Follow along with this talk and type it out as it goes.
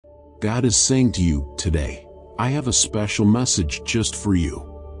God is saying to you today, I have a special message just for you.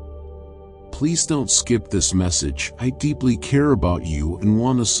 Please don't skip this message. I deeply care about you and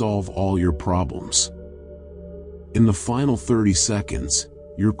want to solve all your problems. In the final 30 seconds,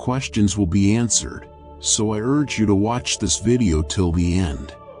 your questions will be answered, so I urge you to watch this video till the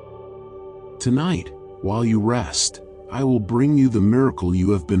end. Tonight, while you rest, I will bring you the miracle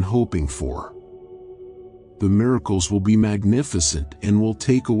you have been hoping for. The miracles will be magnificent and will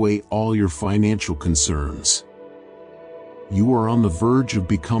take away all your financial concerns. You are on the verge of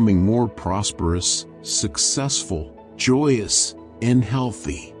becoming more prosperous, successful, joyous, and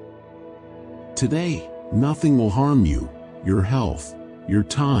healthy. Today, nothing will harm you, your health, your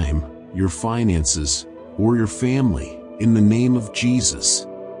time, your finances, or your family, in the name of Jesus.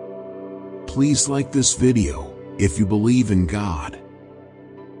 Please like this video, if you believe in God.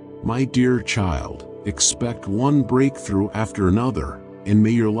 My dear child, expect one breakthrough after another, and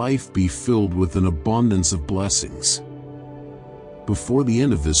may your life be filled with an abundance of blessings. Before the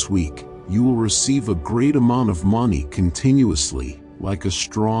end of this week, you will receive a great amount of money continuously, like a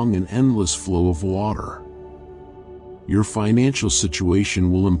strong and endless flow of water. Your financial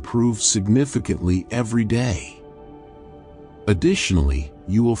situation will improve significantly every day. Additionally,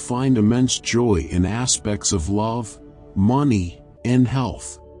 you will find immense joy in aspects of love, money, and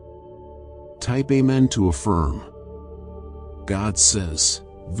health. Type Amen to affirm. God says,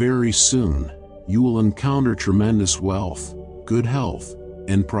 very soon, you will encounter tremendous wealth, good health,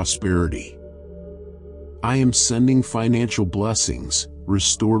 and prosperity. I am sending financial blessings,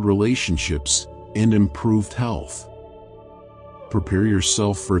 restored relationships, and improved health. Prepare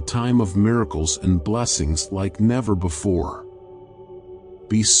yourself for a time of miracles and blessings like never before.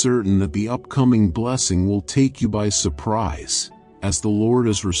 Be certain that the upcoming blessing will take you by surprise, as the Lord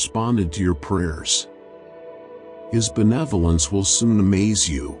has responded to your prayers. His benevolence will soon amaze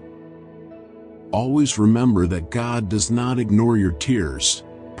you. Always remember that God does not ignore your tears,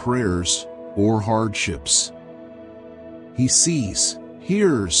 prayers, or hardships. He sees,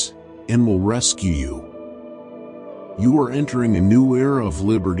 hears, and will rescue you. You are entering a new era of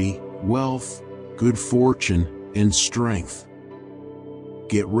liberty, wealth, good fortune, and strength.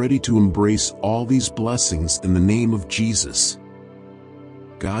 Get ready to embrace all these blessings in the name of Jesus.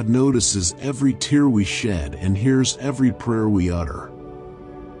 God notices every tear we shed and hears every prayer we utter.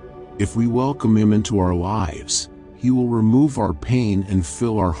 If we welcome Him into our lives, He will remove our pain and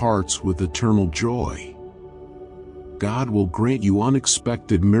fill our hearts with eternal joy. God will grant you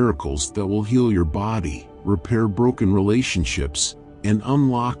unexpected miracles that will heal your body, repair broken relationships, and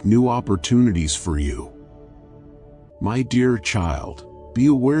unlock new opportunities for you. My dear child, be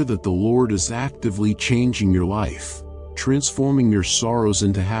aware that the Lord is actively changing your life, transforming your sorrows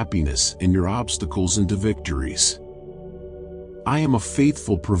into happiness and your obstacles into victories. I am a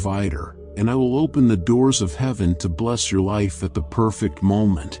faithful provider, and I will open the doors of heaven to bless your life at the perfect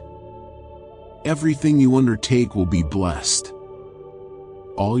moment. Everything you undertake will be blessed.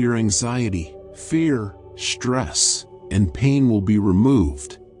 All your anxiety, fear, stress, and pain will be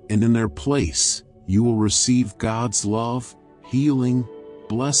removed, and in their place, you will receive God's love, healing,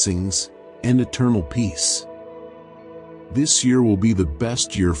 blessings, and eternal peace. This year will be the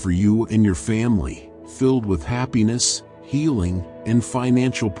best year for you and your family, filled with happiness, healing, and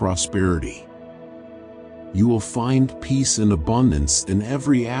financial prosperity. You will find peace and abundance in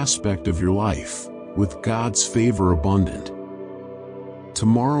every aspect of your life, with God's favor abundant.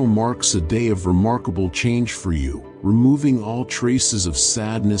 Tomorrow marks a day of remarkable change for you, removing all traces of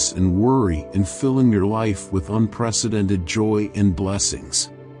sadness and worry and filling your life with unprecedented joy and blessings.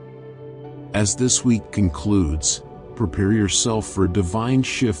 As this week concludes, prepare yourself for a divine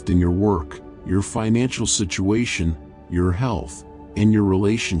shift in your work, your financial situation, your health, and your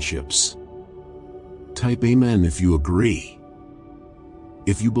relationships. Type Amen if you agree.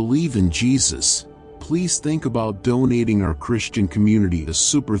 If you believe in Jesus, please think about donating our Christian community a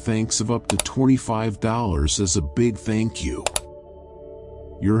super thanks of up to $25 as a big thank you.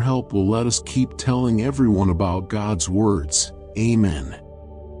 Your help will let us keep telling everyone about God's words. Amen.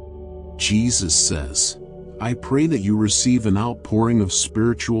 Jesus says, I pray that you receive an outpouring of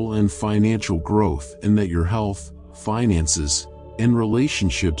spiritual and financial growth and that your health, finances, and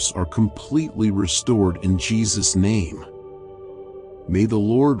relationships are completely restored in Jesus' name. May the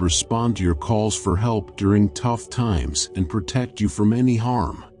Lord respond to your calls for help during tough times and protect you from any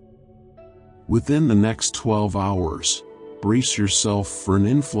harm. Within the next 12 hours, brace yourself for an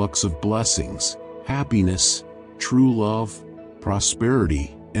influx of blessings, happiness, true love,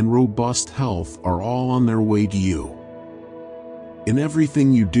 prosperity, and robust health are all on their way to you. In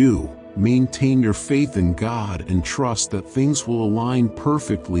everything you do, Maintain your faith in God and trust that things will align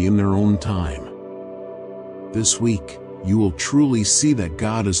perfectly in their own time. This week, you will truly see that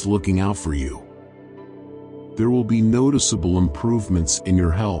God is looking out for you. There will be noticeable improvements in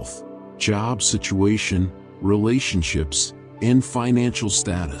your health, job situation, relationships, and financial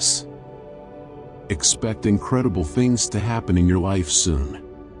status. Expect incredible things to happen in your life soon.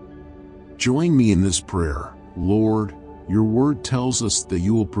 Join me in this prayer. Lord, your word tells us that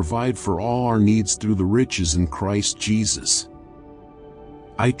you will provide for all our needs through the riches in Christ Jesus.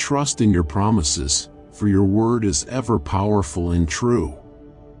 I trust in your promises, for your word is ever powerful and true.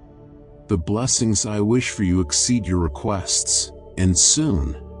 The blessings I wish for you exceed your requests, and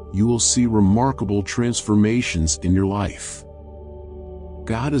soon, you will see remarkable transformations in your life.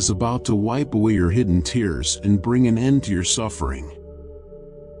 God is about to wipe away your hidden tears and bring an end to your suffering.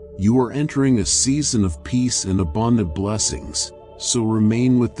 You are entering a season of peace and abundant blessings, so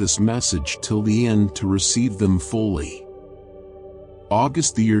remain with this message till the end to receive them fully.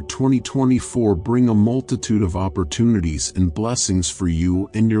 August the year 2024 bring a multitude of opportunities and blessings for you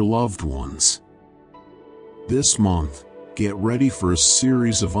and your loved ones. This month, get ready for a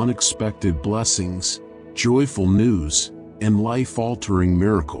series of unexpected blessings, joyful news, and life-altering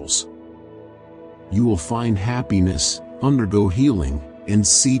miracles. You will find happiness, undergo healing, and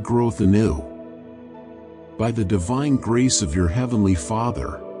see growth anew. By the divine grace of your Heavenly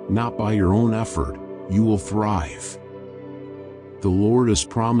Father, not by your own effort, you will thrive. The Lord has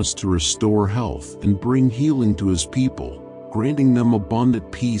promised to restore health and bring healing to His people, granting them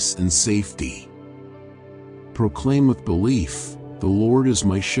abundant peace and safety. Proclaim with belief, "The Lord is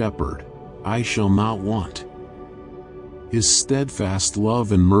my shepherd, I shall not want. His steadfast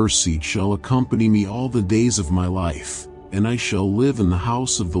love and mercy shall accompany me all the days of my life, and I shall live in the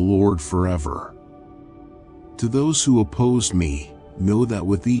house of the Lord forever." To those who oppose me, know that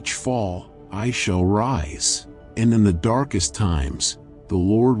with each fall, I shall rise, and in the darkest times, the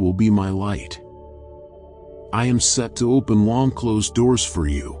Lord will be my light. I am set to open long-closed doors for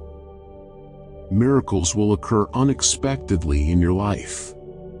you. Miracles will occur unexpectedly in your life.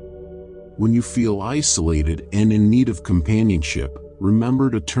 When you feel isolated and in need of companionship, remember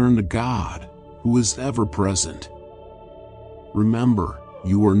to turn to God, who is ever present. Remember,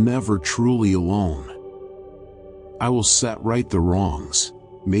 you are never truly alone. I will set right the wrongs,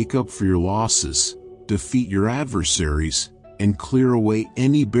 make up for your losses, defeat your adversaries, and clear away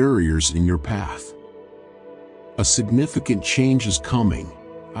any barriers in your path. A significant change is coming.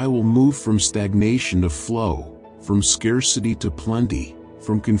 I will move from stagnation to flow, from scarcity to plenty,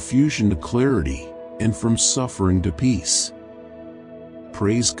 from confusion to clarity, and from suffering to peace.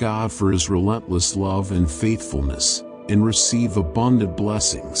 Praise God for His relentless love and faithfulness, and receive abundant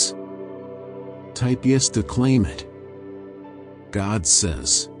blessings. Type yes to claim it. God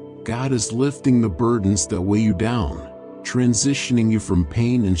says, God is lifting the burdens that weigh you down, transitioning you from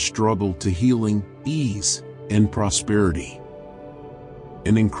pain and struggle to healing, ease, and prosperity.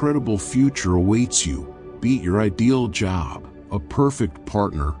 An incredible future awaits you, be it your ideal job, a perfect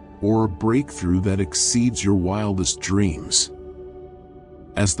partner, or a breakthrough that exceeds your wildest dreams.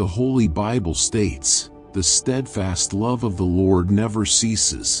 As the Holy Bible states, the steadfast love of the Lord never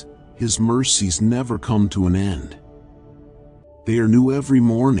ceases, His mercies never come to an end. They are new every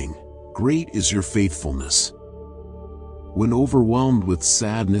morning, great is your faithfulness. When overwhelmed with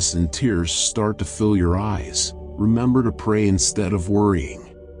sadness and tears start to fill your eyes, remember to pray instead of worrying.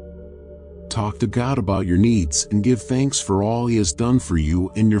 Talk to God about your needs and give thanks for all He has done for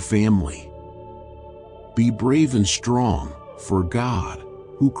you and your family. Be brave and strong, for God,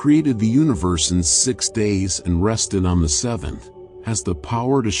 who created the universe in 6 days and rested on the seventh, has the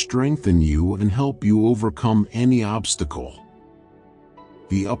power to strengthen you and help you overcome any obstacle.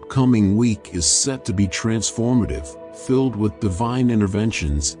 The upcoming week is set to be transformative, filled with divine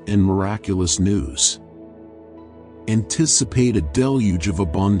interventions and miraculous news. Anticipate a deluge of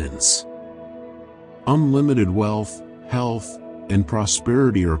abundance. Unlimited wealth, health, and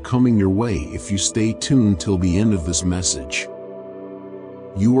prosperity are coming your way if you stay tuned till the end of this message.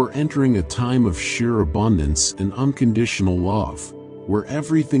 You are entering a time of sheer abundance and unconditional love, where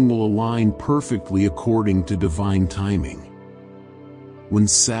everything will align perfectly according to divine timing. When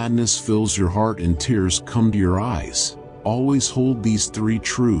sadness fills your heart and tears come to your eyes, always hold these 3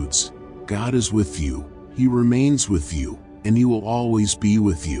 truths: God is with you, He remains with you, and He will always be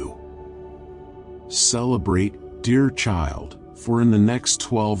with you. Celebrate, dear child, for in the next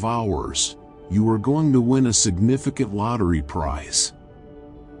 12 hours, you are going to win a significant lottery prize.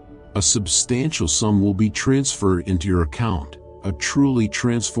 A substantial sum will be transferred into your account, a truly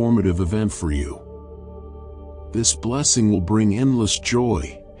transformative event for you. This blessing will bring endless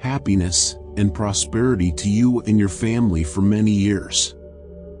joy, happiness, and prosperity to you and your family for many years.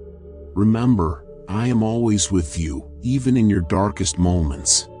 Remember, I am always with you, even in your darkest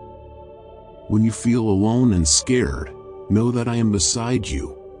moments. When you feel alone and scared, know that I am beside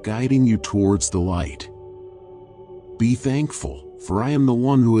you, guiding you towards the light. Be thankful, for I am the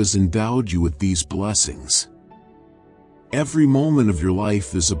one who has endowed you with these blessings. Every moment of your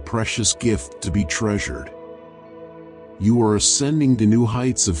life is a precious gift to be treasured. You are ascending to new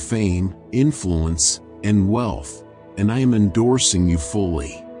heights of fame, influence, and wealth, and I am endorsing you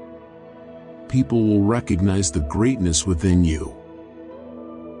fully. People will recognize the greatness within you.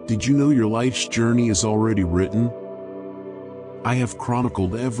 Did you know your life's journey is already written? I have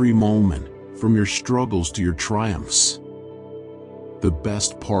chronicled every moment, from your struggles to your triumphs. The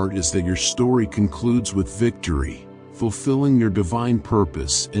best part is that your story concludes with victory, fulfilling your divine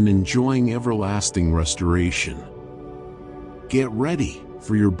purpose and enjoying everlasting restoration. Get ready,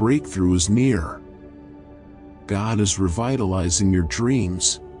 for your breakthrough is near. God is revitalizing your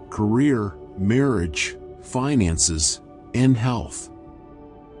dreams, career, marriage, finances, and health.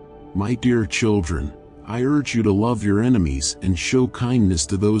 My dear children, I urge you to love your enemies and show kindness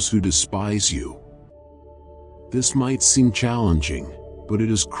to those who despise you. This might seem challenging, but it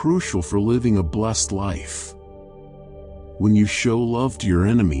is crucial for living a blessed life. When you show love to your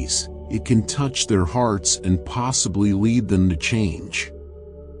enemies, it can touch their hearts and possibly lead them to change.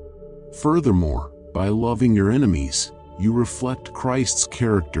 Furthermore, by loving your enemies, you reflect Christ's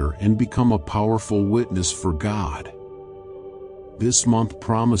character and become a powerful witness for God. This month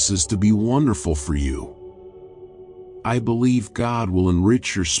promises to be wonderful for you. I believe God will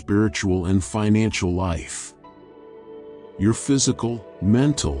enrich your spiritual and financial life. Your physical,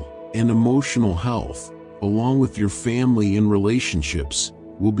 mental, and emotional health, along with your family and relationships,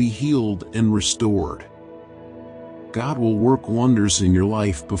 will be healed and restored. God will work wonders in your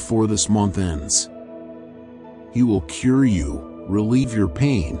life before this month ends. He will cure you, relieve your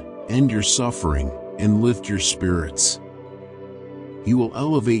pain, end your suffering, and lift your spirits. He will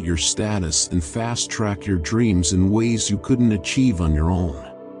elevate your status and fast-track your dreams in ways you couldn't achieve on your own.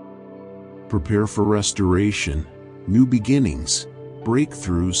 Prepare for restoration, new beginnings,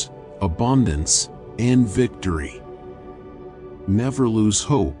 breakthroughs, abundance, and victory. Never lose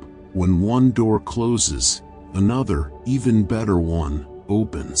hope. When one door closes, another, even better one,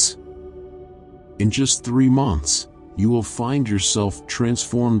 opens. In just 3 months, you will find yourself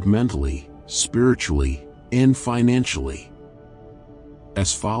transformed mentally, spiritually, and financially.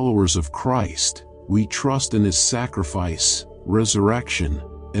 As followers of Christ, we trust in His sacrifice, resurrection,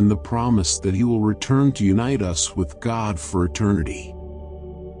 and the promise that He will return to unite us with God for eternity.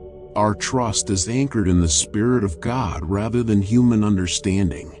 Our trust is anchored in the Spirit of God rather than human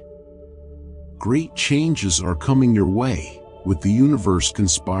understanding. Great changes are coming your way, with the universe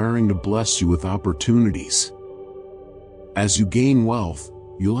conspiring to bless you with opportunities. As you gain wealth,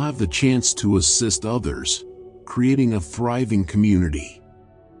 you'll have the chance to assist others, creating a thriving community.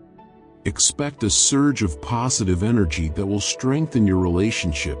 Expect a surge of positive energy that will strengthen your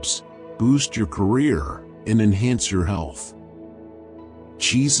relationships, boost your career, and enhance your health.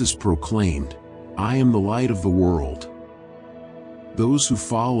 Jesus proclaimed, "I am the light of the world. Those who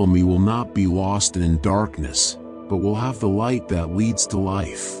follow me will not be lost in darkness, but will have the light that leads to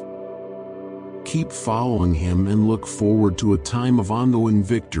life." Keep following Him and look forward to a time of ongoing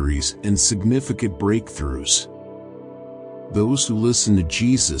victories and significant breakthroughs. Those who listen to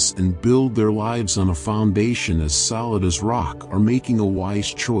Jesus and build their lives on a foundation as solid as rock are making a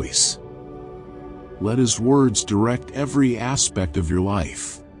wise choice. Let His words direct every aspect of your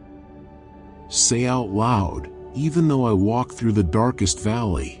life. Say out loud, "Even though I walk through the darkest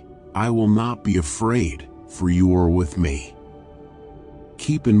valley, I will not be afraid, for you are with me."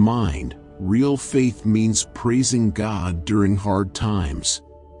 Keep in mind, real faith means praising God during hard times,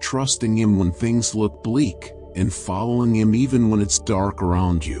 trusting Him when things look bleak, and following Him even when it's dark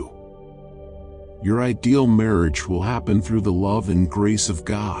around you. Your ideal marriage will happen through the love and grace of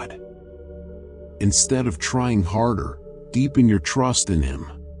God. Instead of trying harder, deepen your trust in Him.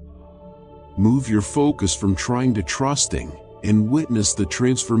 Move your focus from trying to trusting, and witness the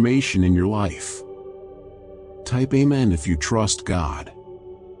transformation in your life. Type Amen if you trust God.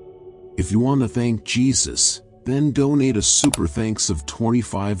 If you want to thank Jesus, then donate a super thanks of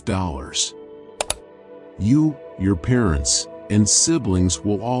 $25. You, your parents, and siblings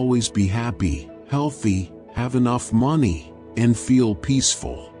will always be happy, healthy, have enough money, and feel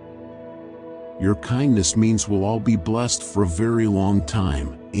peaceful. Your kindness means we'll all be blessed for a very long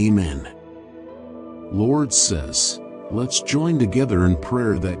time. Amen. Lord says, let's join together in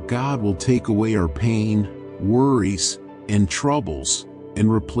prayer that God will take away our pain, worries, and troubles,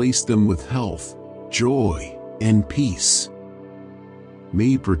 and replace them with health, joy, and peace. May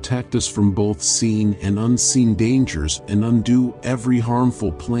He protect us from both seen and unseen dangers and undo every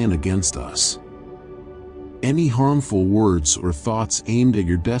harmful plan against us. Any harmful words or thoughts aimed at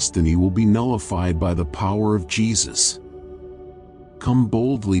your destiny will be nullified by the power of Jesus. Come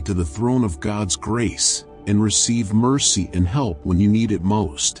boldly to the throne of God's grace and receive mercy and help when you need it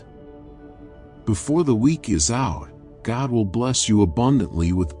most. Before the week is out, God will bless you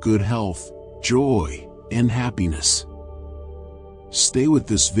abundantly with good health, joy, and happiness. Stay with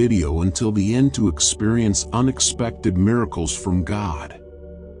this video until the end to experience unexpected miracles from God.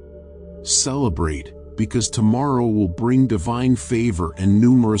 Celebrate, because tomorrow will bring divine favor and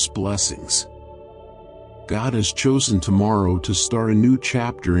numerous blessings. God has chosen tomorrow to start a new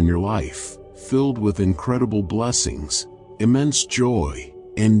chapter in your life, filled with incredible blessings, immense joy,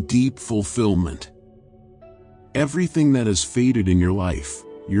 and deep fulfillment. Everything that has faded in your life,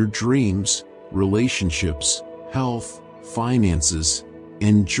 your dreams, relationships, health, finances,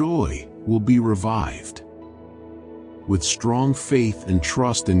 and joy, will be revived. With strong faith and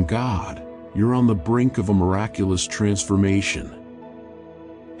trust in God, you're on the brink of a miraculous transformation.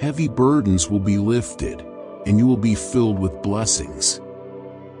 Heavy burdens will be lifted, and you will be filled with blessings.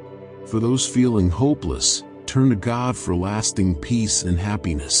 For those feeling hopeless, turn to God for lasting peace and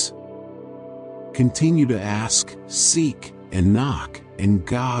happiness. Continue to ask, seek, and knock, and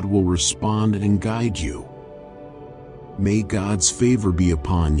God will respond and guide you. May God's favor be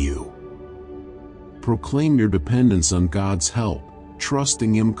upon you. Proclaim your dependence on God's help,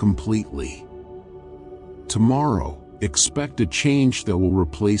 trusting Him completely. Tomorrow, expect a change that will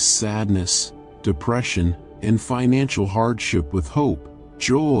replace sadness, depression, and financial hardship with hope,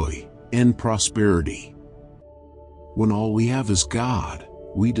 joy, and prosperity. When all we have is God,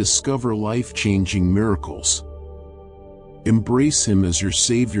 we discover life-changing miracles. Embrace Him as your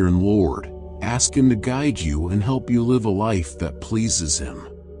Savior and Lord. Ask Him to guide you and help you live a life that pleases Him.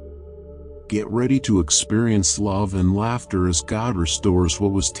 Get ready to experience love and laughter as God restores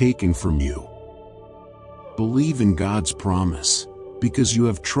what was taken from you. Believe in God's promise. Because you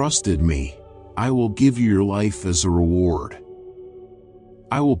have trusted me, I will give you your life as a reward.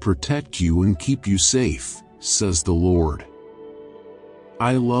 I will protect you and keep you safe, says the Lord.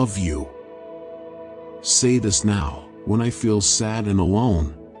 I love you. Say this now: when I feel sad and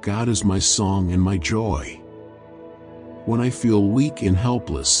alone, God is my song and my joy. When I feel weak and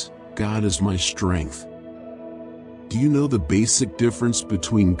helpless, God is my strength. Do you know the basic difference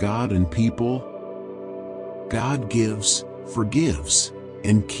between God and people? God gives, forgives,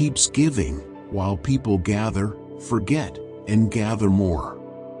 and keeps giving, while people gather, forget, and gather more.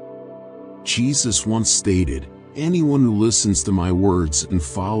 Jesus once stated, "Anyone who listens to my words and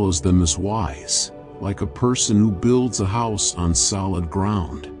follows them is wise, like a person who builds a house on solid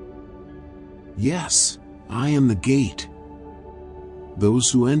ground." Yes, I am the gate.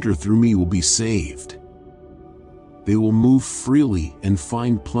 Those who enter through me will be saved. They will move freely and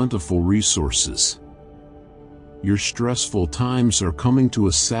find plentiful resources. Your stressful times are coming to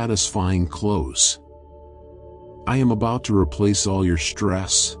a satisfying close. I am about to replace all your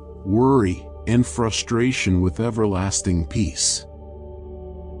stress, worry, and frustration with everlasting peace.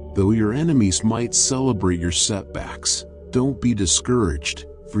 Though your enemies might celebrate your setbacks, don't be discouraged,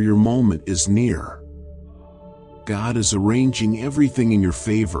 for your moment is near. God is arranging everything in your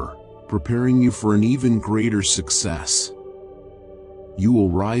favor, preparing you for an even greater success. You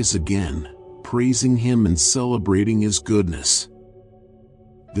will rise again, praising Him and celebrating His goodness.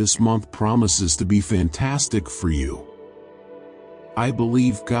 This month promises to be fantastic for you. I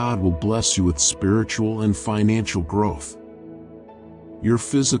believe God will bless you with spiritual and financial growth. Your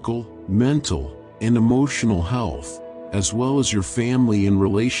physical, mental, and emotional health, as well as your family and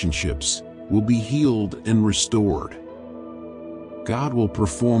relationships, will be healed and restored. God will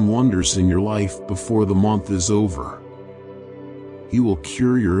perform wonders in your life before the month is over. He will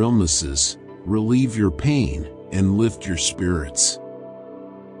cure your illnesses, relieve your pain, and lift your spirits.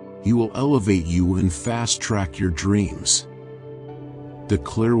 He will elevate you and fast-track your dreams.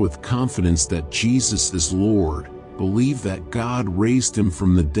 Declare with confidence that Jesus is Lord, believe that God raised Him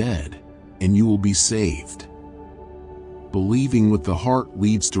from the dead, and you will be saved. Believing with the heart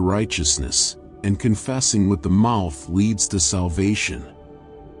leads to righteousness, and confessing with the mouth leads to salvation.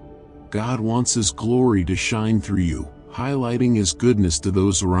 God wants His glory to shine through you, highlighting His goodness to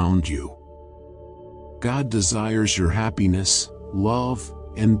those around you. God desires your happiness, love,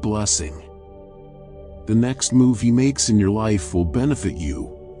 and blessing. The next move He makes in your life will benefit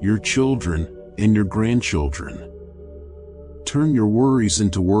you, your children, and your grandchildren. Turn your worries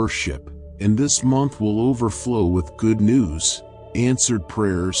into worship, and this month will overflow with good news, answered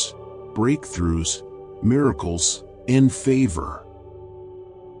prayers, breakthroughs, miracles, and favor.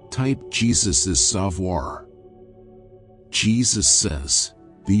 Type Jesus is savoir. Jesus says,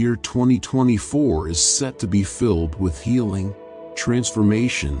 the year 2024 is set to be filled with healing,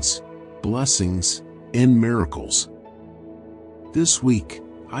 transformations, blessings, and miracles. This week,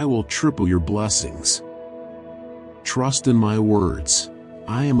 I will triple your blessings. Trust in my words.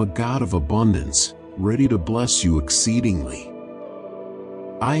 I am a God of abundance, ready to bless you exceedingly.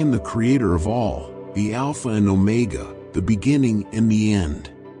 I am the creator of all, the Alpha and Omega, the beginning and the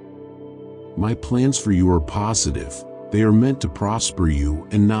end. My plans for you are positive. They are meant to prosper you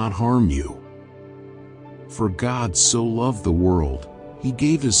and not harm you. For God so loved the world, He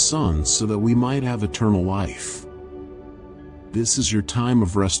gave His Son so that we might have eternal life. This is your time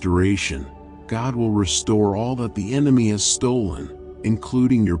of restoration. God will restore all that the enemy has stolen,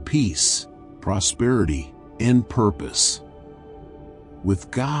 including your peace, prosperity, and purpose.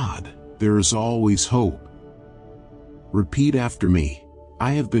 With God, there is always hope. Repeat after me.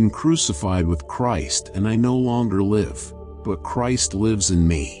 I have been crucified with Christ, and I no longer live, but Christ lives in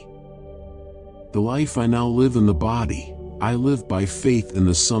me. The life I now live in the body, I live by faith in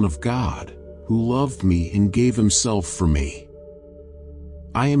the Son of God, who loved me and gave Himself for me.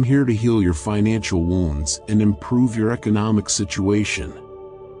 I am here to heal your financial wounds and improve your economic situation.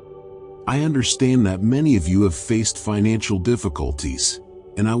 I understand that many of you have faced financial difficulties,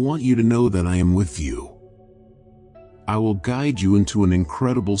 and I want you to know that I am with you. I will guide you into an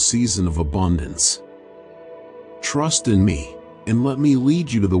incredible season of abundance. Trust in me, and let me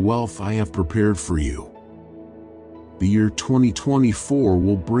lead you to the wealth I have prepared for you. The year 2024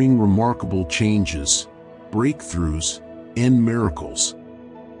 will bring remarkable changes, breakthroughs, and miracles.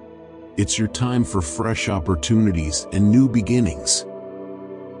 It's your time for fresh opportunities and new beginnings.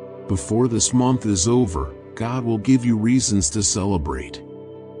 Before this month is over, God will give you reasons to celebrate.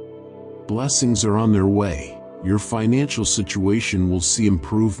 Blessings are on their way. Your financial situation will see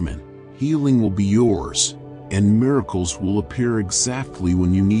improvement, healing will be yours, and miracles will appear exactly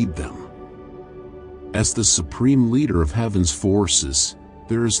when you need them. As the supreme leader of heaven's forces,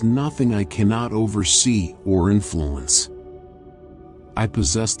 there is nothing I cannot oversee or influence. I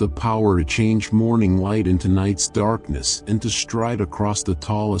possess the power to change morning light into night's darkness and to stride across the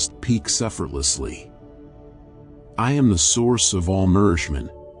tallest peaks effortlessly. I am the source of all nourishment.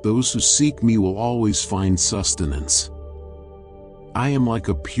 Those who seek me will always find sustenance. I am like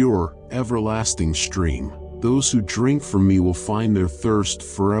a pure, everlasting stream. Those who drink from me will find their thirst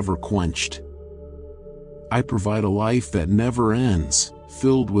forever quenched. I provide a life that never ends,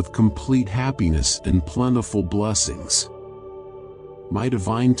 filled with complete happiness and plentiful blessings. My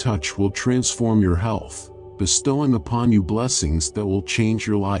divine touch will transform your health, bestowing upon you blessings that will change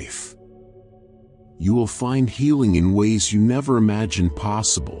your life. You will find healing in ways you never imagined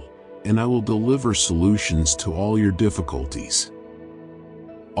possible, and I will deliver solutions to all your difficulties.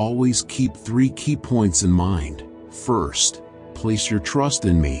 Always keep 3 key points in mind. First, place your trust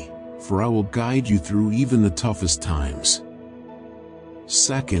in me, for I will guide you through even the toughest times.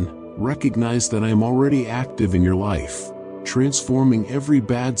 Second, recognize that I am already active in your life, transforming every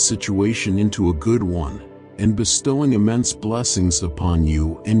bad situation into a good one, and bestowing immense blessings upon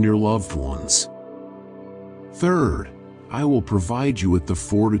you and your loved ones. Third, I will provide you with the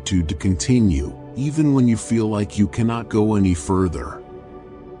fortitude to continue, even when you feel like you cannot go any further.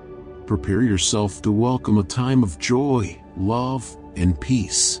 Prepare yourself to welcome a time of joy, love, and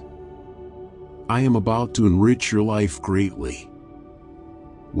peace. I am about to enrich your life greatly.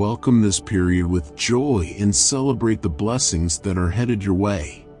 Welcome this period with joy and celebrate the blessings that are headed your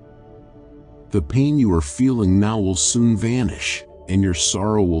way. The pain you are feeling now will soon vanish, and your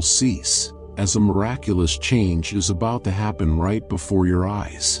sorrow will cease, as a miraculous change is about to happen right before your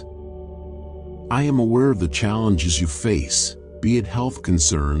eyes. I am aware of the challenges you face, be it health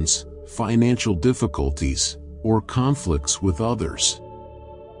concerns, financial difficulties, or conflicts with others.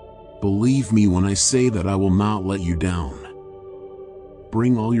 Believe me when I say that I will not let you down.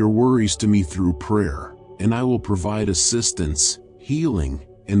 Bring all your worries to me through prayer, and I will provide assistance, healing,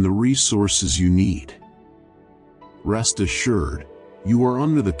 and the resources you need. Rest assured, you are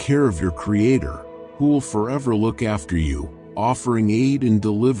under the care of your Creator, who will forever look after you, offering aid and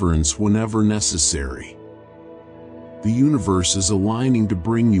deliverance whenever necessary. The universe is aligning to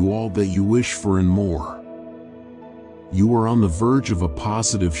bring you all that you wish for and more. You are on the verge of a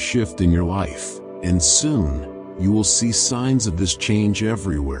positive shift in your life, and soon, you will see signs of this change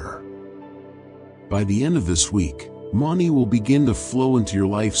everywhere. By the end of this week, money will begin to flow into your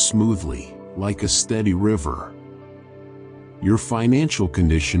life smoothly, like a steady river. Your financial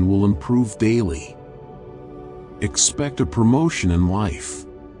condition will improve daily. Expect a promotion in life.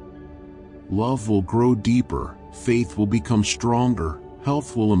 Love will grow deeper, faith will become stronger,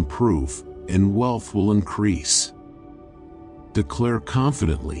 health will improve, and wealth will increase. Declare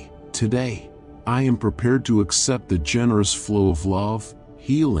confidently, today, I am prepared to accept the generous flow of love,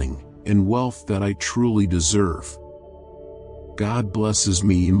 healing, and wealth that I truly deserve. God blesses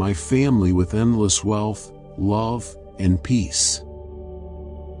me and my family with endless wealth, love, and peace.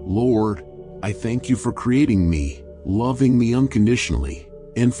 Lord, I thank you for creating me, loving me unconditionally,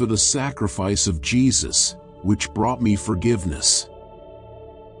 and for the sacrifice of Jesus, which brought me forgiveness.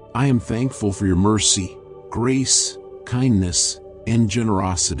 I am thankful for your mercy, grace, kindness, and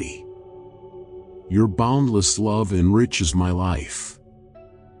generosity. Your boundless love enriches my life.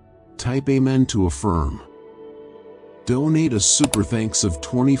 Type Amen to affirm. Donate a super thanks of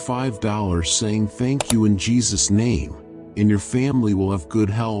 $25 saying thank you in Jesus' name, and your family will have good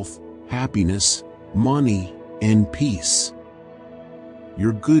health, happiness, money, and peace.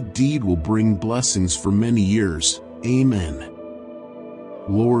 Your good deed will bring blessings for many years. Amen.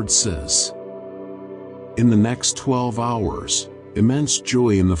 Lord says, in the next 12 hours, immense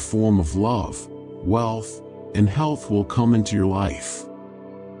joy in the form of love, wealth, and health will come into your life.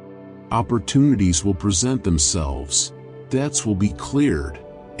 Opportunities will present themselves, debts will be cleared,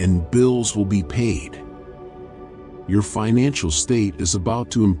 and bills will be paid. Your financial state is about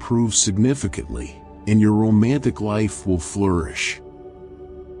to improve significantly, and your romantic life will flourish.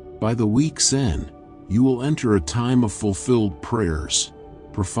 By the week's end, you will enter a time of fulfilled prayers,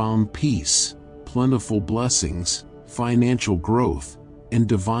 profound peace, plentiful blessings, financial growth, and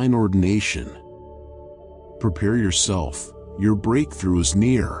divine ordination. Prepare yourself, your breakthrough is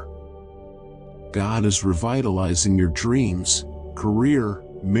near. God is revitalizing your dreams, career,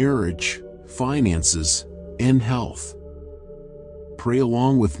 marriage, finances, and health. Pray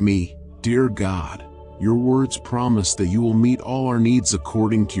along with me, dear God. Your words promise that you will meet all our needs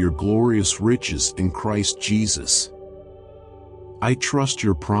according to your glorious riches in Christ Jesus. I trust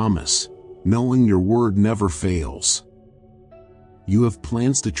your promise, knowing your word never fails. You have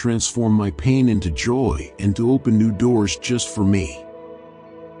plans to transform my pain into joy and to open new doors just for me.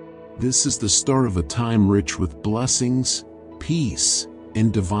 This is the start of a time rich with blessings, peace,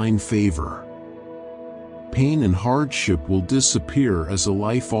 and divine favor. Pain and hardship will disappear as a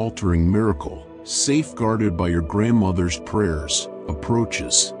life-altering miracle, safeguarded by your grandmother's prayers,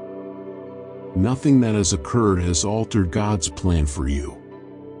 approaches. Nothing that has occurred has altered God's plan for you.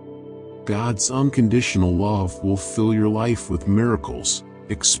 God's unconditional love will fill your life with miracles.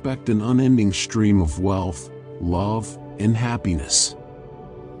 Expect an unending stream of wealth, love, and happiness.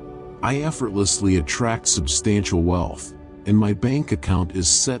 I effortlessly attract substantial wealth, and my bank account is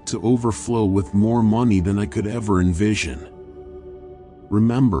set to overflow with more money than I could ever envision.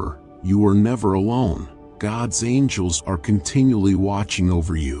 Remember, you are never alone. God's angels are continually watching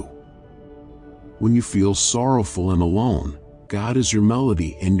over you. When you feel sorrowful and alone, God is your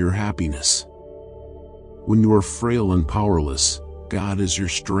melody and your happiness. When you are frail and powerless, God is your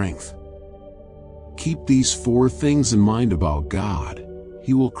strength. Keep these 4 things in mind about God.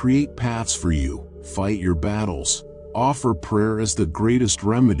 He will create paths for you, fight your battles, offer prayer as the greatest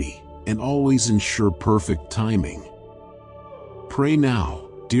remedy, and always ensure perfect timing. Pray now,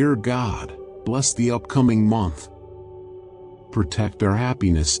 dear God, bless the upcoming month. Protect our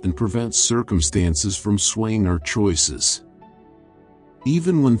happiness and prevent circumstances from swaying our choices.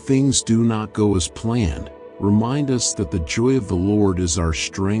 Even when things do not go as planned, remind us that the joy of the Lord is our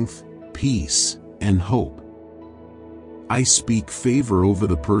strength, peace, and hope. I speak favor over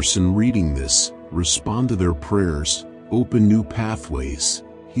the person reading this, respond to their prayers, open new pathways,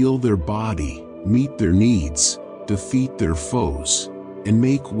 heal their body, meet their needs, defeat their foes, and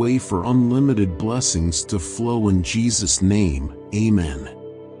make way for unlimited blessings to flow in Jesus' name. Amen.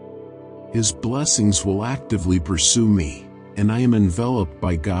 His blessings will actively pursue me, and I am enveloped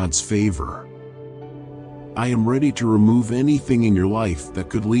by God's favor. I am ready to remove anything in your life that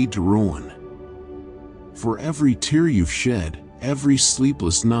could lead to ruin. For every tear you've shed, every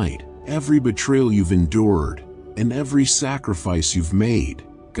sleepless night, every betrayal you've endured, and every sacrifice you've made,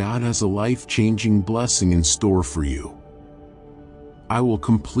 God has a life-changing blessing in store for you. I will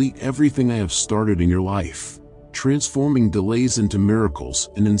complete everything I have started in your life, transforming delays into miracles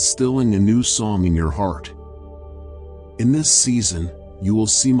and instilling a new song in your heart. In this season, you will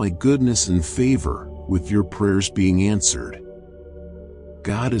see my goodness and favor, with your prayers being answered.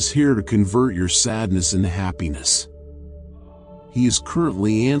 God is here to convert your sadness into happiness. He is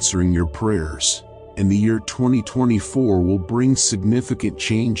currently answering your prayers, and the year 2024 will bring significant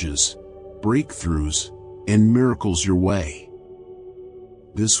changes, breakthroughs, and miracles your way.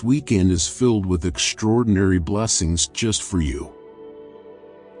 This weekend is filled with extraordinary blessings just for you.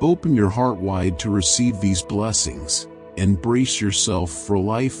 Open your heart wide to receive these blessings, and brace yourself for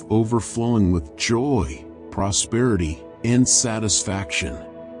life overflowing with joy, prosperity, and satisfaction.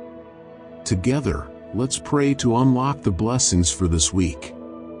 Together, let's pray to unlock the blessings for this week.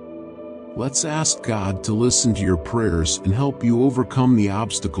 Let's ask God to listen to your prayers and help you overcome the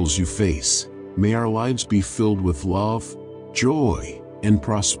obstacles you face. May our lives be filled with love, joy, and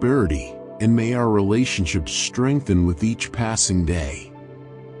prosperity, and may our relationships strengthen with each passing day.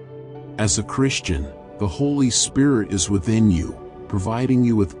 As a Christian, the Holy Spirit is within you, providing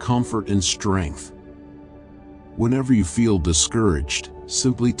you with comfort and strength. Whenever you feel discouraged,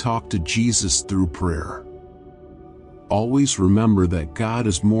 simply talk to Jesus through prayer. Always remember that God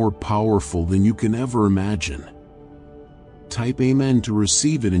is more powerful than you can ever imagine. Type Amen to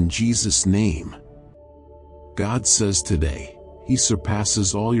receive it in Jesus' name. God says today, He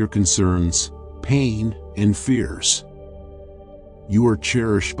surpasses all your concerns, pain, and fears. You are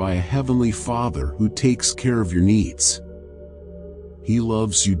cherished by a Heavenly Father who takes care of your needs. He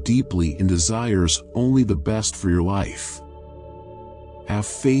loves you deeply and desires only the best for your life. Have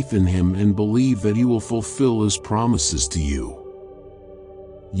faith in Him and believe that He will fulfill His promises to you.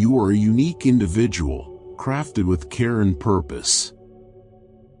 You are a unique individual, crafted with care and purpose.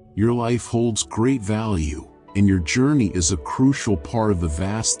 Your life holds great value, and your journey is a crucial part of the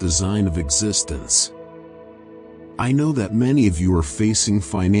vast design of existence. I know that many of you are facing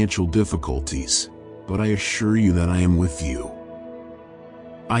financial difficulties, but I assure you that I am with you.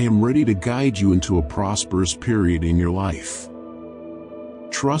 I am ready to guide you into a prosperous period in your life.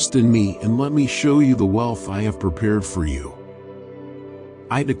 Trust in me and let me show you the wealth I have prepared for you.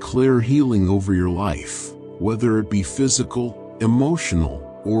 I declare healing over your life, whether it be physical,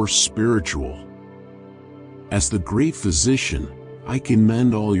 emotional, or spiritual. As the great physician, I can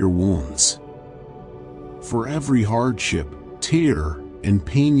mend all your wounds. For every hardship, tear, and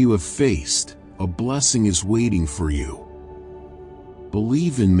pain you have faced, a blessing is waiting for you.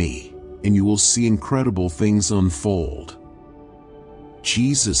 Believe in me, and you will see incredible things unfold.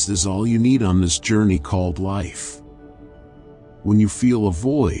 Jesus is all you need on this journey called life. When you feel a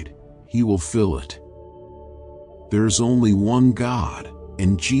void, He will fill it. There is only one God,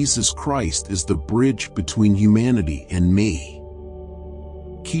 and Jesus Christ is the bridge between humanity and me.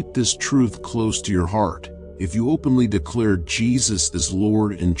 Keep this truth close to your heart. If you openly declare Jesus is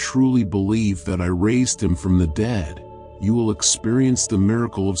Lord and truly believe that I raised Him from the dead, you will experience the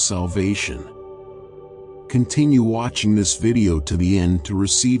miracle of salvation. Continue watching this video to the end to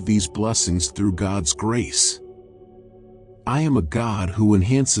receive these blessings through God's grace. I am a God who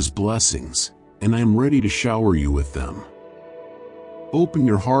enhances blessings, and I am ready to shower you with them. Open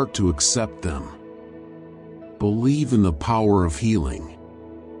your heart to accept them. Believe in the power of healing.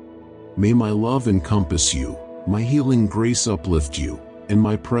 May my love encompass you, my healing grace uplift you, and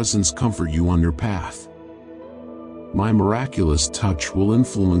my presence comfort you on your path. My miraculous touch will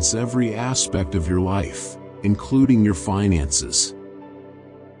influence every aspect of your life, including your finances.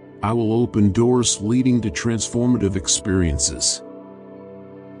 I will open doors leading to transformative experiences.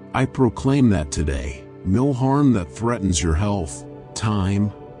 I proclaim that today, no harm that threatens your health,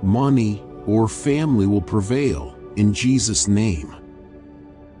 time, money, or family will prevail, in Jesus' name.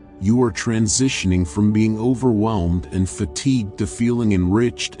 You are transitioning from being overwhelmed and fatigued to feeling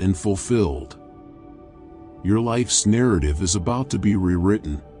enriched and fulfilled. Your life's narrative is about to be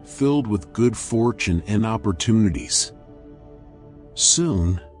rewritten, filled with good fortune and opportunities.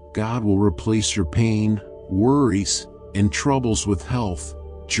 Soon, God will replace your pain, worries, and troubles with health,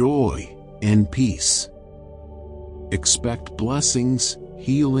 joy, and peace. Expect blessings,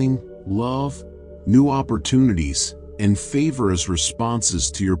 healing, love, new opportunities, and favor as responses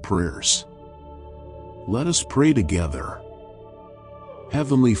to your prayers. Let us pray together.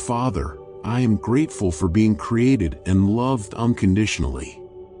 Heavenly Father, I am grateful for being created and loved unconditionally.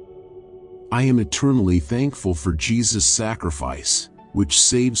 I am eternally thankful for Jesus' sacrifice, which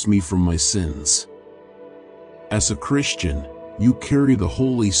saves me from my sins. As a Christian, you carry the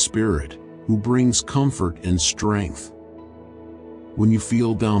Holy Spirit, who brings comfort and strength. When you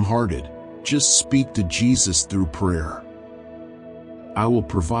feel downhearted, just speak to Jesus through prayer. I will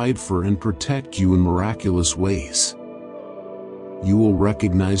provide for and protect you in miraculous ways. You will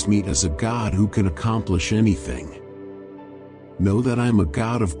recognize me as a God who can accomplish anything. Know that I am a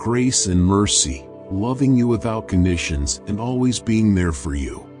God of grace and mercy, loving you without conditions and always being there for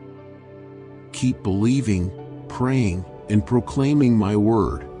you. Keep believing, praying, and proclaiming my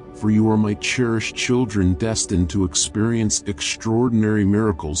word, for you are my cherished children destined to experience extraordinary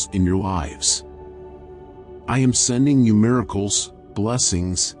miracles in your lives. I am sending you miracles,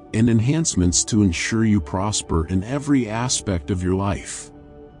 blessings, and enhancements to ensure you prosper in every aspect of your life.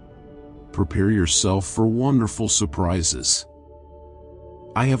 Prepare yourself for wonderful surprises.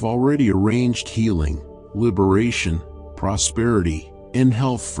 I have already arranged healing, liberation, prosperity, and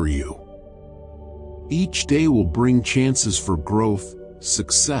health for you. Each day will bring chances for growth,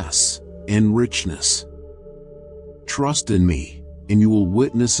 success, and richness. Trust in me, and you will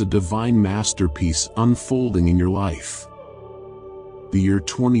witness a divine masterpiece unfolding in your life. The year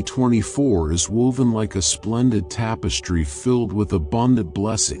 2024 is woven like a splendid tapestry filled with abundant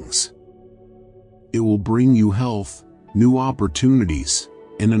blessings. It will bring you health, new opportunities,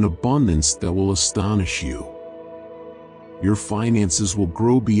 and an abundance that will astonish you. Your finances will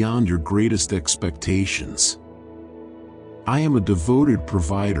grow beyond your greatest expectations. I am a devoted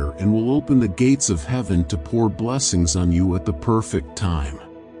provider and will open the gates of heaven to pour blessings on you at the perfect time.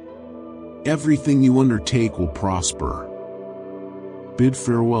 Everything you undertake will prosper. Bid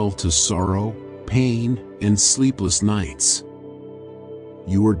farewell to sorrow, pain, and sleepless nights.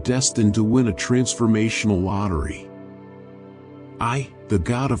 You are destined to win a transformational lottery. I, the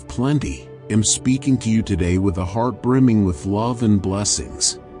God of plenty, am speaking to you today with a heart brimming with love and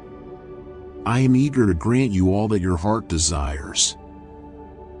blessings. I am eager to grant you all that your heart desires.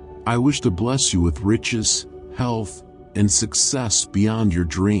 I wish to bless you with riches, health, and success beyond your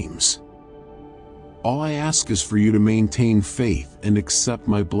dreams. All I ask is for you to maintain faith and accept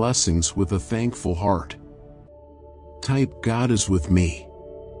my blessings with a thankful heart. Type "God is with me."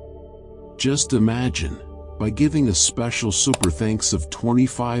 Just imagine, by giving a special super thanks of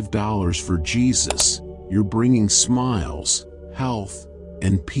 $25 for Jesus, you're bringing smiles, health,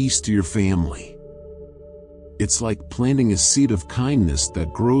 and peace to your family. It's like planting a seed of kindness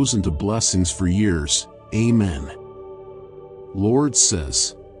that grows into blessings for years. Amen. Lord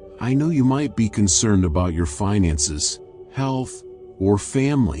says, I know you might be concerned about your finances, health, or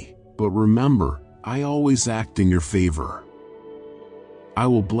family, but remember, I always act in your favor. I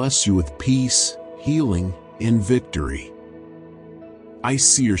will bless you with peace, healing, and victory. I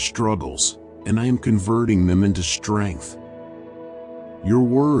see your struggles, and I am converting them into strength. Your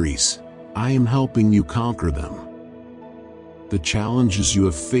worries, I am helping you conquer them. The challenges you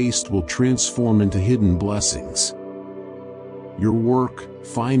have faced will transform into hidden blessings. Your work,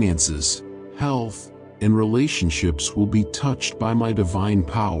 finances, health, and relationships will be touched by my divine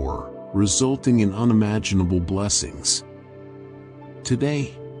power, resulting in unimaginable blessings.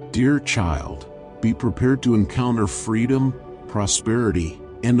 Today, dear child, be prepared to encounter freedom, prosperity,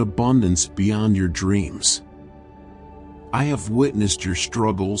 and abundance beyond your dreams. I have witnessed your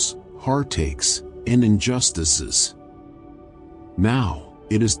struggles, heartaches, and injustices. Now,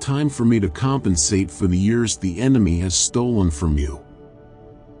 it is time for me to compensate for the years the enemy has stolen from you.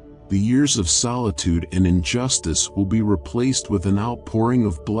 The years of solitude and injustice will be replaced with an outpouring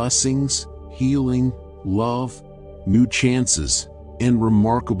of blessings, healing, love, new chances, and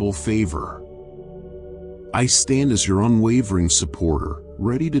remarkable favor. I stand as your unwavering supporter,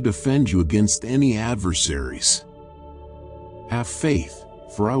 ready to defend you against any adversaries. Have faith,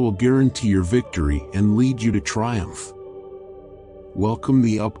 for I will guarantee your victory and lead you to triumph. Welcome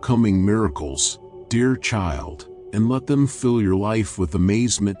the upcoming miracles, dear child, and let them fill your life with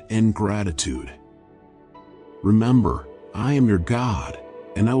amazement and gratitude. Remember, I am your God,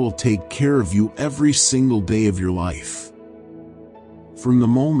 and I will take care of you every single day of your life. From the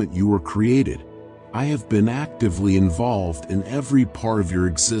moment you were created, I have been actively involved in every part of your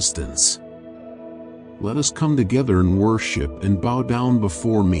existence. Let us come together in worship and bow down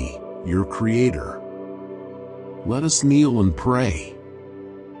before me, your Creator. Let us kneel and pray.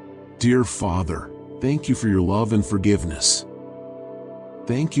 Dear Father, thank you for your love and forgiveness.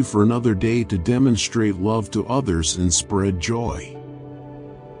 Thank you for another day to demonstrate love to others and spread joy.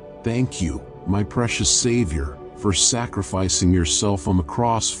 Thank you, my precious Savior, for sacrificing yourself on the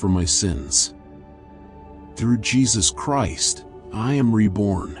cross for my sins. Through Jesus Christ, I am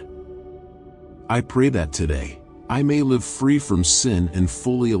reborn. I pray that today, I may live free from sin and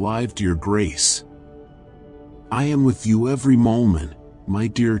fully alive to your grace. I am with you every moment, my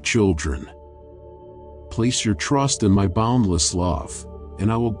dear children. Place your trust in my boundless love,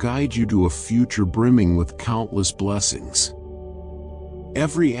 and I will guide you to a future brimming with countless blessings.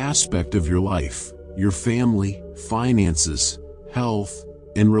 Every aspect of your life, your family, finances, health,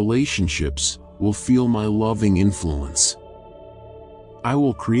 and relationships will feel my loving influence. I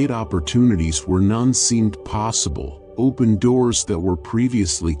will create opportunities where none seemed possible, open doors that were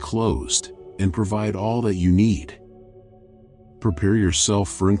previously closed, and provide all that you need. Prepare yourself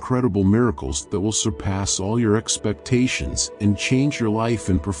for incredible miracles that will surpass all your expectations and change your life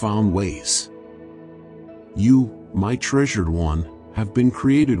in profound ways. You, my treasured one, have been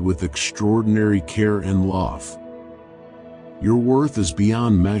created with extraordinary care and love. Your worth is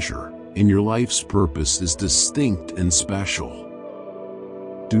beyond measure, and your life's purpose is distinct and special.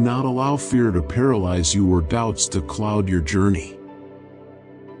 Do not allow fear to paralyze you or doubts to cloud your journey.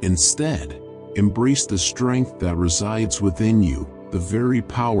 Instead, embrace the strength that resides within you, the very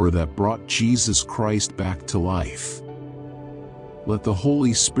power that brought Jesus Christ back to life. Let the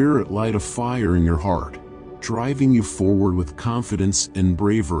Holy Spirit light a fire in your heart, driving you forward with confidence and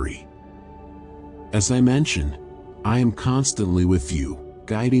bravery. As I mentioned, I am constantly with you,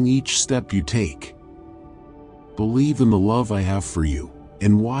 guiding each step you take. Believe in the love I have for you,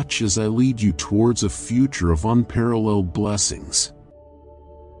 and watch as I lead you towards a future of unparalleled blessings.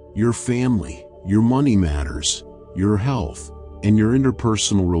 Your family, your money matters, your health, and your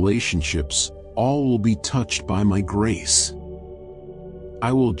interpersonal relationships, all will be touched by my grace.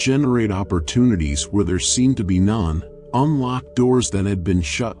 I will generate opportunities where there seemed to be none, unlock doors that had been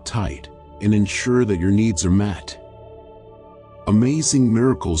shut tight, and ensure that your needs are met. Amazing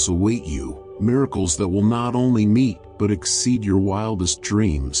miracles await you, miracles that will not only meet but exceed your wildest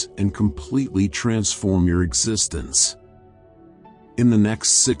dreams and completely transform your existence. In the next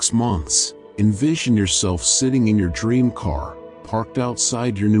 6 months, envision yourself sitting in your dream car, parked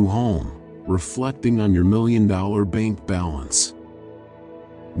outside your new home, reflecting on your $1 million bank balance.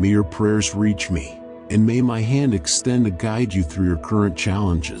 May your prayers reach me, and may my hand extend to guide you through your current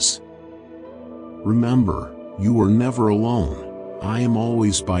challenges. Remember, you are never alone. I am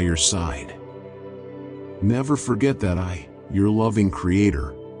always by your side. Never forget that I, your loving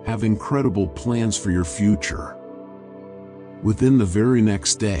Creator, have incredible plans for your future. Within the very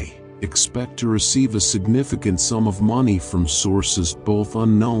next day, expect to receive a significant sum of money from sources both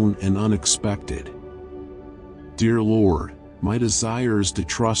unknown and unexpected. Dear Lord, my desire is to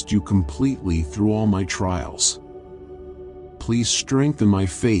trust you completely through all my trials. Please strengthen my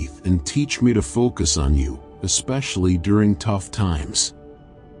faith and teach me to focus on you, especially during tough times.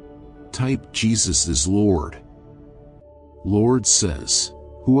 Type Jesus is Lord. Lord says,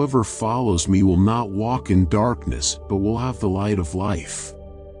 "Whoever follows me will not walk in darkness but will have the light of life."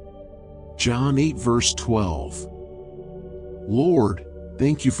 John 8 verse 12. Lord,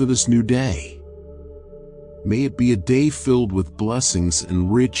 thank you for this new day. May it be a day filled with blessings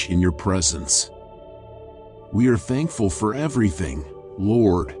and rich in your presence. We are thankful for everything,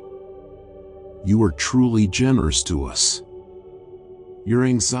 Lord. You are truly generous to us. Your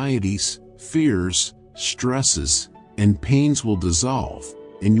anxieties, fears, stresses, and pains will dissolve,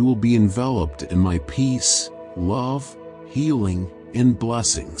 and you will be enveloped in my peace, love, healing, and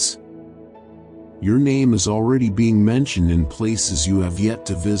blessings. Your name is already being mentioned in places you have yet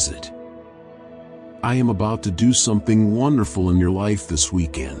to visit. I am about to do something wonderful in your life this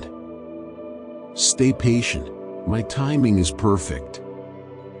weekend. Stay patient, my timing is perfect.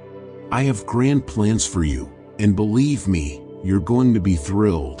 I have grand plans for you, and believe me, you're going to be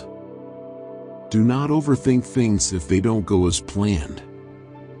thrilled. Do not overthink things if they don't go as planned.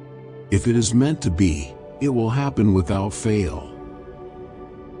 If it is meant to be, it will happen without fail.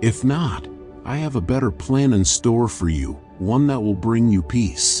 If not, I have a better plan in store for you, one that will bring you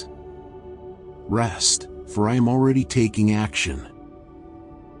peace. Rest, for I am already taking action.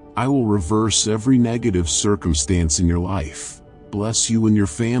 I will reverse every negative circumstance in your life, bless you and your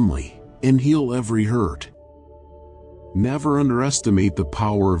family, and heal every hurt. Never underestimate the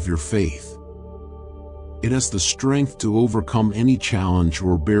power of your faith. It has the strength to overcome any challenge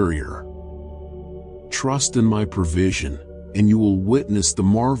or barrier. Trust in my provision, and you will witness the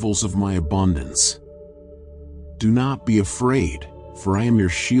marvels of my abundance. Do not be afraid, for I am your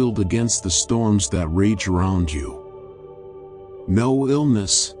shield against the storms that rage around you. No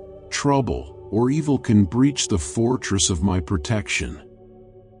illness, trouble, or evil can breach the fortress of my protection.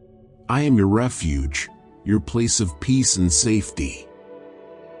 I am your refuge, your place of peace and safety.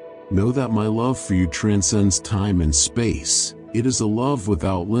 Know that my love for you transcends time and space. It is a love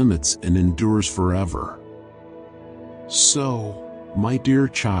without limits and endures forever. So, my dear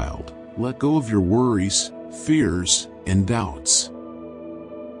child, let go of your worries, fears, and doubts.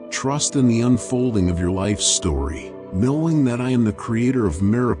 Trust in the unfolding of your life's story, knowing that I am the creator of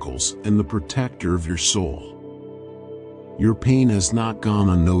miracles and the protector of your soul. Your pain has not gone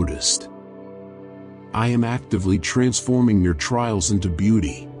unnoticed. I am actively transforming your trials into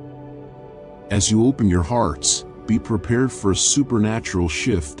beauty. As you open your hearts, be prepared for a supernatural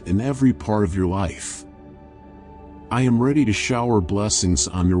shift in every part of your life. I am ready to shower blessings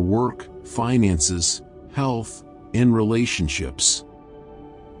on your work, finances, health, and relationships.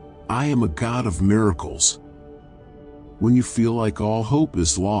 I am a God of miracles. When you feel like all hope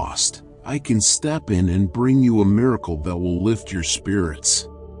is lost, I can step in and bring you a miracle that will lift your spirits.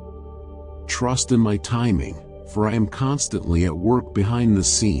 Trust in my timing, for I am constantly at work behind the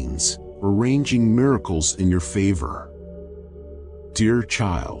scenes, arranging miracles in your favor. Dear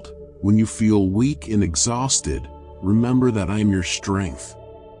child, when you feel weak and exhausted, remember that I am your strength.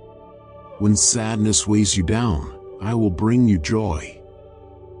 When sadness weighs you down, I will bring you joy.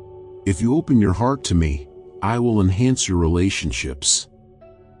 If you open your heart to me, I will enhance your relationships.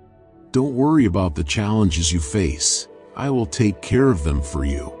 Don't worry about the challenges you face. I will take care of them for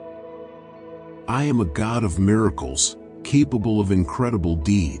you. I am a God of miracles, capable of incredible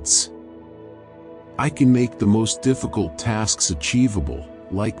deeds. I can make the most difficult tasks achievable,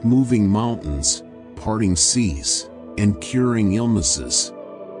 like moving mountains, parting seas, and curing illnesses.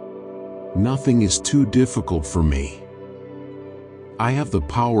 Nothing is too difficult for me. I have the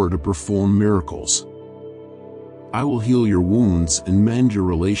power to perform miracles. I will heal your wounds and mend your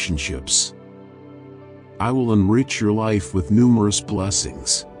relationships. I will enrich your life with numerous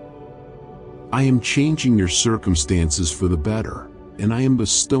blessings. I am changing your circumstances for the better, and I am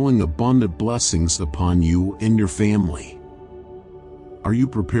bestowing abundant blessings upon you and your family. Are you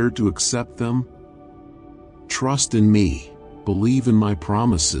prepared to accept them? Trust in me, believe in my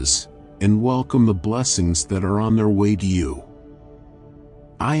promises, and welcome the blessings that are on their way to you.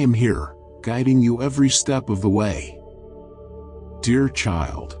 I am here, guiding you every step of the way. Dear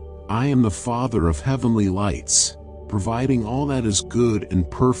child, I am the Father of heavenly lights, providing all that is good and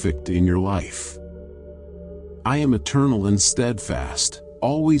perfect in your life. I am eternal and steadfast,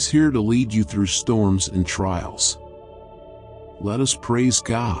 always here to lead you through storms and trials. Let us praise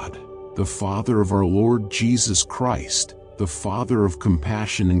God, the Father of our Lord Jesus Christ, the Father of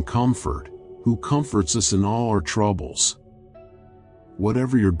compassion and comfort, who comforts us in all our troubles.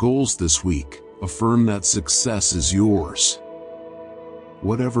 Whatever your goals this week, affirm that success is yours.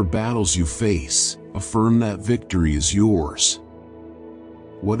 Whatever battles you face, affirm that victory is yours.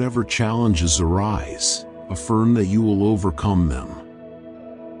 Whatever challenges arise, affirm that you will overcome them.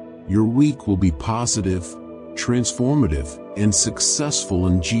 Your week will be positive, transformative, and successful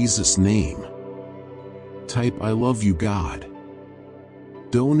in Jesus' name. Type "I love you, God."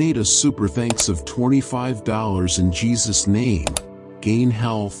 Donate a super thanks of $25 in Jesus' name. Gain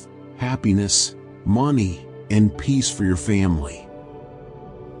health, happiness, money, and peace for your family.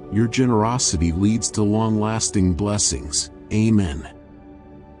 Your generosity leads to long-lasting blessings. Amen.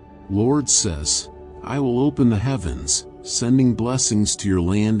 Lord says, I will open the heavens, sending blessings to your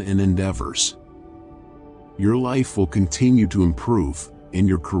land and endeavors. Your life will continue to improve, and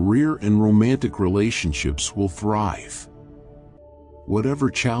your career and romantic relationships will thrive.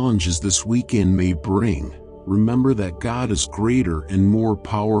 Whatever challenges this weekend may bring, remember that God is greater and more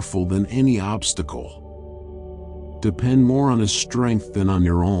powerful than any obstacle. Depend more on His strength than on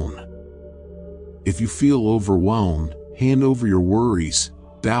your own. If you feel overwhelmed, hand over your worries,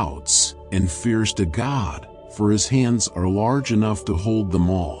 doubts, and fears to God, for His hands are large enough to hold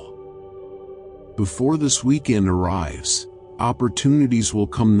them all. Before this weekend arrives, opportunities will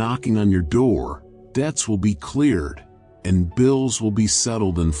come knocking on your door, debts will be cleared, and bills will be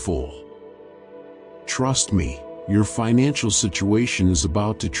settled in full. Trust me, your financial situation is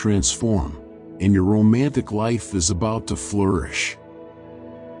about to transform, and your romantic life is about to flourish.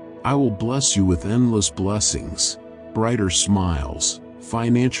 I will bless you with endless blessings, brighter smiles,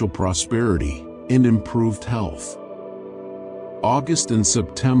 financial prosperity, and improved health. August and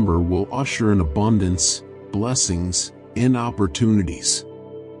September will usher in abundance, blessings, and opportunities.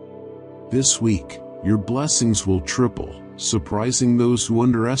 This week, your blessings will triple, surprising those who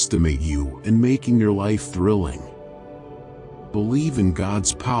underestimate you and making your life thrilling. Believe in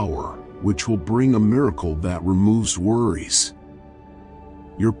God's power, which will bring a miracle that removes worries.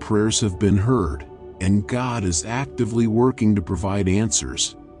 Your prayers have been heard, and God is actively working to provide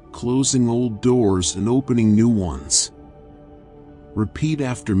answers, closing old doors and opening new ones. Repeat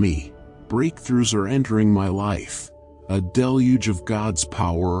after me, breakthroughs are entering my life, a deluge of God's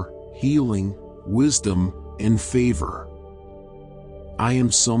power, healing, wisdom, and favor. I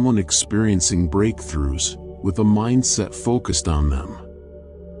am someone experiencing breakthroughs, with a mindset focused on them.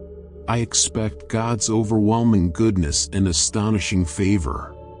 I expect God's overwhelming goodness and astonishing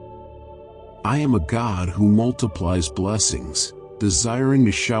favor. I am a God who multiplies blessings, desiring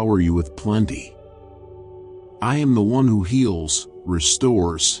to shower you with plenty. I am the one who heals,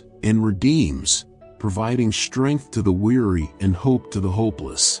 restores, and redeems, providing strength to the weary and hope to the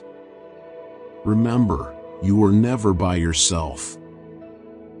hopeless. Remember, you are never by yourself.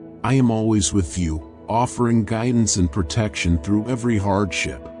 I am always with you, offering guidance and protection through every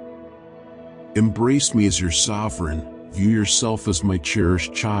hardship. Embrace me as your sovereign, view yourself as my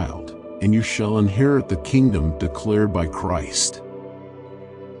cherished child, and you shall inherit the kingdom declared by Christ.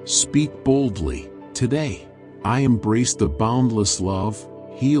 Speak boldly. Today, I embrace the boundless love,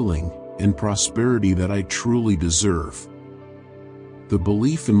 healing, and prosperity that I truly deserve. The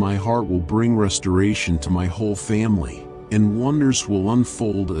belief in my heart will bring restoration to my whole family, and wonders will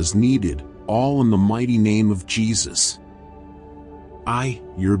unfold as needed, all in the mighty name of Jesus. I,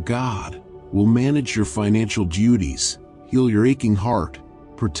 your God, will manage your financial duties, heal your aching heart,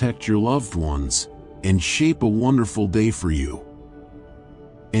 protect your loved ones, and shape a wonderful day for you.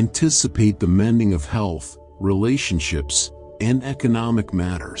 Anticipate the mending of health, relationships, and economic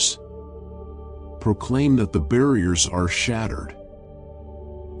matters. Proclaim that the barriers are shattered.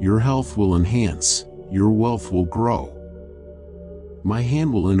 Your health will enhance, your wealth will grow. My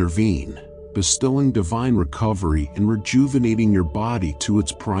hand will intervene, bestowing divine recovery and rejuvenating your body to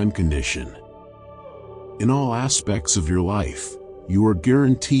its prime condition. In all aspects of your life, you are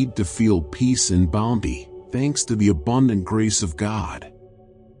guaranteed to feel peace and bounty, thanks to the abundant grace of God.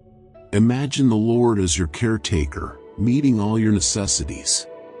 Imagine the Lord as your caretaker, meeting all your necessities.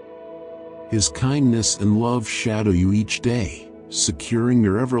 His kindness and love shadow you each day, securing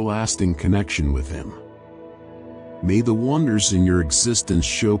your everlasting connection with Him. May the wonders in your existence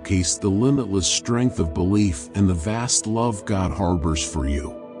showcase the limitless strength of belief and the vast love God harbors for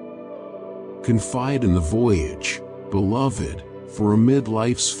you. Confide in the voyage, beloved, for amid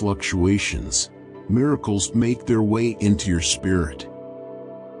life's fluctuations, miracles make their way into your spirit.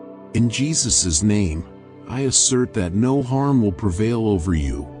 In Jesus' name, I assert that no harm will prevail over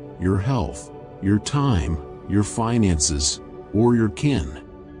you, your health, your time, your finances, or your kin.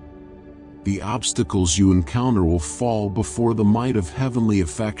 The obstacles you encounter will fall before the might of heavenly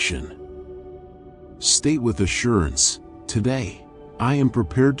affection. State with assurance, today, I am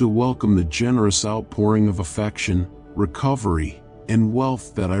prepared to welcome the generous outpouring of affection, recovery, and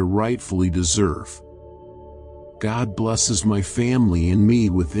wealth that I rightfully deserve. God blesses my family and me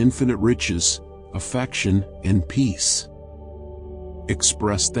with infinite riches, affection, and peace.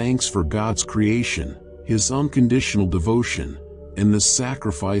 Express thanks for God's creation, His unconditional devotion, and the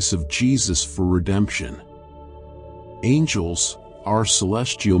sacrifice of Jesus for redemption. Angels, our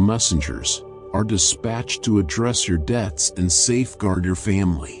celestial messengers, are dispatched to address your debts and safeguard your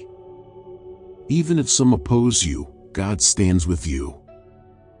family. Even if some oppose you, God stands with you.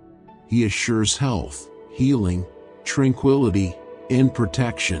 He assures health, healing, tranquility, and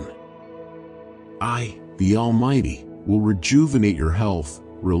protection. I, the Almighty, will rejuvenate your health,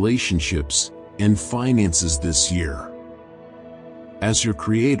 relationships, and finances this year. As your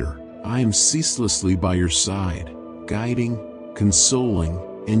Creator, I am ceaselessly by your side, guiding, consoling,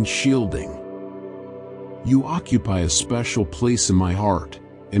 and shielding. You occupy a special place in my heart,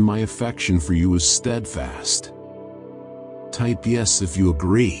 and my affection for you is steadfast. Type yes if you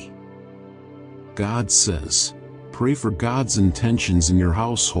agree. God says, pray for God's intentions in your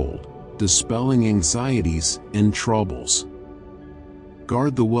household, dispelling anxieties and troubles.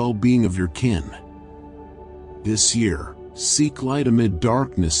 Guard the well-being of your kin. This year, seek light amid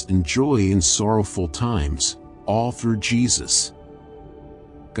darkness and joy in sorrowful times, all through Jesus.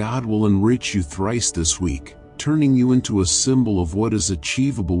 God will enrich you thrice this week, turning you into a symbol of what is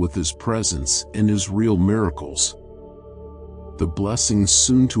achievable with His presence and His real miracles. The blessings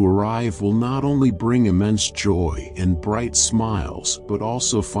soon to arrive will not only bring immense joy and bright smiles but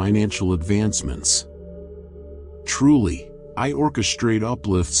also financial advancements. Truly, I orchestrate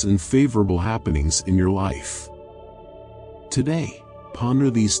uplifts and favorable happenings in your life. Today,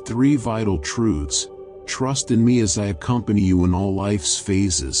 ponder these three vital truths. Trust in me as I accompany you in all life's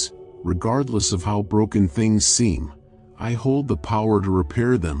phases, regardless of how broken things seem. I hold the power to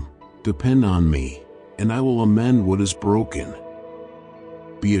repair them. Depend on me, and I will amend what is broken.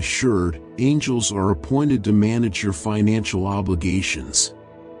 Be assured, angels are appointed to manage your financial obligations.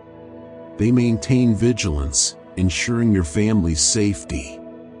 They maintain vigilance, ensuring your family's safety.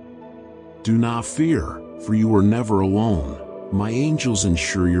 Do not fear, for you are never alone. My angels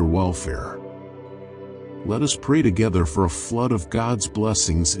ensure your welfare. Let us pray together for a flood of God's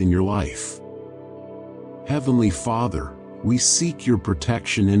blessings in your life. Heavenly Father, we seek your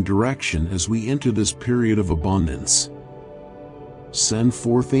protection and direction as we enter this period of abundance. Send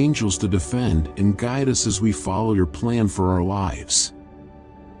forth angels to defend and guide us as we follow your plan for our lives.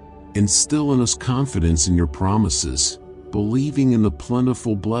 Instill in us confidence in your promises, believing in the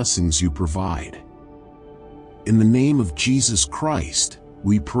plentiful blessings you provide. In the name of Jesus Christ,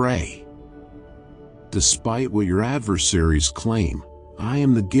 we pray. Despite what your adversaries claim, I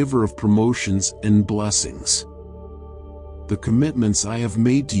am the giver of promotions and blessings. The commitments I have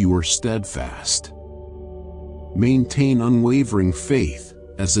made to you are steadfast. Maintain unwavering faith,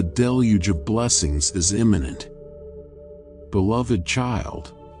 as a deluge of blessings is imminent. Beloved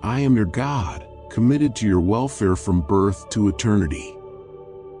child, I am your God, committed to your welfare from birth to eternity.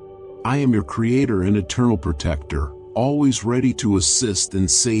 I am your creator and eternal protector, always ready to assist and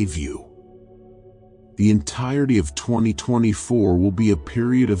save you. The entirety of 2024 will be a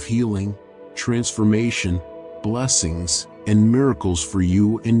period of healing, transformation, blessings, and miracles for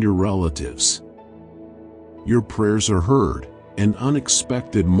you and your relatives. Your prayers are heard, and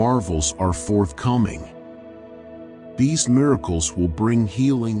unexpected marvels are forthcoming. These miracles will bring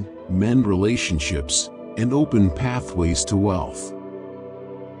healing, mend relationships, and open pathways to wealth.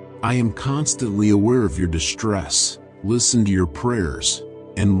 I am constantly aware of your distress, listen to your prayers,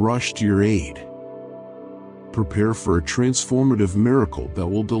 and rush to your aid. Prepare for a transformative miracle that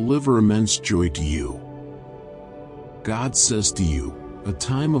will deliver immense joy to you. God says to you, a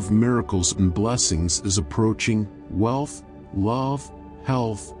time of miracles and blessings is approaching. Wealth, love,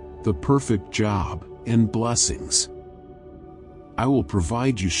 health, the perfect job, and blessings. I will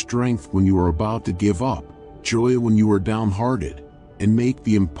provide you strength when you are about to give up, joy when you are downhearted, and make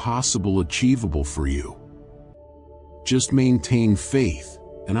the impossible achievable for you. Just maintain faith,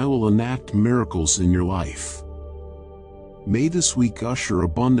 and I will enact miracles in your life. May this week usher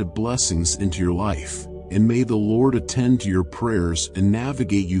abundant blessings into your life, and may the Lord attend to your prayers and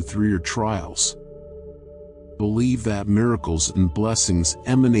navigate you through your trials. Believe that miracles and blessings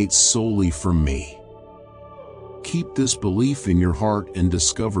emanate solely from me. Keep this belief in your heart and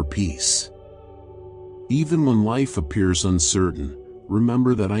discover peace. Even when life appears uncertain,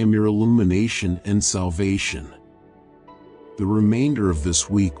 remember that I am your illumination and salvation. The remainder of this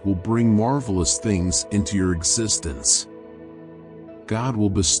week will bring marvelous things into your existence. God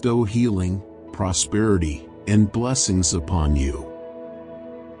will bestow healing, prosperity, and blessings upon you.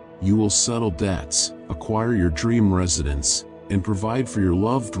 You will settle debts, acquire your dream residence, and provide for your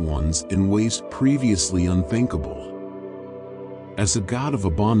loved ones in ways previously unthinkable. As a God of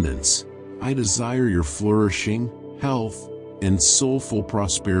abundance, I desire your flourishing, health, and soulful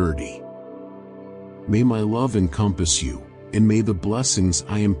prosperity. May my love encompass you, and may the blessings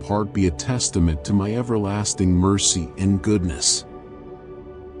I impart be a testament to my everlasting mercy and goodness.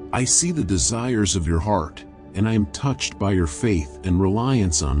 I see the desires of your heart, and I am touched by your faith and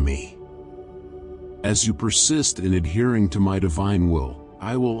reliance on me. As you persist in adhering to my divine will,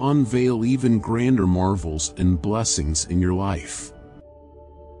 I will unveil even grander marvels and blessings in your life.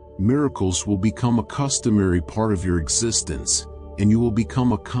 Miracles will become a customary part of your existence, and you will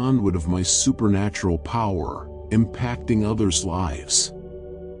become a conduit of my supernatural power, impacting others' lives.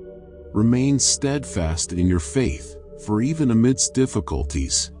 Remain steadfast in your faith, for even amidst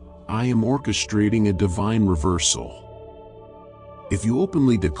difficulties, I am orchestrating a divine reversal. If you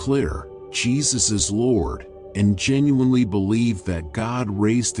openly declare, Jesus is Lord, and genuinely believe that God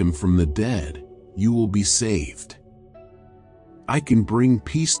raised him from the dead, you will be saved. I can bring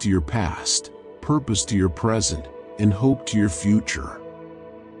peace to your past, purpose to your present, and hope to your future.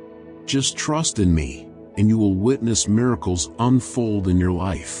 Just trust in me, and you will witness miracles unfold in your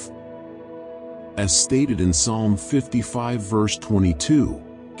life. As stated in Psalm 55 verse 22,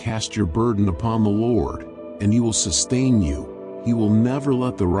 cast your burden upon the Lord, and he will sustain you. He will never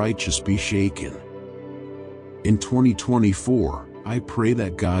let the righteous be shaken. In 2024, I pray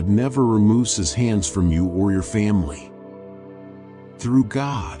that God never removes his hands from you or your family. Through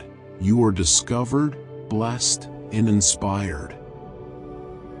God, you are discovered, blessed, and inspired.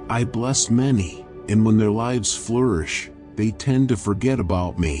 I bless many, and when their lives flourish, they tend to forget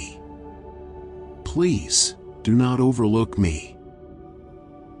about me. Please, do not overlook me.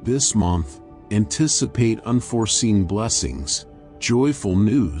 This month, anticipate unforeseen blessings, joyful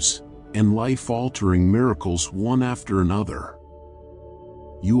news, and life-altering miracles one after another.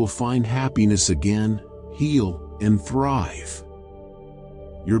 You will find happiness again, heal, and thrive.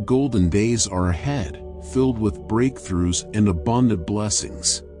 Your golden days are ahead, filled with breakthroughs and abundant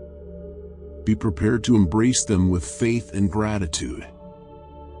blessings. Be prepared to embrace them with faith and gratitude.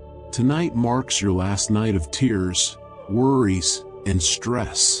 Tonight marks your last night of tears, worries, and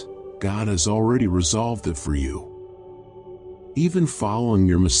stress. God has already resolved it for you. Even following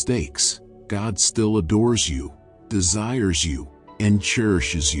your mistakes, God still adores you, desires you, and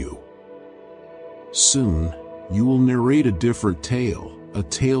cherishes you. Soon, you will narrate a different tale, a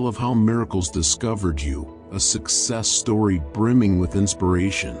tale of how miracles discovered you, a success story brimming with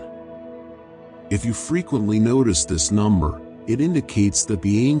inspiration. If you frequently notice this number, it indicates that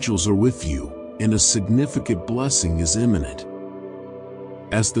the angels are with you, and a significant blessing is imminent.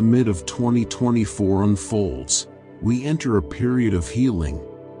 As the mid of 2024 unfolds, we enter a period of healing,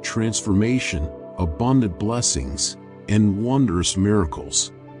 transformation, abundant blessings, and wondrous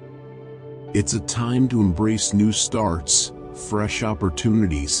miracles. It's a time to embrace new starts, fresh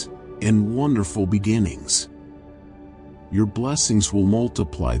opportunities, and wonderful beginnings. Your blessings will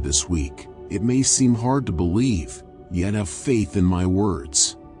multiply this week. It may seem hard to believe, yet have faith in my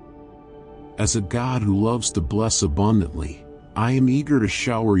words. As a God who loves to bless abundantly, I am eager to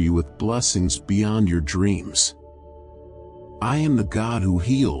shower you with blessings beyond your dreams. I am the God who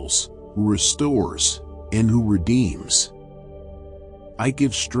heals, who restores, and who redeems. I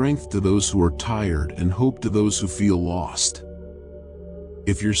give strength to those who are tired and hope to those who feel lost.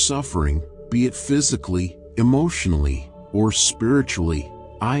 If you're suffering, be it physically, emotionally, or spiritually,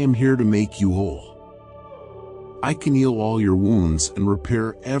 I am here to make you whole. I can heal all your wounds and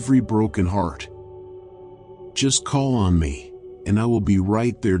repair every broken heart. Just call on me, and I will be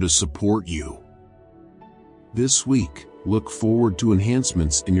right there to support you. This week, look forward to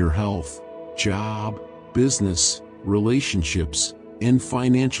enhancements in your health, job, business, relationships, and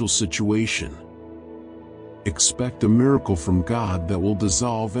financial situation. Expect a miracle from God that will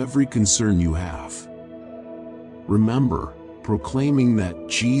dissolve every concern you have. Remember, proclaiming that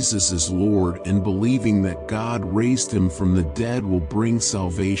Jesus is Lord and believing that God raised him from the dead will bring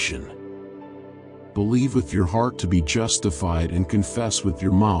salvation. Believe with your heart to be justified and confess with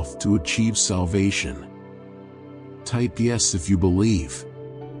your mouth to achieve salvation. Type yes if you believe.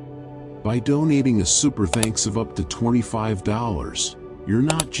 By donating a super thanks of up to $25, you're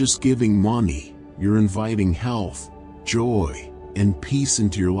not just giving money, you're inviting health, joy, and peace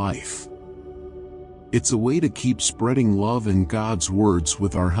into your life. It's a way to keep spreading love and God's words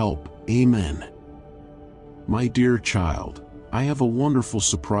with our help. Amen. My dear child, I have a wonderful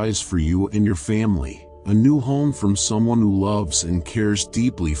surprise for you and your family, a new home from someone who loves and cares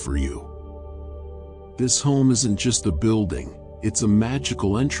deeply for you. This home isn't just a building, it's a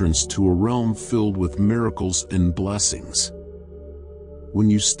magical entrance to a realm filled with miracles and blessings. When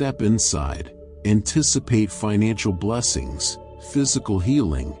you step inside, anticipate financial blessings, physical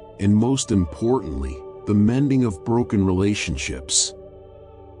healing, and most importantly, the mending of broken relationships.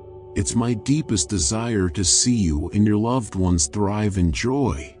 It's my deepest desire to see you and your loved ones thrive in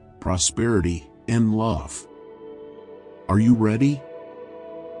joy, prosperity, and love. Are you ready?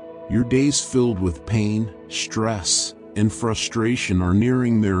 Your days filled with pain, stress, and frustration are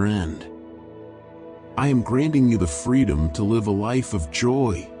nearing their end. I am granting you the freedom to live a life of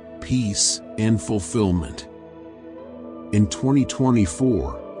joy, peace, and fulfillment. In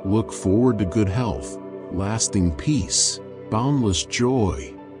 2024, look forward to good health, lasting peace, boundless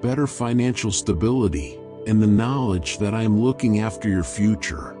joy, better financial stability, and the knowledge that I am looking after your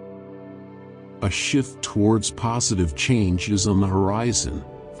future. A shift towards positive change is on the horizon,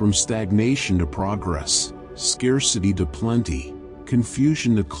 from stagnation to progress, scarcity to plenty,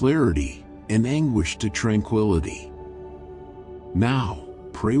 confusion to clarity, and anguish to tranquility. Now,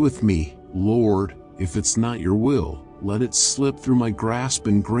 pray with me. Lord, if it's not your will, let it slip through my grasp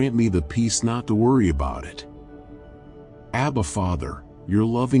and grant me the peace not to worry about it. Abba Father, your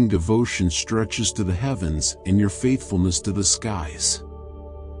loving devotion stretches to the heavens and your faithfulness to the skies.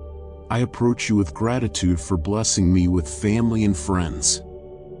 I approach you with gratitude for blessing me with family and friends.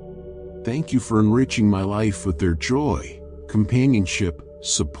 Thank you for enriching my life with their joy, companionship,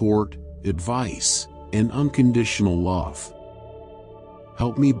 support, advice, and unconditional love.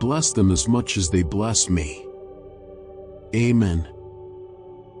 Help me bless them as much as they bless me. Amen.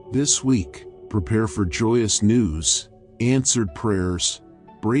 This week, prepare for joyous news, answered prayers,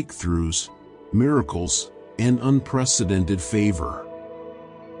 breakthroughs, miracles, and unprecedented favor.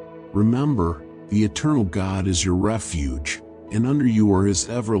 Remember, the eternal God is your refuge, and under you are his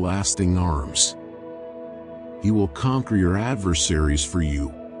everlasting arms. He will conquer your adversaries for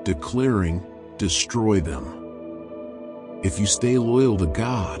you, declaring, "Destroy them." If you stay loyal to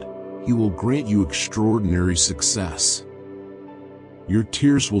God, he will grant you extraordinary success. Your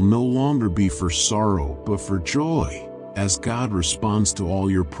tears will no longer be for sorrow but for joy, as God responds to all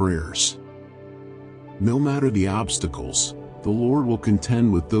your prayers. No matter the obstacles, the Lord will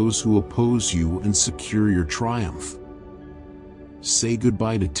contend with those who oppose you and secure your triumph. Say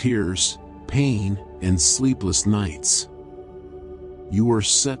goodbye to tears, pain, and sleepless nights. You are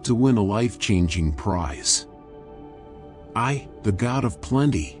set to win a life-changing prize. I, the God of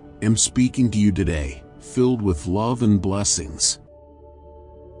plenty, am speaking to you today, filled with love and blessings.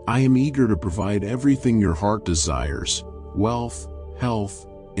 I am eager to provide everything your heart desires: wealth, health,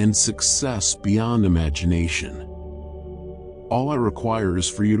 and success beyond imagination. All I require is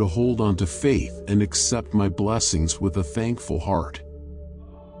for you to hold on to faith and accept my blessings with a thankful heart.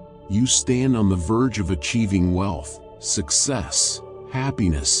 You stand on the verge of achieving wealth, success,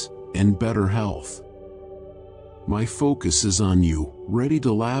 happiness, and better health. My focus is on you, ready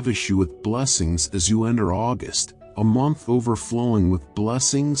to lavish you with blessings as you enter August, a month overflowing with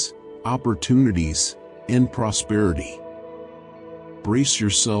blessings, opportunities, and prosperity. Brace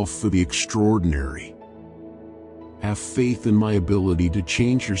yourself for the extraordinary. Have faith in my ability to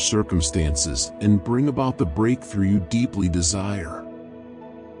change your circumstances and bring about the breakthrough you deeply desire.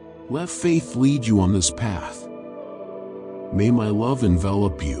 Let faith lead you on this path. May my love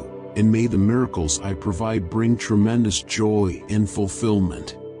envelop you, and may the miracles I provide bring tremendous joy and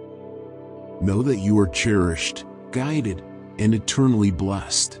fulfillment. Know that you are cherished, guided, and eternally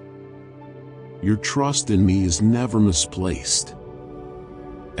blessed. Your trust in me is never misplaced.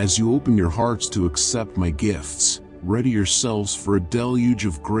 As you open your hearts to accept my gifts, ready yourselves for a deluge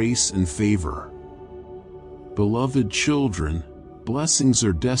of grace and favor. Beloved children, blessings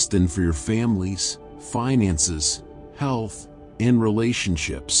are destined for your families, finances, health, and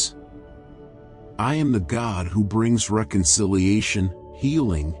relationships. I am the God who brings reconciliation,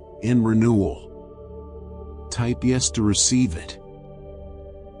 healing, and renewal. Type yes to receive it.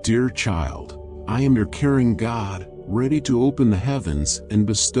 Dear child, I am your caring God, ready to open the heavens and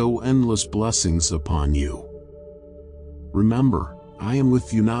bestow endless blessings upon you. Remember, I am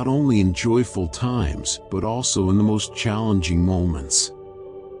with you not only in joyful times but also in the most challenging moments.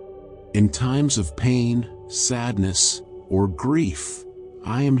 In times of pain, sadness, or grief,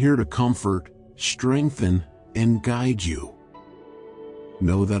 I am here to comfort, strengthen, and guide you.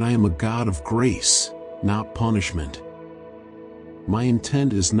 Know that I am a God of grace, not punishment. My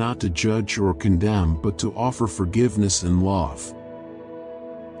intent is not to judge or condemn but to offer forgiveness and love.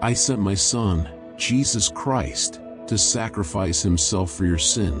 I sent my Son, Jesus Christ, to sacrifice himself for your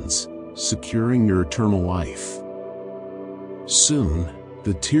sins, securing your eternal life. Soon,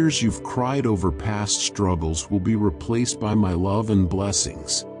 the tears you've cried over past struggles will be replaced by my love and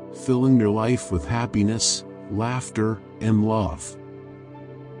blessings, filling your life with happiness, laughter, and love.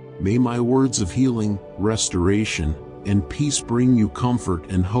 May my words of healing, restoration, and peace bring you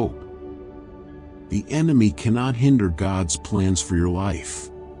comfort and hope. The enemy cannot hinder God's plans for your life.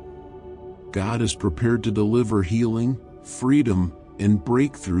 God is prepared to deliver healing, freedom, and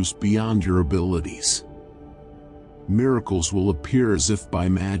breakthroughs beyond your abilities. Miracles will appear as if by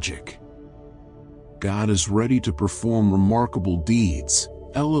magic. God is ready to perform remarkable deeds,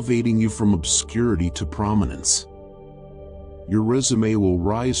 elevating you from obscurity to prominence. Your resume will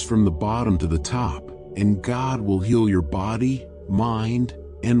rise from the bottom to the top, and God will heal your body, mind,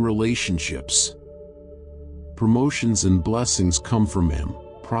 and relationships. Promotions and blessings come from Him,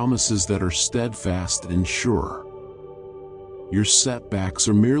 promises that are steadfast and sure. Your setbacks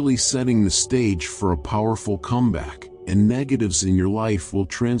are merely setting the stage for a powerful comeback, and negatives in your life will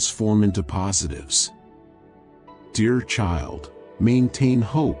transform into positives. Dear child, maintain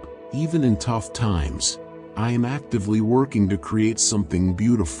hope, even in tough times. I am actively working to create something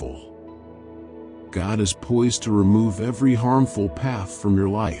beautiful. God is poised to remove every harmful path from your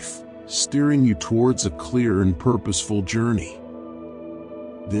life, steering you towards a clear and purposeful journey.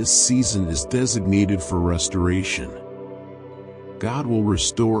 This season is designated for restoration. God will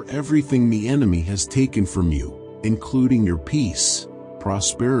restore everything the enemy has taken from you, including your peace,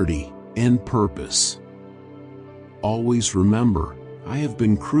 prosperity, and purpose. Always remember, I have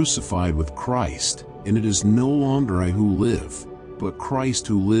been crucified with Christ, and it is no longer I who live, but Christ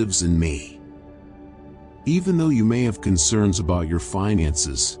who lives in me. Even though you may have concerns about your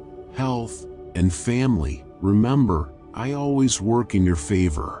finances, health, and family, remember, I always work in your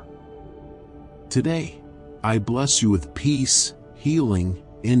favor. Today, I bless you with peace, healing,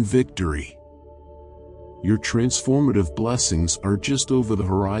 and victory. Your transformative blessings are just over the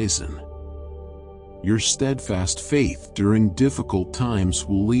horizon. Your steadfast faith during difficult times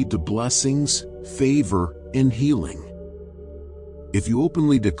will lead to blessings, favor, and healing. If you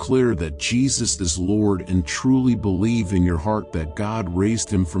openly declare that Jesus is Lord and truly believe in your heart that God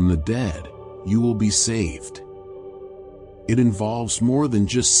raised him from the dead, you will be saved. It involves more than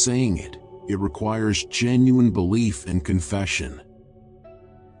just saying it. It requires genuine belief and confession.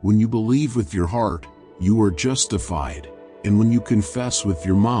 When you believe with your heart, you are justified, and when you confess with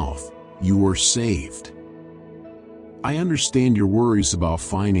your mouth, you are saved. I understand your worries about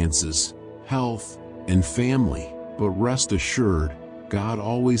finances, health, and family, but rest assured, God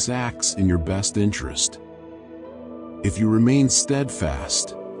always acts in your best interest. If you remain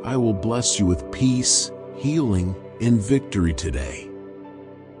steadfast, I will bless you with peace, healing, and victory today.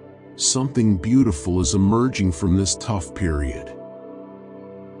 Something beautiful is emerging from this tough period.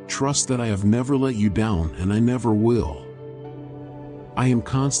 Trust that I have never let you down and I never will. I am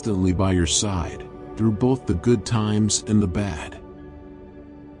constantly by your side, through both the good times and the bad.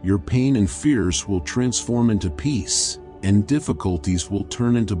 your pain and fears will transform into peace, and difficulties will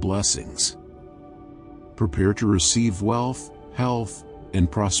turn into blessings. Prepare to receive wealth, health, and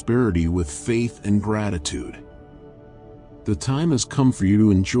prosperity with faith and gratitude. The time has come for you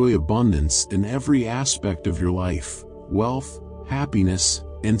to enjoy abundance in every aspect of your life, wealth, happiness,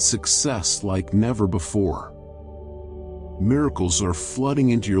 and success like never before. Miracles are flooding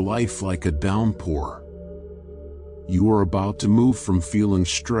into your life like a downpour. You are about to move from feeling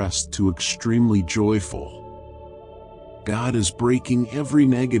stressed to extremely joyful. God is breaking every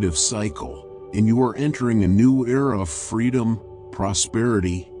negative cycle, and you are entering a new era of freedom,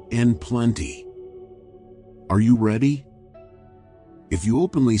 prosperity, and plenty. Are you ready? If you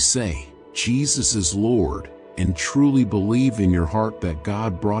openly say, "Jesus is Lord," and truly believe in your heart that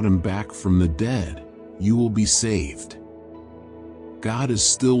God brought him back from the dead, you will be saved. God is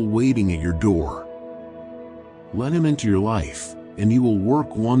still waiting at your door. Let him into your life, and he will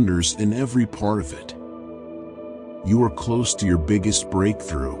work wonders in every part of it. You are close to your biggest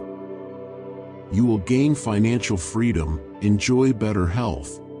breakthrough. You will gain financial freedom, enjoy better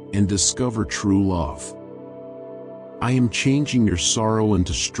health, and discover true love. I am changing your sorrow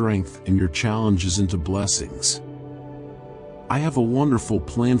into strength and your challenges into blessings. I have a wonderful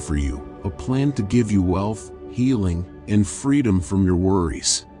plan for you, a plan to give you wealth, healing, and freedom from your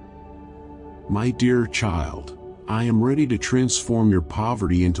worries. My dear child, I am ready to transform your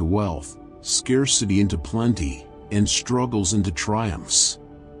poverty into wealth, scarcity into plenty, and struggles into triumphs.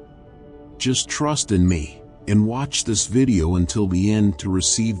 Just trust in me, and watch this video until the end to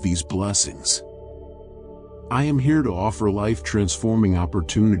receive these blessings. I am here to offer life-transforming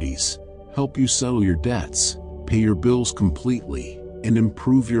opportunities, help you settle your debts, pay your bills completely, and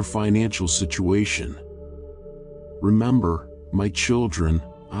improve your financial situation. Remember, my children,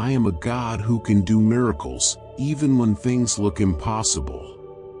 I am a God who can do miracles, even when things look impossible.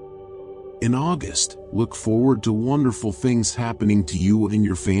 In August, look forward to wonderful things happening to you and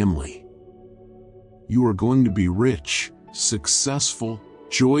your family. You are going to be rich, successful,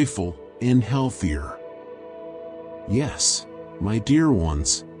 joyful, and healthier. Yes, my dear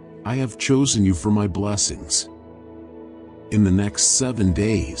ones, I have chosen you for my blessings. In the next 7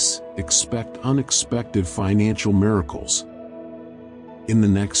 days, expect unexpected financial miracles. In the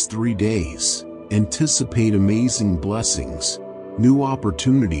next 3 days, anticipate amazing blessings, new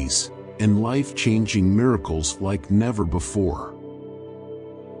opportunities, and life-changing miracles like never before.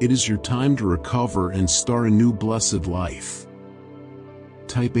 It is your time to recover and start a new blessed life.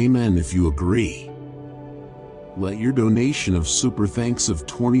 Type Amen if you agree. Let your donation of super thanks of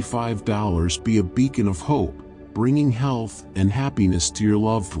 $25 be a beacon of hope, bringing health and happiness to your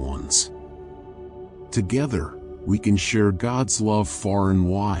loved ones. Together, we can share God's love far and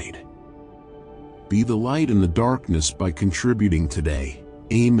wide. Be the light in the darkness by contributing today.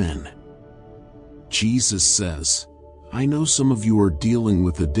 Amen. Jesus says, I know some of you are dealing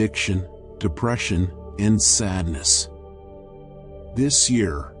with addiction, depression, and sadness. This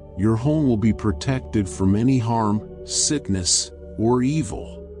year, your home will be protected from any harm, sickness, or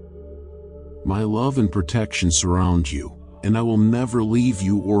evil. My love and protection surround you, and I will never leave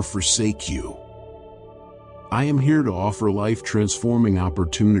you or forsake you. I am here to offer life-transforming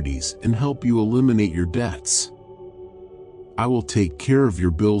opportunities and help you eliminate your debts. I will take care of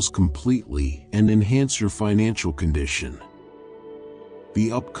your bills completely and enhance your financial condition.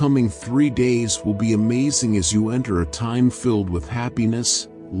 The upcoming 3 days will be amazing as you enter a time filled with happiness,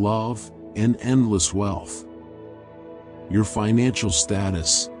 love, and endless wealth. Your financial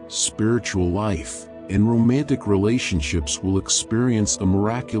status, spiritual life, and romantic relationships will experience a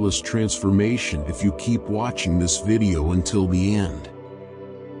miraculous transformation if you keep watching this video until the end.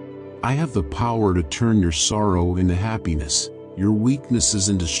 I have the power to turn your sorrow into happiness, your weaknesses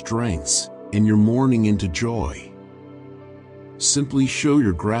into strengths, and your mourning into joy. Simply show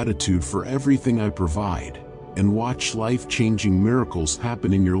your gratitude for everything I provide, and watch life-changing miracles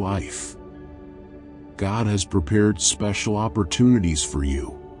happen in your life. God has prepared special opportunities for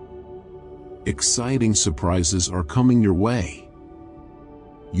you. Exciting surprises are coming your way.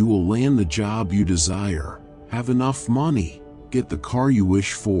 You will land the job you desire, have enough money, get the car you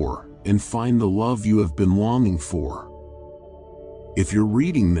wish for, and find the love you have been longing for. If you're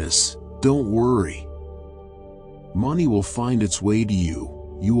reading this, don't worry. Money will find its way to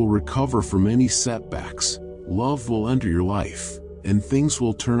you, you will recover from any setbacks, love will enter your life, and things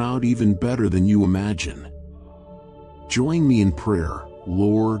will turn out even better than you imagine. Join me in prayer.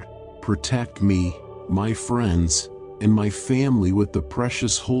 Lord, protect me, my friends, and my family with the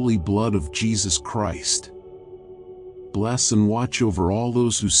precious holy blood of Jesus Christ. Bless and watch over all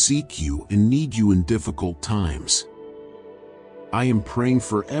those who seek you and need you in difficult times. I am praying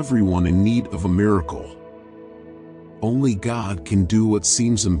for everyone in need of a miracle. Only God can do what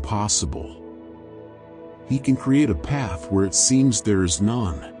seems impossible. He can create a path where it seems there is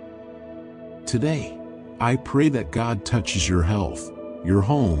none. Today, I pray that God touches your health, your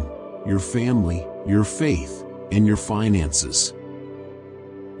home, your family, your faith, and your finances.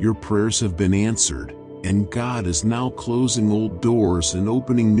 Your prayers have been answered, and God is now closing old doors and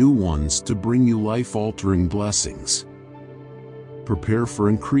opening new ones to bring you life-altering blessings. Prepare for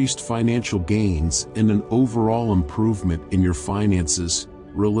increased financial gains and an overall improvement in your finances,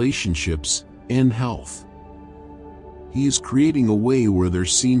 relationships, and health. He is creating a way where there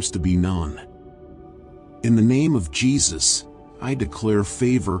seems to be none. In the name of Jesus, I declare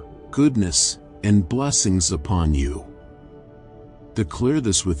favor, goodness, and blessings upon you. Declare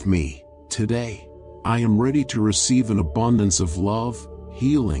this with me. Today, I am ready to receive an abundance of love,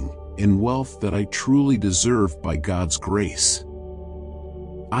 healing, and wealth that I truly deserve by God's grace.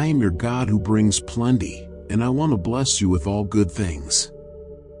 I am your God who brings plenty, and I want to bless you with all good things.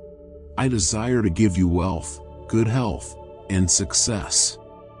 I desire to give you wealth, good health, and success.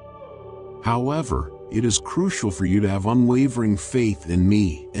 However, it is crucial for you to have unwavering faith in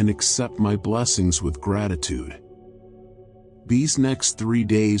me and accept my blessings with gratitude. These next 3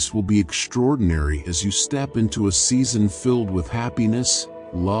 days will be extraordinary as you step into a season filled with happiness,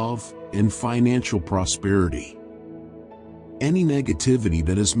 love, and financial prosperity. Any negativity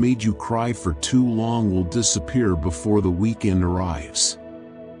that has made you cry for too long will disappear before the weekend arrives.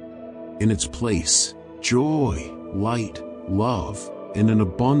 In its place, joy, light, love, and an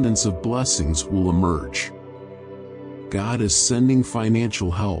abundance of blessings will emerge. God is sending financial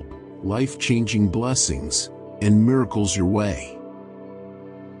help, life-changing blessings, and miracles your way.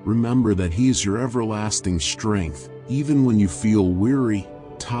 Remember that He is your everlasting strength, even when you feel weary,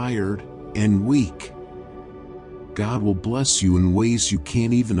 tired, and weak. God will bless you in ways you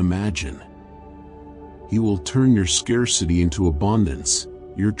can't even imagine. He will turn your scarcity into abundance,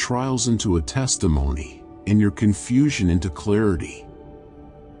 your trials into a testimony, and your confusion into clarity.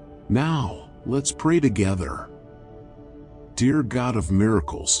 Now, let's pray together. Dear God of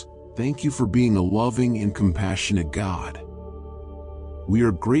miracles, thank you for being a loving and compassionate God. We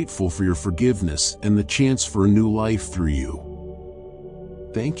are grateful for your forgiveness and the chance for a new life through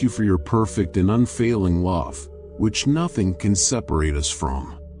you. Thank you for your perfect and unfailing love, which nothing can separate us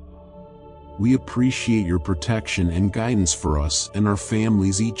from. We appreciate your protection and guidance for us and our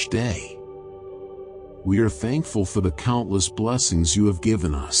families each day. We are thankful for the countless blessings you have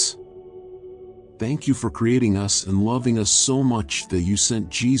given us. Thank you for creating us and loving us so much that you sent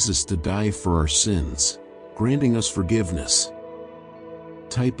Jesus to die for our sins, granting us forgiveness.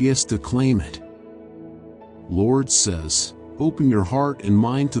 Type yes to claim it. Lord says, open your heart and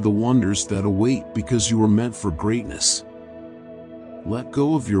mind to the wonders that await because you were meant for greatness. Let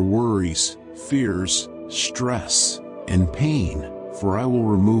go of your worries, fears, stress, and pain, for I will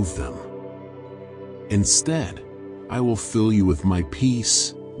remove them. Instead, I will fill you with my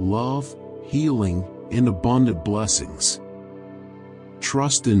peace, love, healing, and abundant blessings.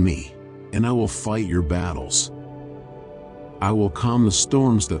 Trust in me, and I will fight your battles. I will calm the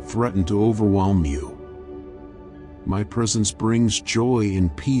storms that threaten to overwhelm you. My presence brings joy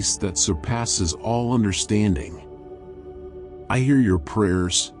and peace that surpasses all understanding. I hear your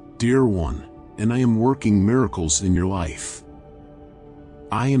prayers, dear one, and I am working miracles in your life.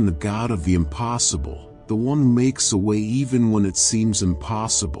 I am the God of the impossible, the one who makes a way even when it seems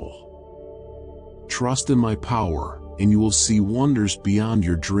impossible. Trust in my power, and you will see wonders beyond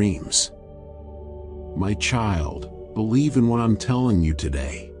your dreams. My child, believe in what I'm telling you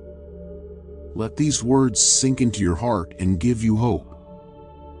today. Let these words sink into your heart and give you hope.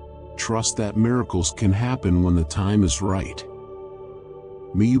 Trust that miracles can happen when the time is right.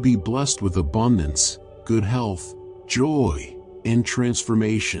 May you be blessed with abundance, good health, joy, and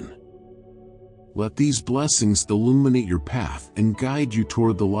transformation. Let these blessings illuminate your path and guide you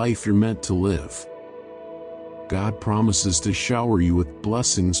toward the life you're meant to live. God promises to shower you with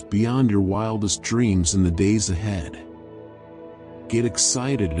blessings beyond your wildest dreams in the days ahead. Get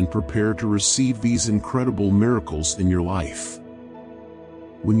excited and prepare to receive these incredible miracles in your life.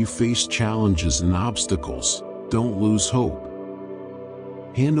 When you face challenges and obstacles, don't lose hope.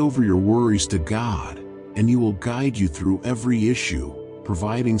 Hand over your worries to God, and He will guide you through every issue,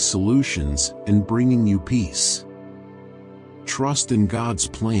 providing solutions and bringing you peace. Trust in God's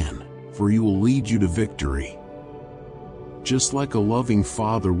plan, for He will lead you to victory. Just like a loving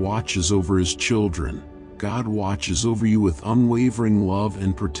father watches over his children, God watches over you with unwavering love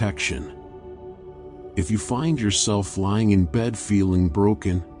and protection. If you find yourself lying in bed feeling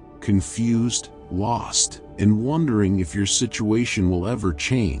broken, confused, lost, and wondering if your situation will ever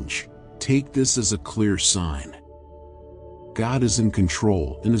change, take this as a clear sign. God is in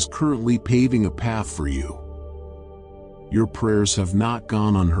control and is currently paving a path for you. Your prayers have not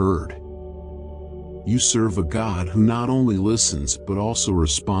gone unheard. You serve a God who not only listens but also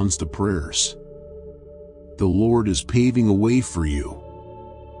responds to prayers. The Lord is paving a way for you.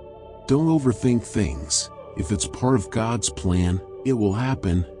 Don't overthink things. If it's part of God's plan, it will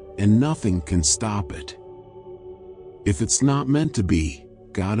happen, and nothing can stop it. If it's not meant to be,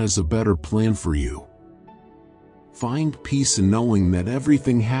 God has a better plan for you. Find peace in knowing that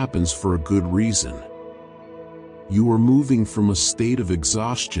everything happens for a good reason. You are moving from a state of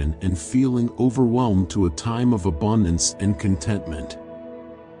exhaustion and feeling overwhelmed to a time of abundance and contentment.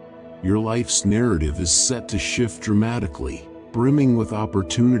 Your life's narrative is set to shift dramatically, brimming with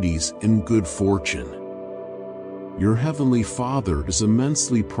opportunities and good fortune. Your Heavenly Father is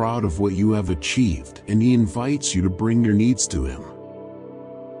immensely proud of what you have achieved, and He invites you to bring your needs to Him.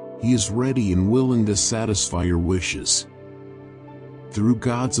 He is ready and willing to satisfy your wishes. Through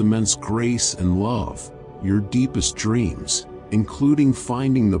God's immense grace and love, your deepest dreams, including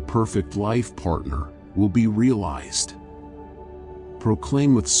finding the perfect life partner, will be realized.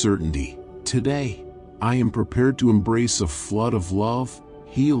 Proclaim with certainty, "Today, I am prepared to embrace a flood of love,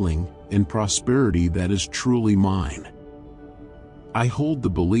 healing, and prosperity that is truly mine. I hold the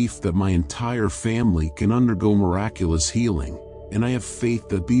belief that my entire family can undergo miraculous healing, and I have faith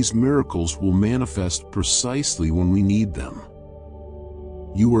that these miracles will manifest precisely when we need them."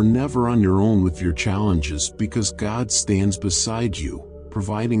 You are never on your own with your challenges because God stands beside you,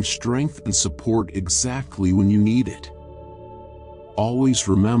 providing strength and support exactly when you need it. Always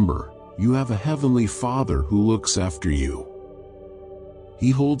remember, you have a Heavenly Father who looks after you.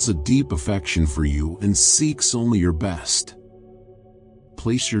 He holds a deep affection for you and seeks only your best.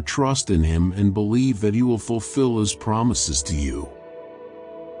 Place your trust in Him and believe that He will fulfill His promises to you.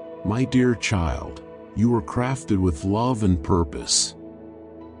 My dear child, you are crafted with love and purpose.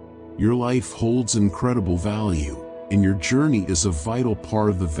 Your life holds incredible value, and your journey is a vital part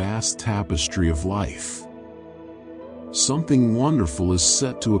of the vast tapestry of life. Something wonderful is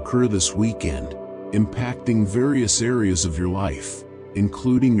set to occur this weekend, impacting various areas of your life,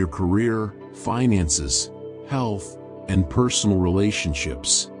 including your career, finances, health, and personal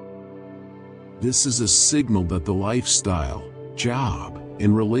relationships. This is a signal that the lifestyle, job,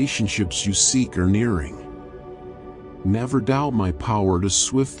 and relationships you seek are nearing. Never doubt my power to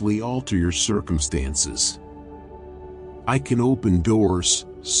swiftly alter your circumstances. I can open doors,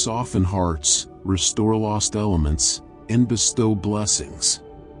 soften hearts, restore lost elements, and bestow blessings.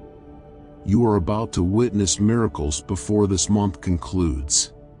 You are about to witness miracles before this month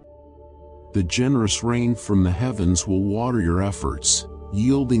concludes. The generous rain from the heavens will water your efforts,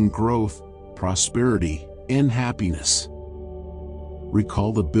 yielding growth, prosperity, and happiness.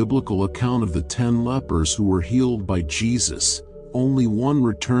 Recall the biblical account of the 10 lepers who were healed by Jesus. Only one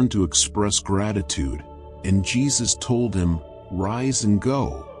returned to express gratitude, and Jesus told him, "Rise and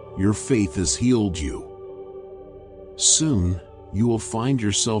go, your faith has healed you." Soon, you will find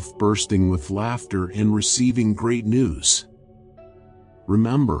yourself bursting with laughter and receiving great news.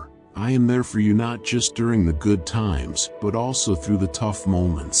 Remember, I am there for you not just during the good times, but also through the tough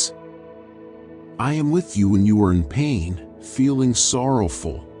moments. I am with you when you are in pain, feeling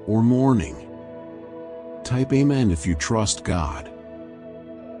sorrowful, or mourning. Type Amen if you trust God.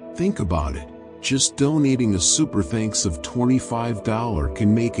 Think about it. Just donating a super thanks of $25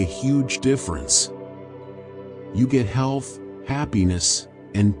 can make a huge difference. You get health, happiness,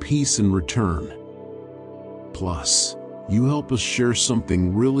 and peace in return. Plus, you help us share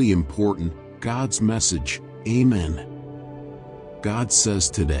something really important, God's message. Amen. God says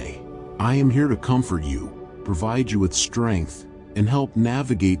today, "I am here to comfort you, provide you with strength, and help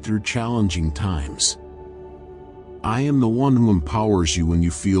navigate through challenging times. I am the one who empowers you when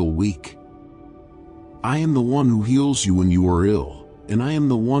you feel weak. I am the one who heals you when you are ill, and I am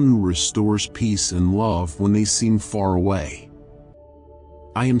the one who restores peace and love when they seem far away.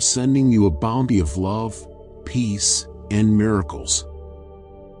 I am sending you a bounty of love, peace, and miracles.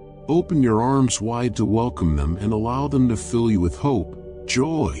 Open your arms wide to welcome them and allow them to fill you with hope,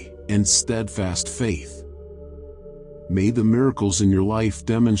 joy, and steadfast faith. May the miracles in your life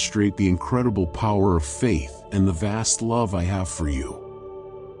demonstrate the incredible power of faith and the vast love I have for you.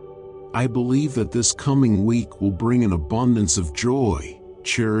 I believe that this coming week will bring an abundance of joy,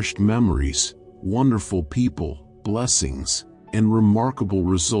 cherished memories, wonderful people, blessings, and remarkable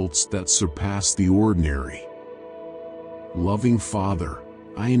results that surpass the ordinary. Loving Father,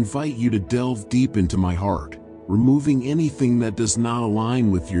 I invite you to delve deep into my heart, removing anything that does not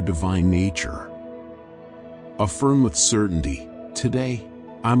align with your divine nature. Affirm with certainty, today,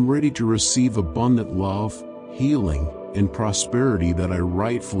 I'm ready to receive abundant love, healing, and prosperity that I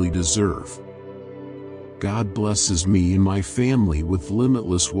rightfully deserve. God blesses me and my family with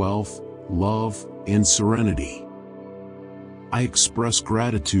limitless wealth, love, and serenity. I express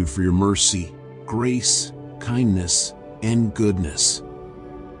gratitude for your mercy, grace, kindness, and goodness.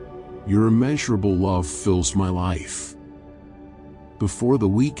 Your immeasurable love fills my life. Before the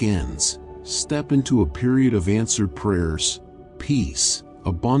week ends, step into a period of answered prayers, peace,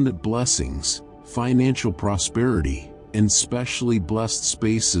 abundant blessings, financial prosperity, and specially blessed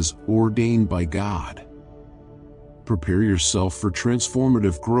spaces ordained by God. Prepare yourself for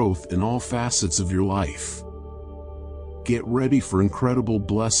transformative growth in all facets of your life. Get ready for incredible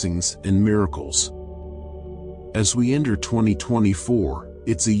blessings and miracles. As we enter 2024,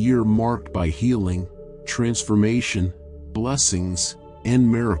 it's a year marked by healing, transformation, blessings,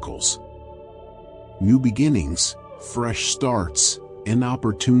 and miracles. New beginnings, fresh starts, and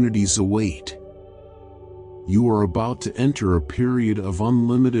opportunities await. You are about to enter a period of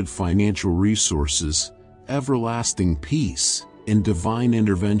unlimited financial resources, everlasting peace, and divine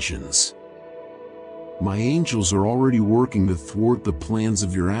interventions. My angels are already working to thwart the plans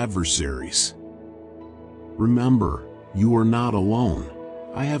of your adversaries. Remember, you are not alone.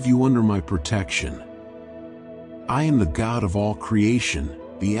 I have you under my protection. I am the God of all creation,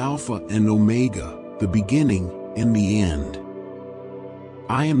 the Alpha and Omega, the beginning and the end.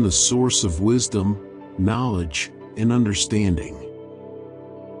 I am the source of wisdom, knowledge, and understanding.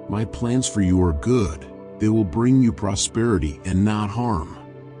 My plans for you are good. They will bring you prosperity and not harm.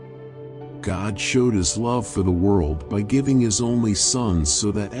 God showed His love for the world by giving His only Son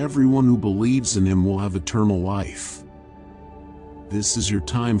so that everyone who believes in Him will have eternal life. This is your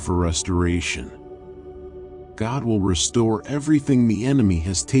time for restoration. God will restore everything the enemy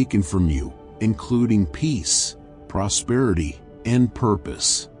has taken from you, including peace, prosperity, and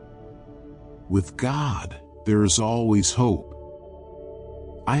purpose. With God, there is always hope.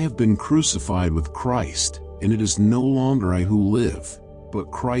 I have been crucified with Christ, and it is no longer I who live, but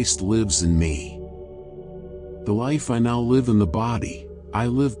Christ lives in me. The life I now live in the body, I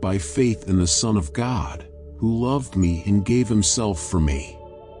live by faith in the Son of God, who loved me and gave Himself for me.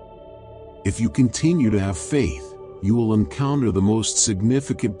 If you continue to have faith, you will encounter the most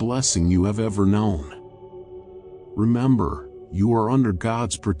significant blessing you have ever known. Remember, you are under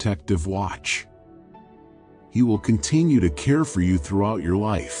God's protective watch. He will continue to care for you throughout your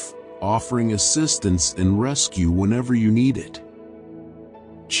life, offering assistance and rescue whenever you need it.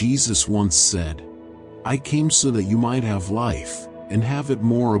 Jesus once said, "I came so that you might have life, and have it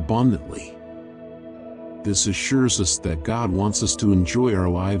more abundantly." This assures us that God wants us to enjoy our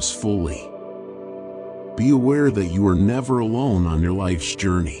lives fully. Be aware that you are never alone on your life's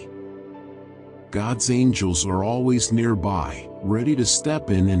journey. God's angels are always nearby, ready to step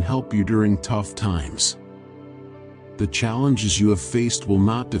in and help you during tough times. The challenges you have faced will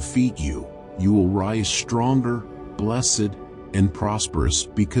not defeat you. You will rise stronger, blessed, and prosperous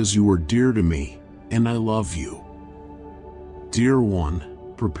because you are dear to me, and I love you. Dear one,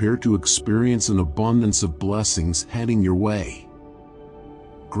 prepare to experience an abundance of blessings heading your way.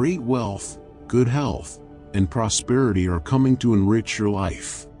 Great wealth, good health, and prosperity are coming to enrich your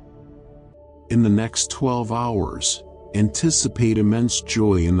life. In the next 12 hours, anticipate immense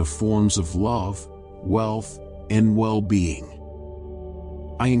joy in the forms of love, wealth, and well-being.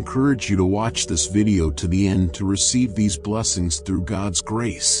 I encourage you to watch this video to the end to receive these blessings through God's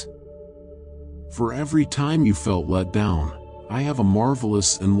grace. For every time you felt let down, I have a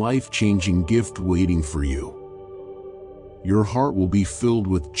marvelous and life-changing gift waiting for you. Your heart will be filled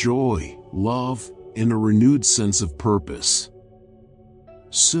with joy, love, and a renewed sense of purpose.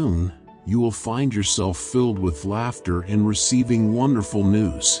 Soon, you will find yourself filled with laughter and receiving wonderful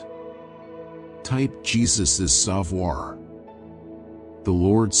news. Type Jesus is savoir. The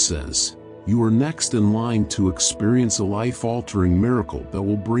Lord says, you are next in line to experience a life-altering miracle that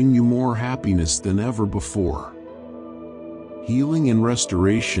will bring you more happiness than ever before. Healing and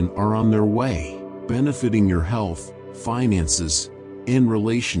restoration are on their way, benefiting your health, finances, and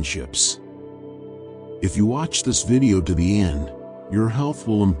relationships. If you watch this video to the end, your health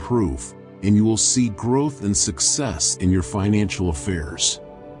will improve, and you will see growth and success in your financial affairs.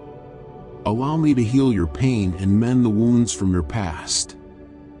 Allow me to heal your pain and mend the wounds from your past.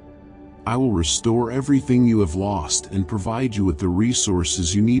 I will restore everything you have lost and provide you with the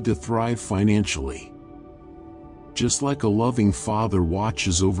resources you need to thrive financially. Just like a loving father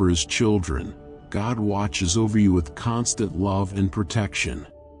watches over his children, God watches over you with constant love and protection.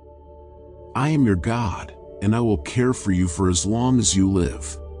 I am your God, and I will care for you for as long as you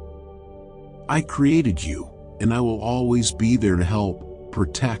live. I created you, and I will always be there to help,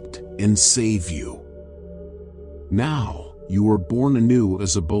 protect, and save you. Now, you are born anew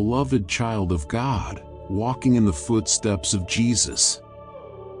as a beloved child of God, walking in the footsteps of Jesus.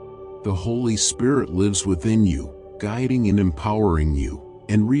 The Holy Spirit lives within you, guiding and empowering you,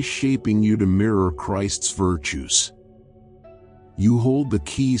 and reshaping you to mirror Christ's virtues. You hold the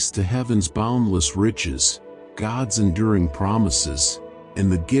keys to heaven's boundless riches, God's enduring promises,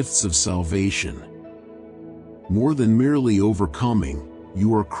 and the gifts of salvation. More than merely overcoming,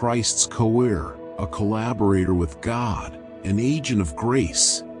 you are Christ's co-heir, a collaborator with God, an agent of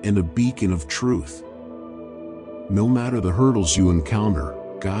grace, and a beacon of truth. No matter the hurdles you encounter,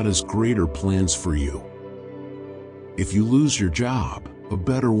 God has greater plans for you. If you lose your job, a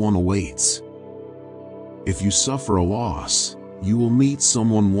better one awaits. If you suffer a loss, you will meet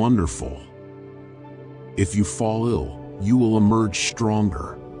someone wonderful. If you fall ill, you will emerge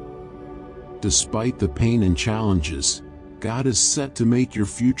stronger. Despite the pain and challenges, God is set to make your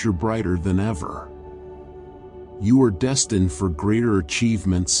future brighter than ever. You are destined for greater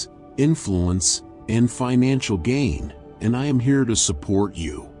achievements, influence, and financial gain, and I am here to support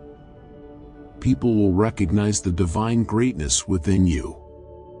you. People will recognize the divine greatness within you.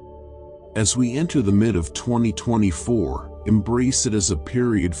 As we enter the mid of 2024, embrace it as a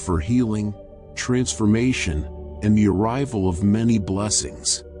period for healing, transformation, and the arrival of many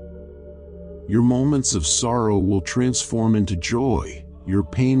blessings. Your moments of sorrow will transform into joy, your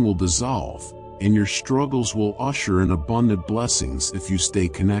pain will dissolve, and your struggles will usher in abundant blessings if you stay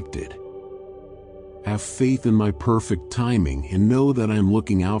connected. Have faith in my perfect timing and know that I am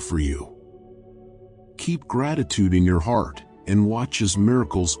looking out for you. Keep gratitude in your heart and watch as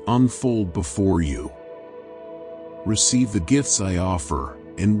miracles unfold before you. Receive the gifts I offer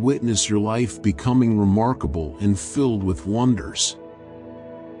and witness your life becoming remarkable and filled with wonders.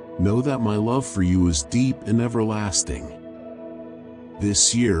 Know that my love for you is deep and everlasting.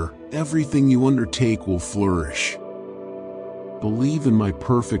 This year, everything you undertake will flourish. Believe in my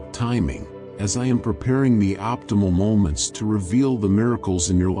perfect timing, as I am preparing the optimal moments to reveal the miracles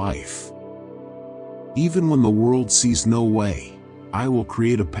in your life. Even when the world sees no way, I will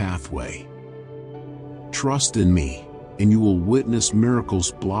create a pathway. Trust in me, and you will witness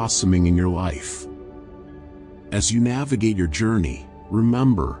miracles blossoming in your life. As you navigate your journey,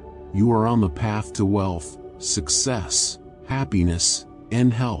 remember, you are on the path to wealth, success, happiness,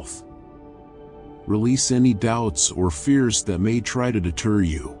 and health. Release any doubts or fears that may try to deter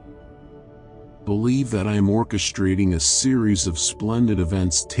you. Believe that I am orchestrating a series of splendid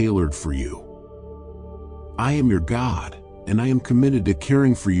events tailored for you. I am your God, and I am committed to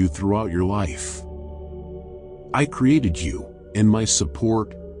caring for you throughout your life. I created you, and my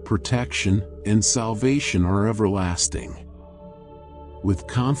support, protection, and salvation are everlasting. With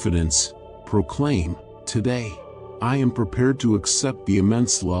confidence, proclaim, today, I am prepared to accept the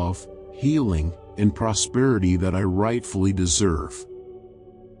immense love, healing, and prosperity that I rightfully deserve.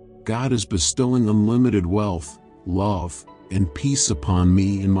 God is bestowing unlimited wealth, love, and peace upon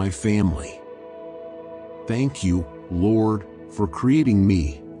me and my family. Thank you, Lord, for creating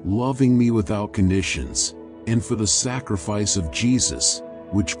me, loving me without conditions, and for the sacrifice of Jesus,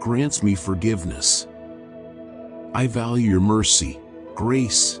 which grants me forgiveness. I value your mercy,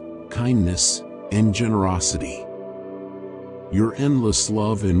 grace, kindness, and generosity. Your endless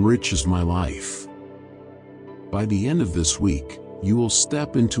love enriches my life. By the end of this week, you will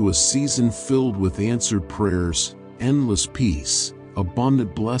step into a season filled with answered prayers, endless peace,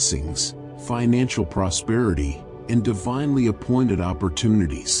 abundant blessings, financial prosperity, and divinely appointed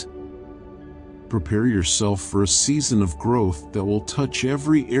opportunities. Prepare yourself for a season of growth that will touch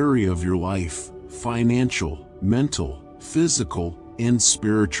every area of your life, financial, mental, physical, and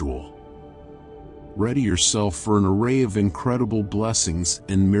spiritual. Ready yourself for an array of incredible blessings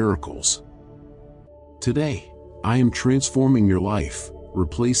and miracles. Today, I am transforming your life,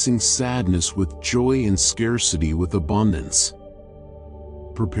 replacing sadness with joy and scarcity with abundance.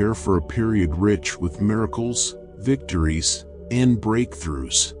 Prepare for a period rich with miracles, victories, and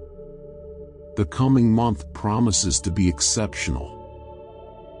breakthroughs. The coming month promises to be exceptional.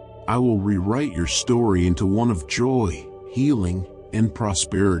 I will rewrite your story into one of joy, healing, and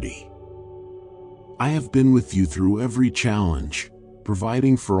prosperity. I have been with you through every challenge,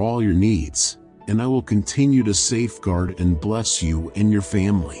 providing for all your needs, and I will continue to safeguard and bless you and your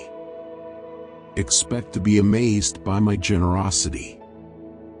family. Expect to be amazed by my generosity.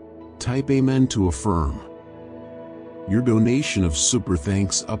 Type Amen to affirm. Your donation of super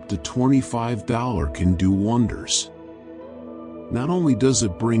thanks up to $25 can do wonders. Not only does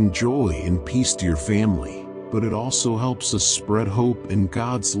it bring joy and peace to your family, but it also helps us spread hope and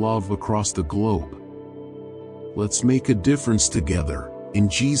God's love across the globe. Let's make a difference together. In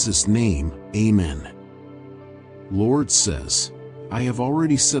Jesus' name, amen. Lord says, I have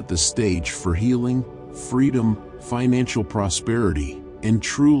already set the stage for healing, freedom, financial prosperity, and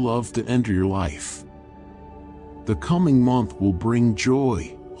true love to enter your life. The coming month will bring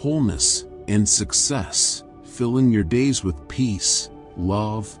joy, wholeness, and success, filling your days with peace,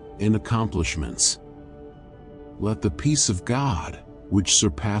 love, and accomplishments. Let the peace of God, which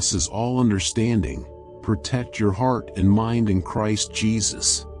surpasses all understanding, protect your heart and mind in Christ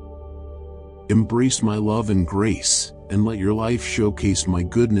Jesus. Embrace my love and grace, and let your life showcase my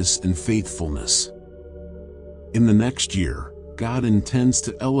goodness and faithfulness. In the next year, God intends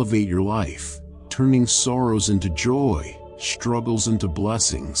to elevate your life, turning sorrows into joy, struggles into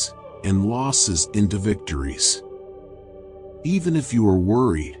blessings, and losses into victories. Even if you are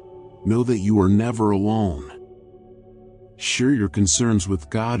worried, know that you are never alone. Share your concerns with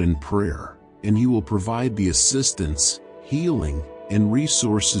God in prayer, and He will provide the assistance, healing, and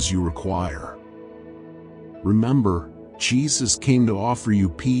resources you require. Remember, Jesus came to offer you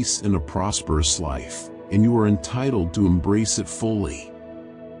peace and a prosperous life, and you are entitled to embrace it fully.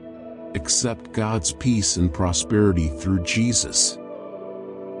 Accept God's peace and prosperity through Jesus.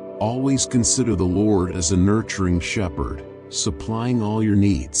 Always consider the Lord as a nurturing shepherd, supplying all your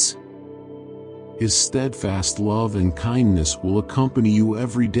needs. His steadfast love and kindness will accompany you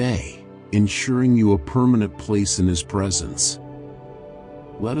every day, ensuring you a permanent place in His presence.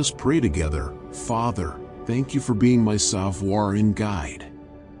 Let us pray together. Father, thank you for being my savior and guide.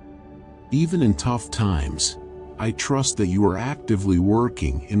 Even in tough times, I trust that you are actively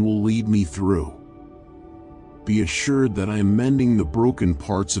working and will lead me through. Be assured that I am mending the broken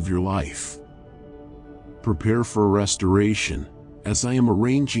parts of your life. Prepare for restoration, as I am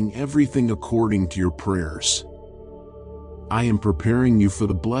arranging everything according to your prayers. I am preparing you for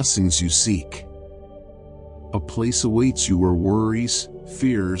the blessings you seek. A place awaits you where worries,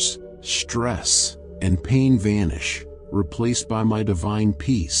 fears, stress, and pain vanish, replaced by my divine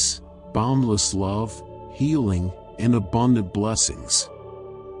peace, boundless love, healing, and abundant blessings.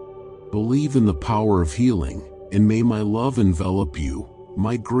 Believe in the power of healing, and may my love envelop you,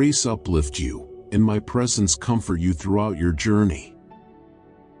 my grace uplift you, and my presence comfort you throughout your journey.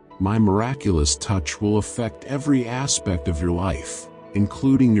 My miraculous touch will affect every aspect of your life,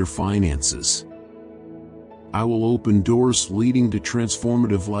 including your finances. I will open doors leading to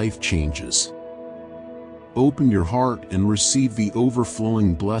transformative life changes. Open your heart and receive the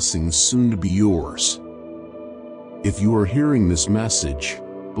overflowing blessings soon to be yours. If you are hearing this message,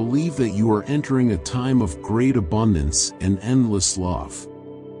 believe that you are entering a time of great abundance and endless love.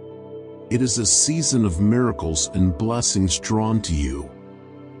 It is a season of miracles and blessings drawn to you.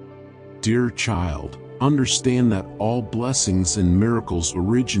 Dear child, understand that all blessings and miracles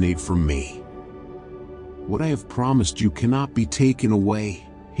originate from me. What I have promised you cannot be taken away,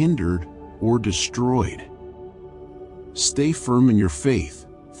 hindered, or destroyed. Stay firm in your faith,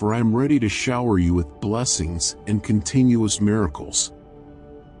 for I am ready to shower you with blessings and continuous miracles.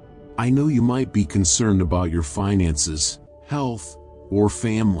 I know you might be concerned about your finances, health, or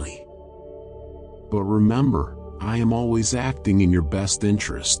family. But remember, I am always acting in your best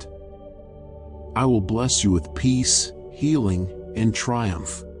interest. I will bless you with peace, healing, and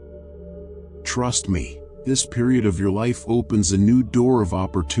triumph. Trust me, this period of your life opens a new door of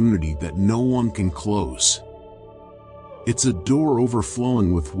opportunity that no one can close. It's a door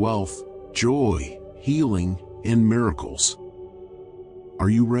overflowing with wealth, joy, healing, and miracles. Are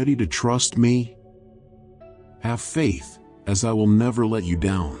you ready to trust me? Have faith, as I will never let you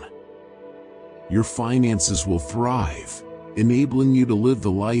down. Your finances will thrive, enabling you to live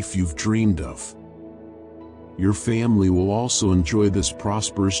the life you've dreamed of. Your family will also enjoy this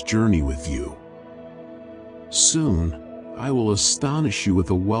prosperous journey with you. Soon, I will astonish you with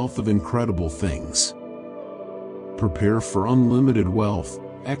a wealth of incredible things. Prepare for unlimited wealth,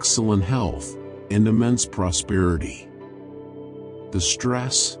 excellent health, and immense prosperity. The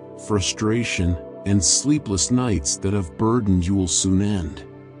stress, frustration, and sleepless nights that have burdened you will soon end.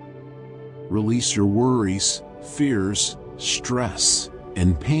 Release your worries, fears, stress,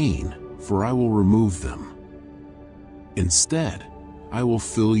 and pain, for I will remove them. Instead, I will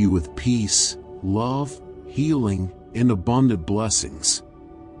fill you with peace, love, healing, and abundant blessings.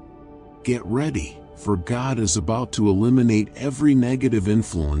 Get ready, for God is about to eliminate every negative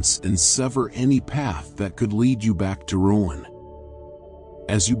influence and sever any path that could lead you back to ruin.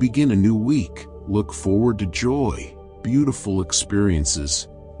 As you begin a new week, look forward to joy, beautiful experiences,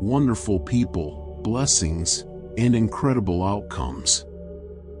 wonderful people, blessings, and incredible outcomes.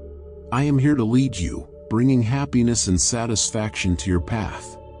 I am here to lead you, bringing happiness and satisfaction to your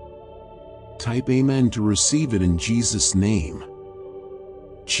path. Type Amen to receive it in Jesus' name.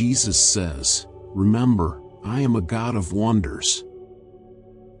 Jesus says, "Remember, I am a God of wonders."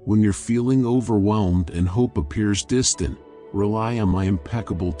 When you're feeling overwhelmed and hope appears distant, rely on my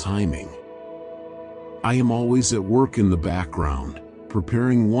impeccable timing. I am always at work in the background,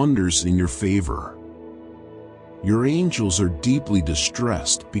 preparing wonders in your favor. Your angels are deeply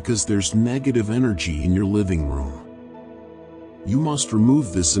distressed because there's negative energy in your living room. You must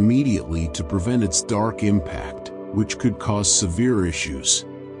remove this immediately to prevent its dark impact, which could cause severe issues.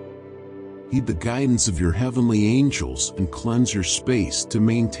 Heed the guidance of your heavenly angels and cleanse your space to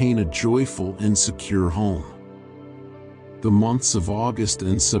maintain a joyful and secure home. The months of August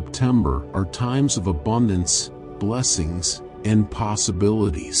and September are times of abundance, blessings, and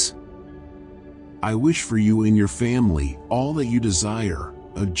possibilities. I wish for you and your family all that you desire: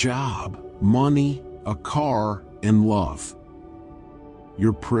 a job, money, a car, and love.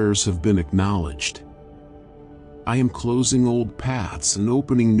 Your prayers have been acknowledged. I am closing old paths and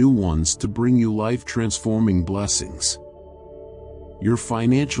opening new ones to bring you life-transforming blessings. Your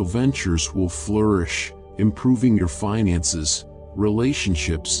financial ventures will flourish, improving your finances,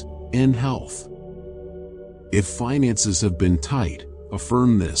 relationships, and health. If finances have been tight,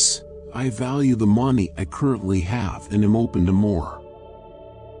 affirm this: I value the money I currently have and am open to more.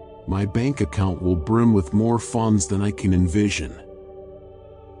 My bank account will brim with more funds than I can envision.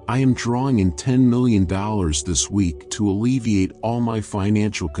 I am drawing in $10 million this week to alleviate all my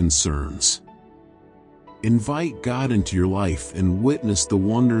financial concerns. Invite God into your life and witness the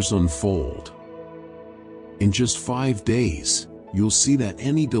wonders unfold. In just 5 days, you'll see that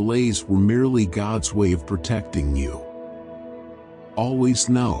any delays were merely God's way of protecting you. Always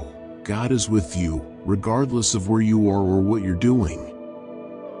know, God is with you, regardless of where you are or what you're doing.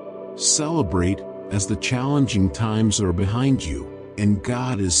 Celebrate, as the challenging times are behind you, and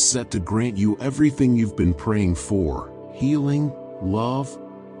God is set to grant you everything you've been praying for: healing, love,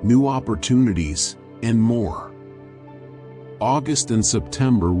 new opportunities, and more. August and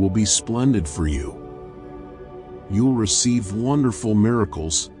September will be splendid for you. You'll receive wonderful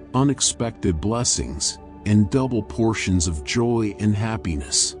miracles, unexpected blessings, and double portions of joy and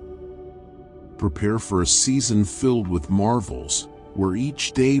happiness. Prepare for a season filled with marvels, where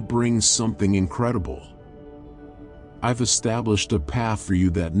each day brings something incredible. I've established a path for you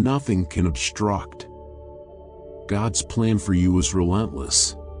that nothing can obstruct. God's plan for you is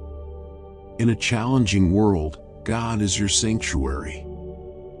relentless. In a challenging world, God is your sanctuary.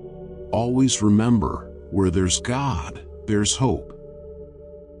 Always remember, where there's God, there's hope.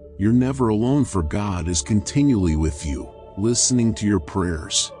 You're never alone, for God is continually with you, listening to your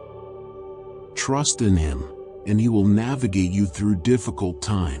prayers. Trust in Him, and He will navigate you through difficult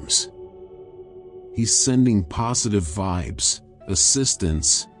times. He's sending positive vibes,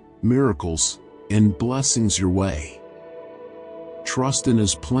 assistance, miracles, and blessings your way. Trust in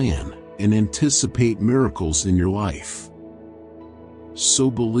His plan and anticipate miracles in your life.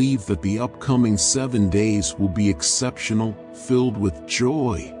 So believe that the upcoming 7 days will be exceptional, filled with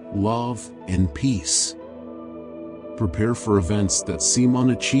joy, love, and peace. Prepare for events that seem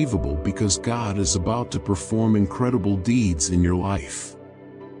unachievable, because God is about to perform incredible deeds in your life.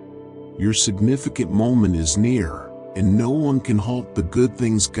 Your significant moment is near, and no one can halt the good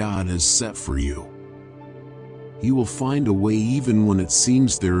things God has set for you. He will find a way even when it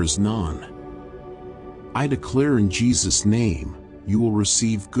seems there is none. I declare in Jesus' name, you will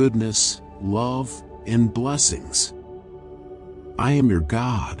receive goodness, love, and blessings. I am your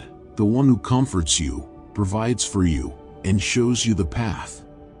God, the one who comforts you, provides for you, and shows you the path.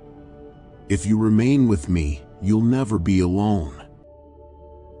 If you remain with me, you'll never be alone.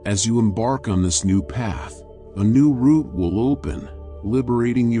 As you embark on this new path, a new route will open,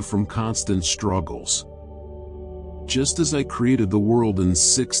 liberating you from constant struggles. Just as I created the world in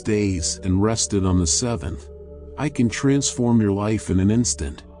 6 days and rested on the 7th, I can transform your life in an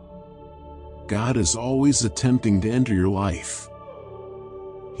instant. God is always attempting to enter your life.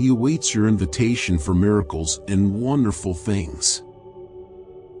 He awaits your invitation for miracles and wonderful things.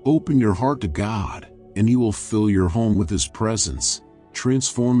 Open your heart to God, and He will fill your home with His presence,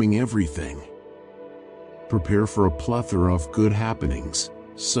 transforming everything. Prepare for a plethora of good happenings,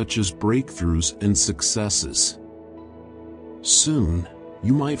 such as breakthroughs and successes. Soon,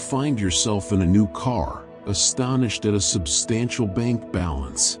 you might find yourself in a new car, astonished at a substantial bank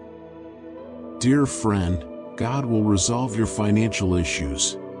balance. Dear friend, God will resolve your financial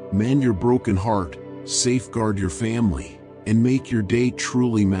issues, mend your broken heart, safeguard your family, and make your day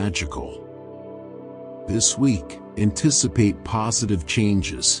truly magical. This week, anticipate positive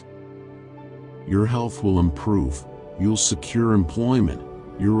changes. Your health will improve, you'll secure employment,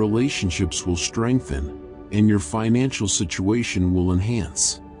 your relationships will strengthen, and your financial situation will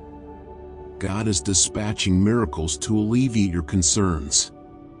enhance. God is dispatching miracles to alleviate your concerns.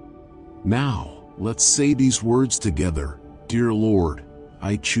 Now, let's say these words together. Dear Lord,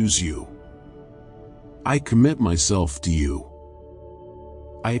 I choose you. I commit myself to you.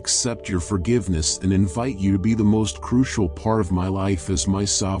 I accept your forgiveness and invite you to be the most crucial part of my life as my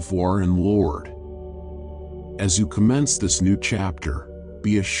Savior and Lord. As you commence this new chapter,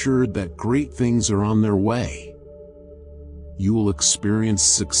 be assured that great things are on their way. You will experience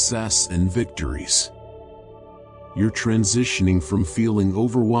success and victories. You're transitioning from feeling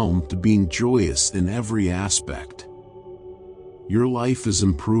overwhelmed to being joyous in every aspect. Your life is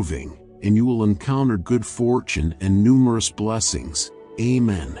improving, and you will encounter good fortune and numerous blessings.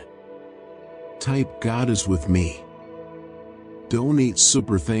 Amen. Type God is with me. Donate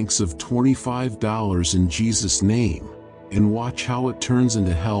super thanks of $25 in Jesus' name, and watch how it turns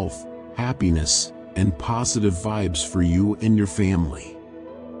into health, happiness, and positive vibes for you and your family.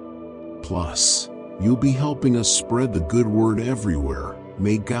 Plus, you'll be helping us spread the good word everywhere.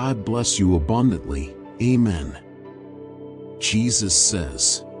 May God bless you abundantly. Amen. Jesus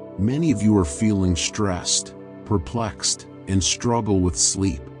says, many of you are feeling stressed, perplexed, and struggle with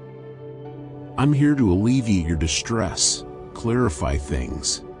sleep. I'm here to alleviate your distress, clarify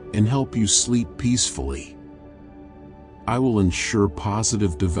things, and help you sleep peacefully. I will ensure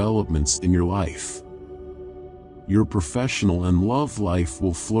positive developments in your life. Your professional and love life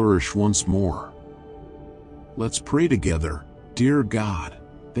will flourish once more. Let's pray together. Dear God,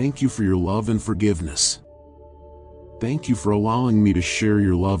 thank you for your love and forgiveness. Thank you for allowing me to share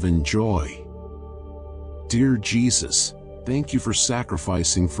your love and joy. Dear Jesus, thank you for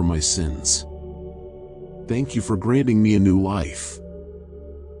sacrificing for my sins. Thank you for granting me a new life.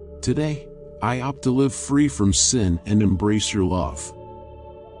 Today, I opt to live free from sin and embrace your love.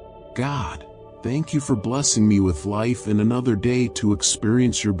 God, thank you for blessing me with life and another day to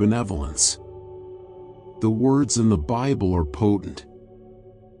experience your benevolence. The words in the Bible are potent.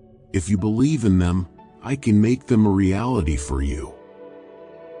 If you believe in them, I can make them a reality for you.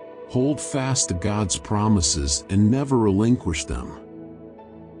 Hold fast to God's promises and never relinquish them.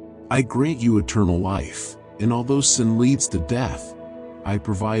 I grant you eternal life, and although sin leads to death, I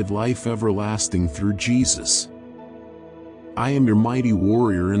provide life everlasting through Jesus. I am your mighty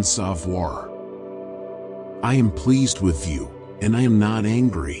warrior and Savior. I am pleased with you, and I am not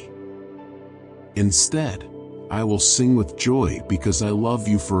angry. Instead, I will sing with joy because I love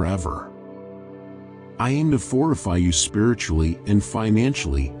you forever. I aim to fortify you spiritually and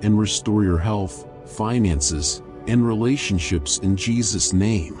financially and restore your health, finances, and relationships in Jesus'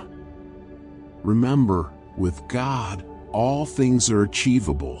 name. Remember, with God, all things are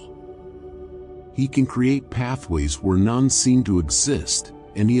achievable. He can create pathways where none seem to exist,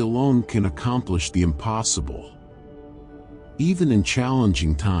 and He alone can accomplish the impossible. Even in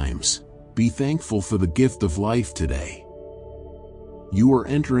challenging times, be thankful for the gift of life today. You are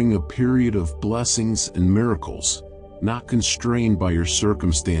entering a period of blessings and miracles, not constrained by your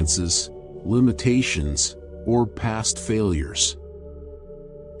circumstances, limitations, or past failures.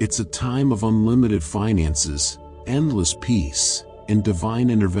 It's a time of unlimited finances, endless peace, and divine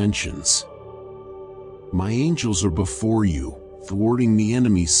interventions. My angels are before you, thwarting the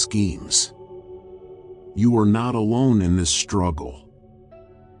enemy's schemes. You are not alone in this struggle.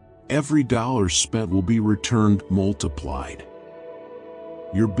 Every dollar spent will be returned multiplied.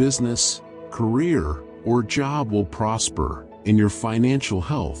 Your business, career, or job will prosper, and your financial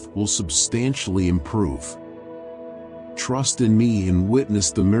health will substantially improve. Trust in me and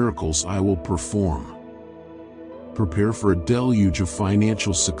witness the miracles I will perform. Prepare for a deluge of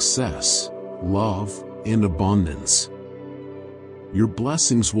financial success, love, and abundance. Your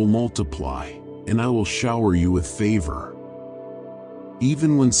blessings will multiply, and I will shower you with favor.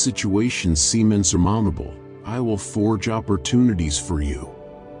 Even when situations seem insurmountable, I will forge opportunities for you.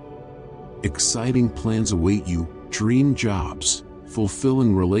 Exciting plans await you, dream jobs,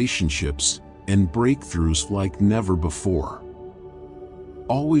 fulfilling relationships, and breakthroughs like never before.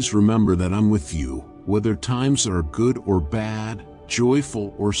 Always remember that I'm with you, whether times are good or bad,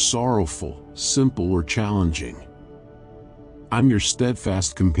 joyful or sorrowful, simple or challenging. I'm your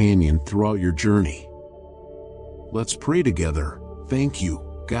steadfast companion throughout your journey. Let's pray together. Thank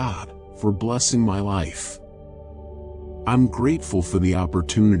you, God, for blessing my life. I'm grateful for the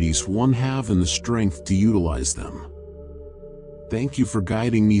opportunities one have and the strength to utilize them. Thank you for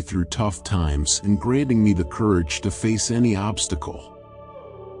guiding me through tough times and granting me the courage to face any obstacle.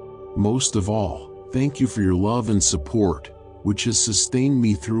 Most of all, thank you for your love and support, which has sustained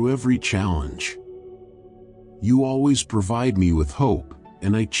me through every challenge. You always provide me with hope,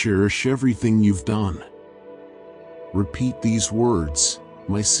 and I cherish everything you've done. Repeat these words: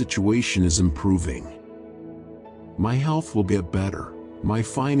 my situation is improving. My health will get better, my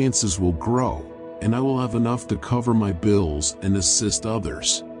finances will grow, and I will have enough to cover my bills and assist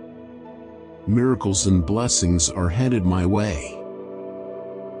others. Miracles and blessings are headed my way.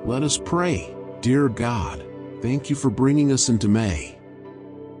 Let us pray. Dear God, thank you for bringing us into May.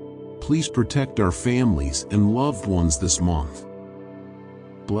 Please protect our families and loved ones this month.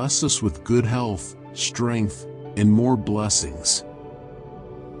 Bless us with good health, strength, and more blessings.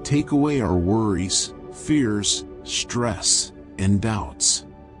 Take away our worries, fears, stress, and doubts.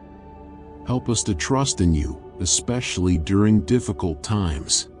 Help us to trust in you, especially during difficult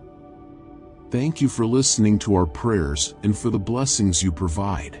times. Thank you for listening to our prayers and for the blessings you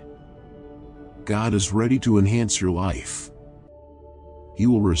provide. God is ready to enhance your life. He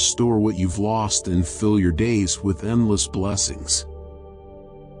will restore what you've lost and fill your days with endless blessings.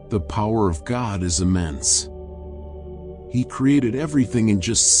 The power of God is immense. He created everything in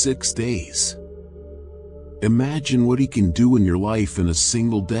just 6 days. Imagine what He can do in your life in a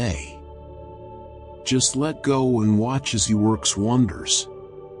single day. Just let go and watch as He works wonders.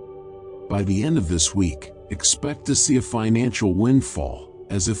 By the end of this week, expect to see a financial windfall,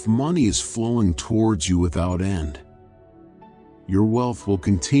 as if money is flowing towards you without end. Your wealth will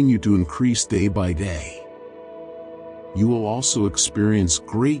continue to increase day by day. You will also experience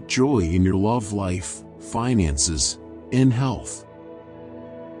great joy in your love life, finances, and health.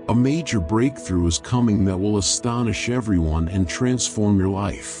 A major breakthrough is coming that will astonish everyone and transform your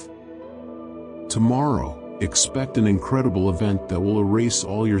life. Tomorrow, expect an incredible event that will erase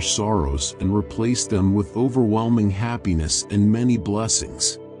all your sorrows and replace them with overwhelming happiness and many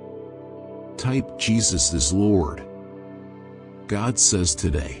blessings. Type Jesus is Lord. God says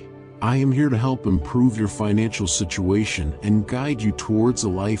today, I am here to help improve your financial situation and guide you towards a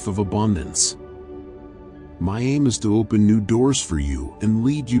life of abundance. My aim is to open new doors for you and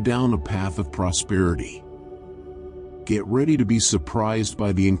lead you down a path of prosperity. Get ready to be surprised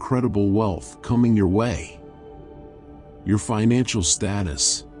by the incredible wealth coming your way. Your financial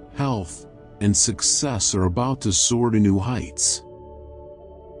status, health, and success are about to soar to new heights.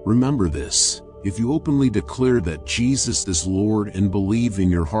 Remember this: if you openly declare that Jesus is Lord and believe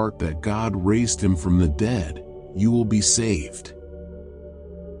in your heart that God raised Him from the dead, you will be saved.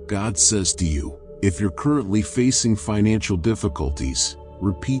 God says to you, if you're currently facing financial difficulties,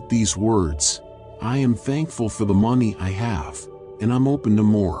 repeat these words: I am thankful for the money I have, and I'm open to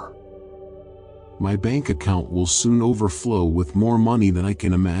more. My bank account will soon overflow with more money than I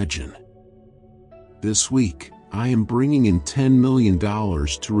can imagine. This week, I am bringing in $10 million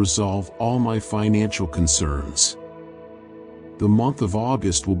to resolve all my financial concerns. The month of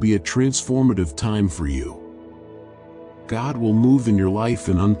August will be a transformative time for you. God will move in your life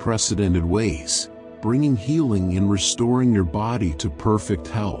in unprecedented ways, bringing healing and restoring your body to perfect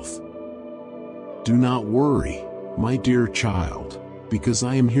health. Do not worry, my dear child, because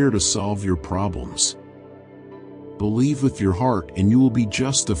I am here to solve your problems. Believe with your heart and you will be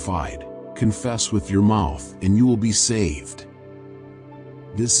justified. Confess with your mouth and you will be saved.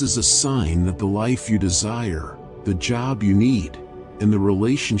 This is a sign that the life you desire, the job you need, and the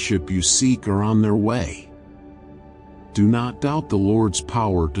relationship you seek are on their way. Do not doubt the Lord's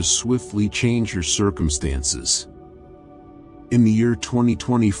power to swiftly change your circumstances. In the year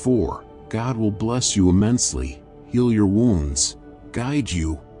 2024, God will bless you immensely, heal your wounds, guide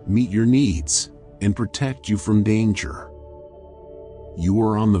you, meet your needs, and protect you from danger. You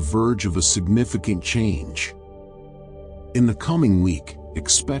are on the verge of a significant change. In the coming week,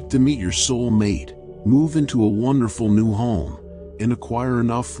 expect to meet your soulmate, move into a wonderful new home, and acquire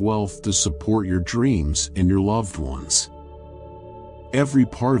enough wealth to support your dreams and your loved ones. Every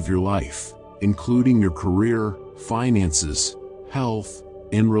part of your life, including your career, finances, health,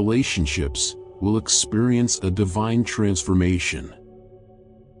 and relationships, will experience a divine transformation.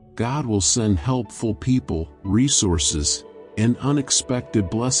 God will send helpful people, resources, and unexpected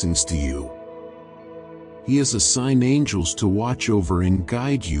blessings to you. He has assigned angels to watch over and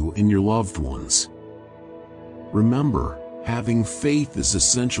guide you and your loved ones. Remember, having faith is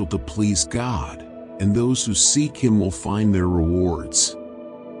essential to please God, and those who seek Him will find their rewards.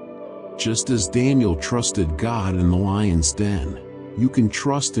 Just as Daniel trusted God in the lion's den, you can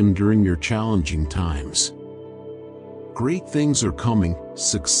trust Him during your challenging times. Great things are coming: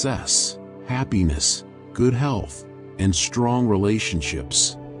 success, happiness, good health, and strong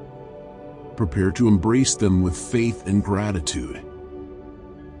relationships. Prepare to embrace them with faith and gratitude.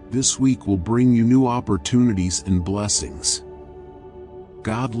 This week will bring you new opportunities and blessings.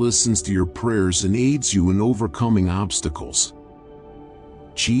 God listens to your prayers and aids you in overcoming obstacles.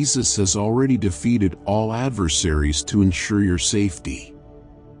 Jesus has already defeated all adversaries to ensure your safety.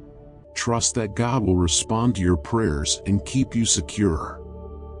 Trust that God will respond to your prayers and keep you secure.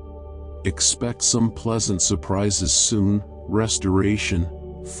 Expect some pleasant surprises soon. Restoration,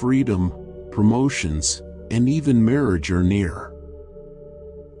 freedom, promotions, and even marriage are near.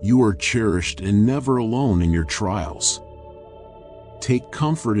 You are cherished and never alone in your trials. Take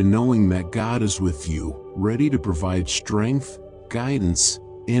comfort in knowing that God is with you, ready to provide strength, guidance,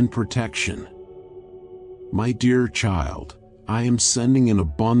 and protection. My dear child, I am sending an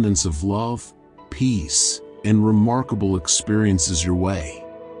abundance of love, peace, and remarkable experiences your way.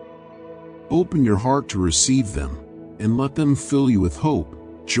 Open your heart to receive them, and let them fill you with hope,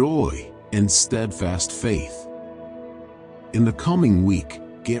 joy, and steadfast faith. In the coming week,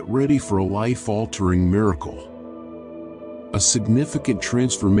 get ready for a life-altering miracle. A significant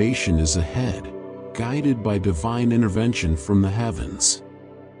transformation is ahead, guided by divine intervention from the heavens.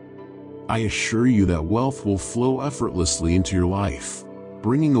 I assure you that wealth will flow effortlessly into your life,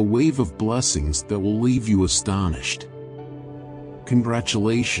 bringing a wave of blessings that will leave you astonished.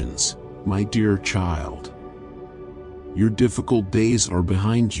 Congratulations, my dear child. Your difficult days are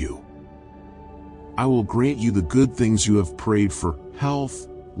behind you. I will grant you the good things you have prayed for: health,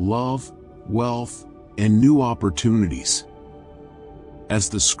 love, wealth, and new opportunities. As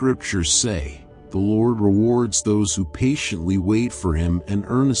the scriptures say, the Lord rewards those who patiently wait for Him and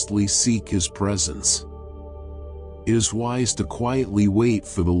earnestly seek His presence. It is wise to quietly wait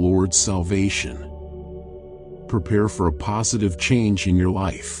for the Lord's salvation. Prepare for a positive change in your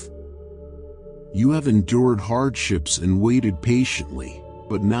life. You have endured hardships and waited patiently,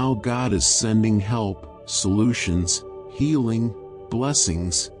 but now God is sending help, solutions, healing,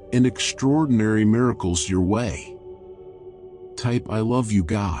 blessings, and extraordinary miracles your way. Type "I love you,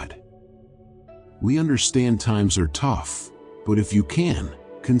 God." We understand times are tough, but if you can,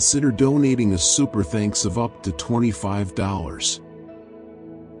 consider donating a super thanks of up to $25.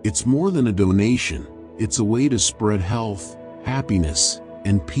 It's more than a donation, it's a way to spread health, happiness,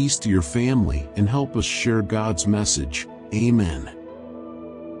 and peace to your family and help us share God's message. Amen.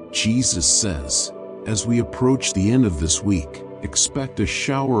 Jesus says, as we approach the end of this week, expect a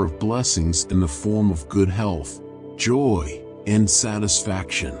shower of blessings in the form of good health, joy, and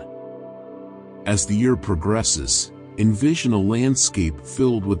satisfaction. As the year progresses, envision a landscape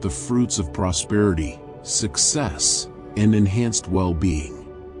filled with the fruits of prosperity, success, and enhanced well-being.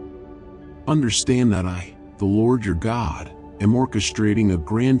 Understand that I, the Lord your God, am orchestrating a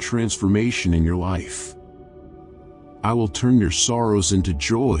grand transformation in your life. I will turn your sorrows into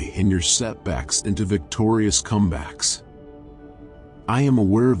joy and your setbacks into victorious comebacks. I am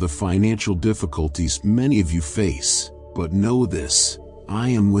aware of the financial difficulties many of you face, but know this: I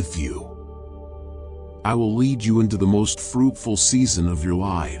am with you. I will lead you into the most fruitful season of your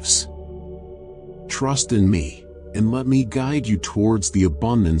lives. Trust in me, and let me guide you towards the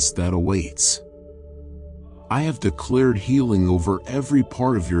abundance that awaits. I have declared healing over every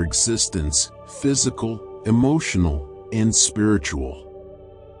part of your existence, physical, emotional, and spiritual.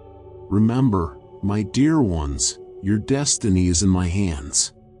 Remember, my dear ones, your destiny is in my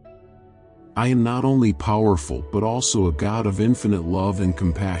hands. I am not only powerful but also a God of infinite love and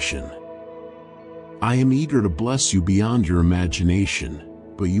compassion. I am eager to bless you beyond your imagination,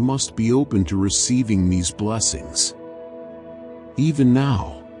 but you must be open to receiving these blessings. Even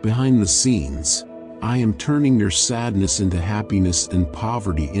now, behind the scenes, I am turning your sadness into happiness and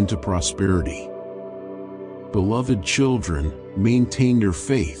poverty into prosperity. Beloved children, maintain your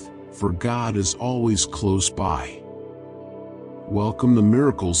faith, for God is always close by. Welcome the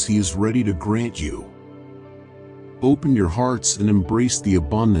miracles He is ready to grant you. Open your hearts and embrace the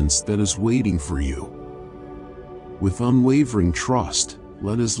abundance that is waiting for you. With unwavering trust,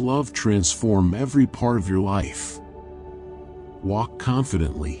 let His love transform every part of your life. Walk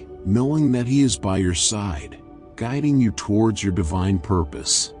confidently, knowing that He is by your side, guiding you towards your divine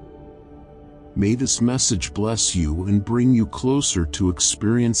purpose. May this message bless you and bring you closer to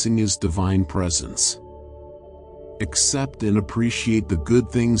experiencing His divine presence. Accept and appreciate the good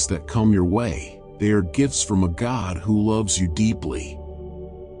things that come your way. They are gifts from a God who loves you deeply.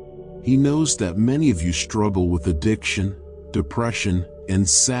 He knows that many of you struggle with addiction, depression, and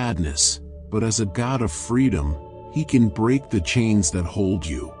sadness, but as a God of freedom, He can break the chains that hold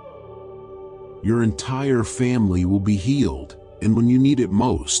you. Your entire family will be healed, and when you need it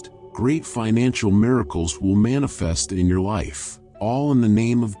most, great financial miracles will manifest in your life, all in the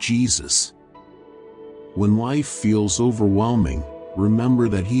name of Jesus. When life feels overwhelming, remember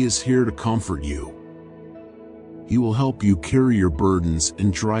that He is here to comfort you. He will help you carry your burdens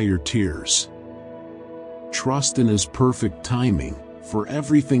and dry your tears. Trust in His perfect timing, for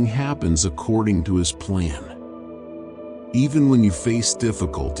everything happens according to His plan. Even when you face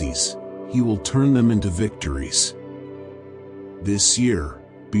difficulties, He will turn them into victories. This year,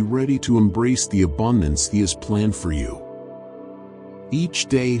 be ready to embrace the abundance He has planned for you. Each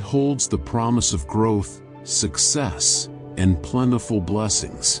day holds the promise of growth, success, and plentiful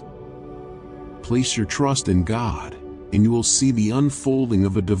blessings. Place your trust in God, and you will see the unfolding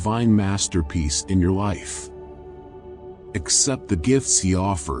of a divine masterpiece in your life. Accept the gifts He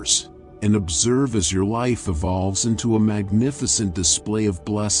offers, and observe as your life evolves into a magnificent display of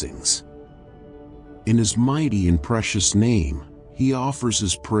blessings. In His mighty and precious name, He offers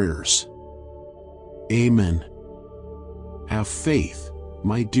His prayers. Amen. Have faith,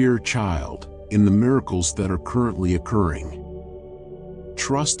 my dear child, in the miracles that are currently occurring.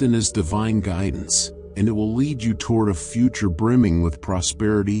 Trust in His divine guidance, and it will lead you toward a future brimming with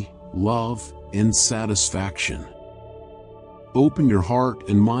prosperity, love, and satisfaction. Open your heart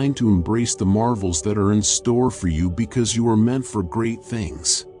and mind to embrace the marvels that are in store for you, because you are meant for great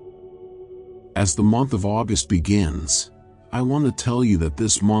things. As the month of August begins, I want to tell you that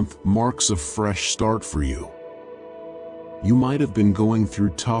this month marks a fresh start for you. You might have been going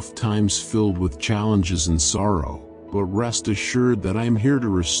through tough times filled with challenges and sorrow, but rest assured that I am here to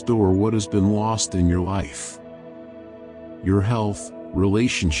restore what has been lost in your life. Your health,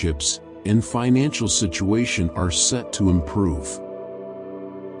 relationships, and financial situation are set to improve.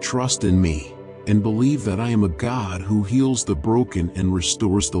 Trust in me, and believe that I am a God who heals the broken and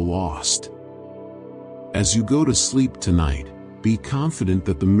restores the lost. As you go to sleep tonight, be confident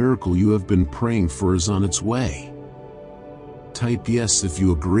that the miracle you have been praying for is on its way. Type yes if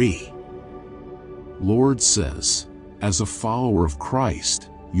you agree. Lord says, as a follower of Christ,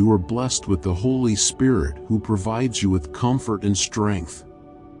 you are blessed with the Holy Spirit who provides you with comfort and strength.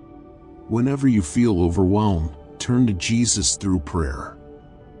 Whenever you feel overwhelmed, turn to Jesus through prayer.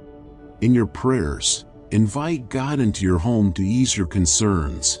 In your prayers, invite God into your home to ease your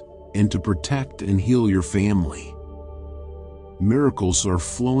concerns, and to protect and heal your family. Miracles are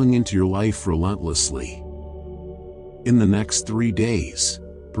flowing into your life relentlessly. In the next 3 days,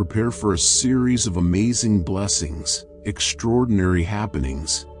 prepare for a series of amazing blessings, extraordinary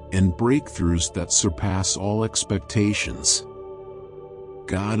happenings, and breakthroughs that surpass all expectations.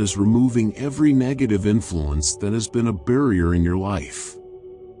 God is removing every negative influence that has been a barrier in your life.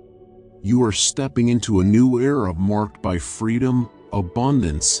 You are stepping into a new era marked by freedom,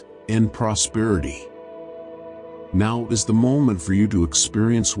 abundance, and prosperity. Now is the moment for you to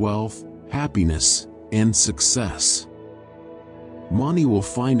experience wealth, happiness, and success. Money will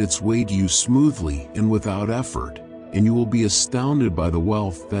find its way to you smoothly and without effort, and you will be astounded by the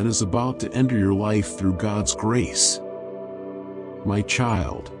wealth that is about to enter your life through God's grace. My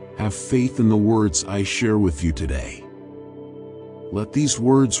child, have faith in the words I share with you today. Let these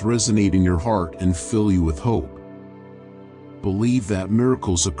words resonate in your heart and fill you with hope. Believe that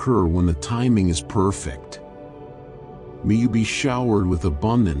miracles occur when the timing is perfect. May you be showered with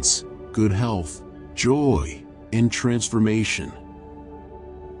abundance, good health, joy, and transformation.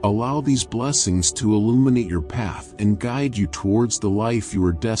 Allow these blessings to illuminate your path and guide you towards the life you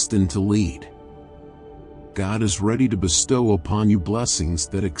are destined to lead. God is ready to bestow upon you blessings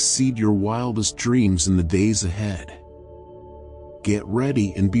that exceed your wildest dreams in the days ahead. Get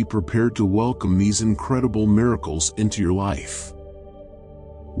ready and be prepared to welcome these incredible miracles into your life.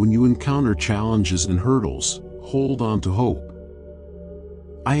 When you encounter challenges and hurdles, hold on to hope.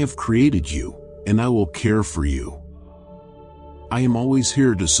 I have created you, and I will care for you. I am always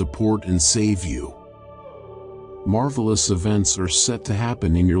here to support and save you. Marvelous events are set to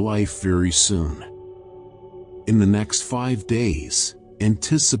happen in your life very soon. In the next 5 days,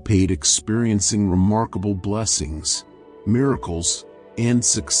 anticipate experiencing remarkable blessings, miracles, and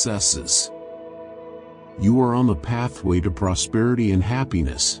successes. You are on the pathway to prosperity and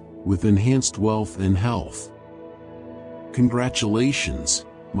happiness, with enhanced wealth and health. Congratulations,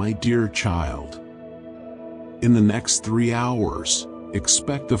 my dear child. In the next 3 hours,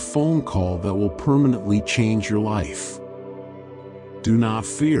 expect a phone call that will permanently change your life. Do not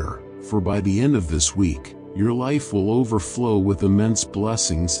fear, for by the end of this week, your life will overflow with immense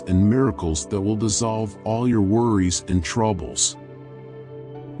blessings and miracles that will dissolve all your worries and troubles.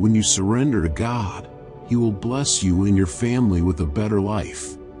 When you surrender to God, He will bless you and your family with a better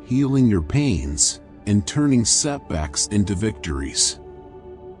life, healing your pains, and turning setbacks into victories.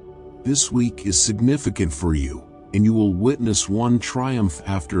 This week is significant for you, and you will witness one triumph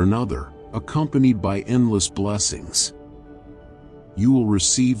after another, accompanied by endless blessings. You will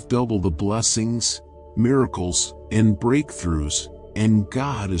receive double the blessings, miracles, and breakthroughs, and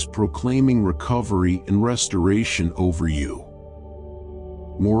God is proclaiming recovery and restoration over you.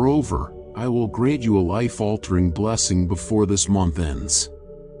 Moreover, I will grant you a life-altering blessing before this month ends.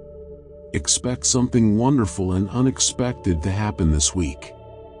 Expect something wonderful and unexpected to happen this week.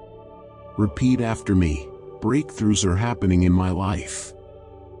 Repeat after me. Breakthroughs are happening in my life.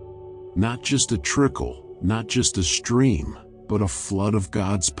 Not just a trickle, not just a stream, but a flood of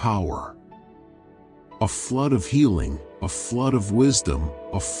God's power. A flood of healing, a flood of wisdom,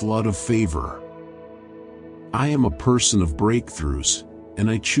 a flood of favor. I am a person of breakthroughs, and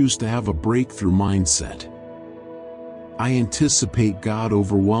I choose to have a breakthrough mindset. I anticipate God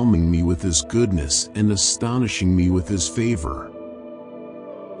overwhelming me with His goodness and astonishing me with His favor.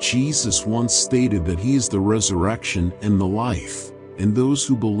 Jesus once stated that He is the resurrection and the life, and those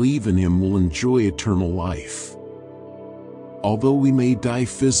who believe in Him will enjoy eternal life. Although we may die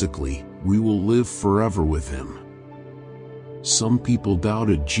physically, we will live forever with Him. Some people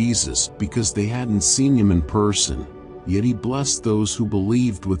doubted Jesus because they hadn't seen Him in person, yet He blessed those who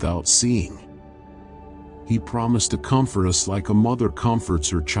believed without seeing. He promised to comfort us like a mother comforts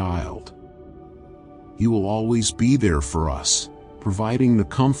her child. He will always be there for us, providing the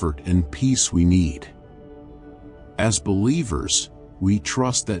comfort and peace we need. As believers, we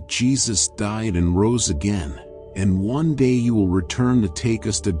trust that Jesus died and rose again, and one day He will return to take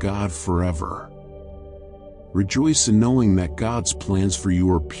us to God forever. Rejoice in knowing that God's plans for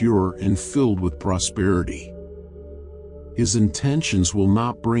you are pure and filled with prosperity. His intentions will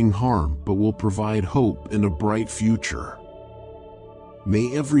not bring harm but will provide hope and a bright future.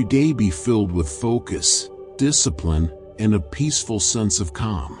 May every day be filled with focus, discipline, and a peaceful sense of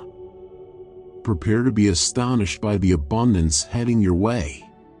calm. Prepare to be astonished by the abundance heading your way.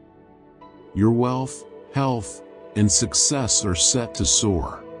 Your wealth, health, and success are set to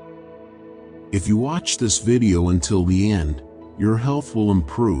soar. If you watch this video until the end, your health will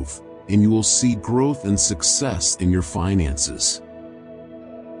improve, and you will see growth and success in your finances.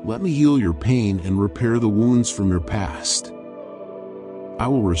 Let me heal your pain and repair the wounds from your past. I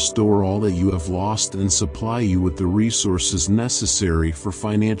will restore all that you have lost and supply you with the resources necessary for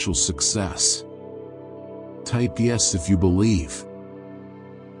financial success. Type yes if you believe.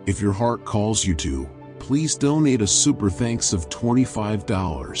 If your heart calls you to, please donate a super thanks of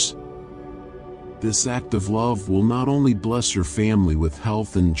 $25. This act of love will not only bless your family with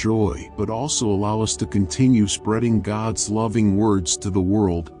health and joy, but also allow us to continue spreading God's loving words to the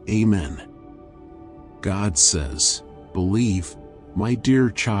world. Amen. God says, believe, my dear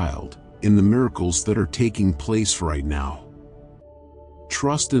child, in the miracles that are taking place right now.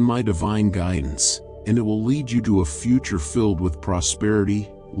 Trust in my divine guidance, and it will lead you to a future filled with prosperity,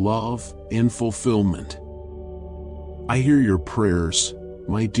 love, and fulfillment. I hear your prayers,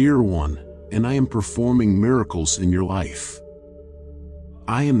 my dear one, and I am performing miracles in your life.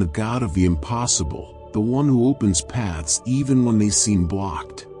 I am the God of the impossible, the one who opens paths even when they seem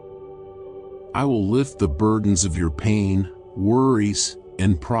blocked. I will lift the burdens of your pain, worries,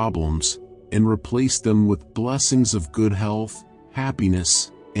 and problems, and replace them with blessings of good health,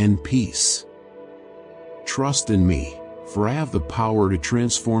 happiness, and peace. Trust in me, for I have the power to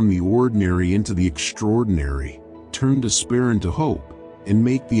transform the ordinary into the extraordinary, turn despair into hope, and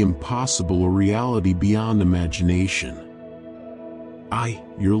make the impossible a reality beyond imagination. I,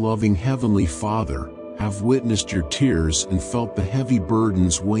 your loving Heavenly Father, have witnessed your tears and felt the heavy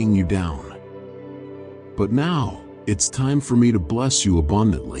burdens weighing you down. But now, it's time for me to bless you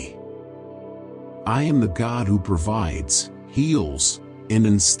abundantly. I am the God who provides, heals, and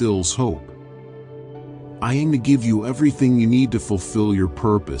instills hope. I aim to give you everything you need to fulfill your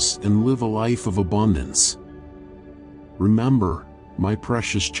purpose and live a life of abundance. Remember, my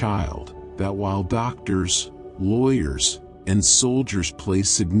precious child, that while doctors, lawyers, and soldiers play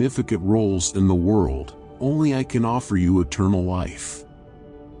significant roles in the world, only I can offer you eternal life.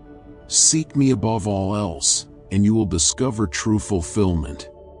 Seek me above all else, and you will discover true fulfillment.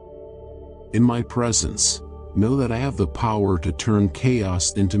 In my presence, know that I have the power to turn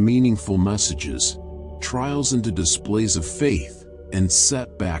chaos into meaningful messages, trials into displays of faith, and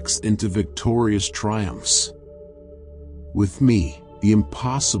setbacks into victorious triumphs. With me, the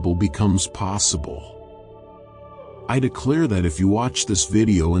impossible becomes possible. I declare that if you watch this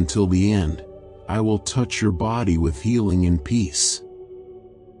video until the end, I will touch your body with healing and peace.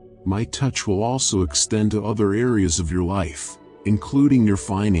 My touch will also extend to other areas of your life, including your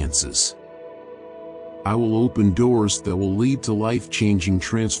finances. I will open doors that will lead to life-changing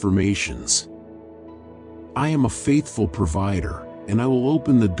transformations. I am a faithful provider, and I will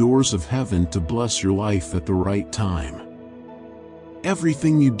open the doors of heaven to bless your life at the right time.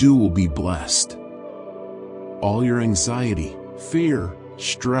 Everything you do will be blessed. All your anxiety, fear,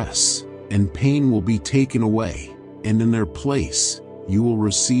 stress, and pain will be taken away, and in their place, you will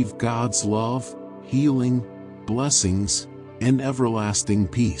receive God's love, healing, blessings, and everlasting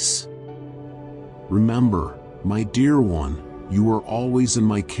peace. Remember, my dear one, you are always in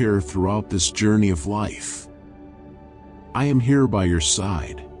my care throughout this journey of life. I am here by your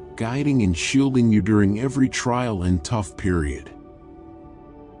side, guiding and shielding you during every trial and tough period.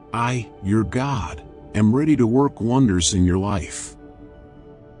 I, your God, am ready to work wonders in your life.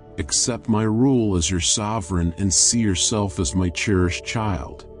 Accept my rule as your sovereign and see yourself as my cherished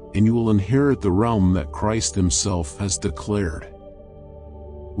child, and you will inherit the realm that Christ Himself has declared.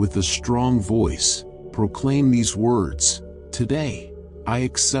 With a strong voice, proclaim these words: today, I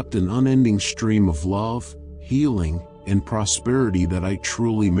accept an unending stream of love, healing, and prosperity that I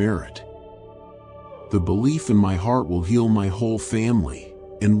truly merit. The belief in my heart will heal my whole family,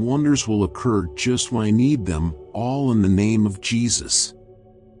 and wonders will occur just when I need them, all in the name of Jesus.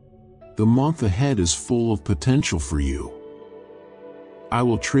 The month ahead is full of potential for you. I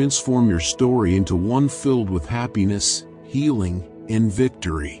will transform your story into one filled with happiness, healing, and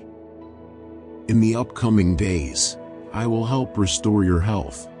victory. In the upcoming days, I will help restore your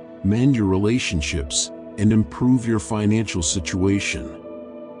health, mend your relationships, and improve your financial situation.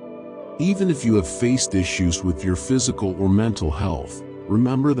 Even if you have faced issues with your physical or mental health,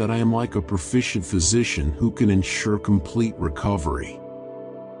 remember that I am like a proficient physician who can ensure complete recovery.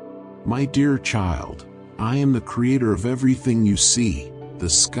 My dear child, I am the creator of everything you see: the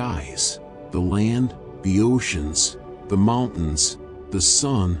skies, the land, the oceans, the mountains, the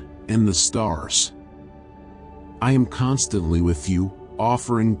sun, and the stars. I am constantly with you,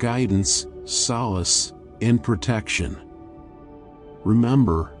 offering guidance, solace, and protection.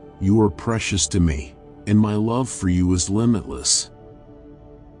 Remember, you are precious to me, and my love for you is limitless.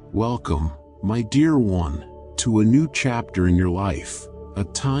 Welcome, my dear one, to a new chapter in your life, a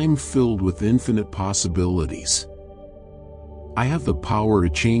time filled with infinite possibilities. I have the power to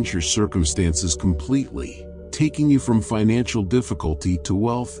change your circumstances completely, taking you from financial difficulty to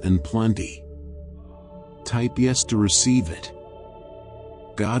wealth and plenty. Type yes to receive it.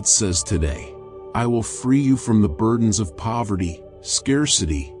 God says today, I will free you from the burdens of poverty,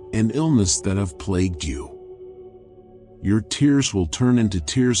 scarcity, and illness that have plagued you. Your tears will turn into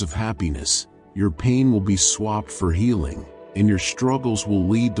tears of happiness, your pain will be swapped for healing, and your struggles will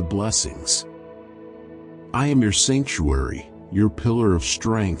lead to blessings. I am your sanctuary, your pillar of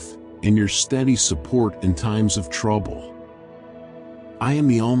strength, and your steady support in times of trouble. I am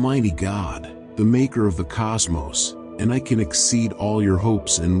the Almighty God, the maker of the cosmos, and I can exceed all your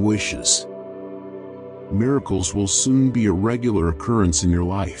hopes and wishes. Miracles will soon be a regular occurrence in your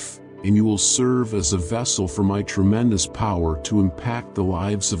life, and you will serve as a vessel for my tremendous power to impact the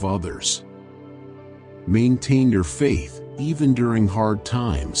lives of others. Maintain your faith, even during hard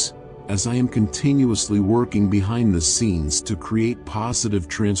times, as I am continuously working behind the scenes to create positive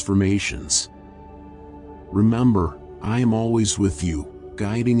transformations. Remember, I am always with you,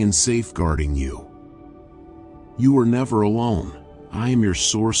 guiding and safeguarding you. You are never alone. I am your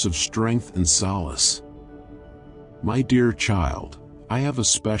source of strength and solace. My dear child, I have a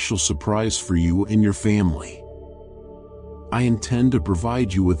special surprise for you and your family. I intend to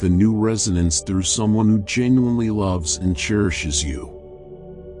provide you with a new residence through someone who genuinely loves and cherishes you.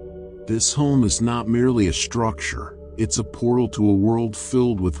 This home is not merely a structure, it's a portal to a world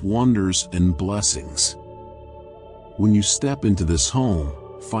filled with wonders and blessings. When you step into this home,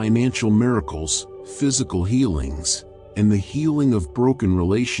 financial miracles, physical healings, and the healing of broken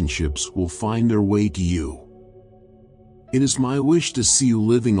relationships will find their way to you. It is my wish to see you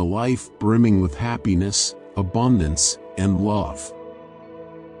living a life brimming with happiness, abundance, and love.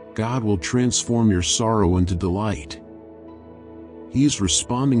 God will transform your sorrow into delight. He is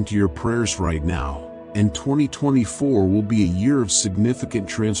responding to your prayers right now, and 2024 will be a year of significant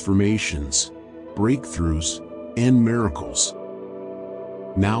transformations, breakthroughs, and miracles.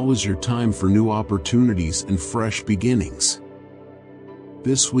 Now is your time for new opportunities and fresh beginnings.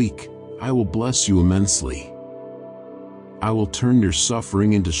 This week, I will bless you immensely. I will turn your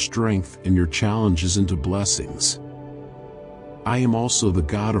suffering into strength and your challenges into blessings. I am also the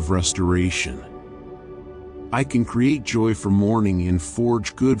God of restoration. I can create joy from mourning and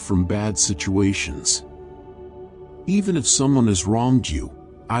forge good from bad situations. Even if someone has wronged you,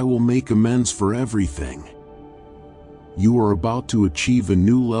 I will make amends for everything. You are about to achieve a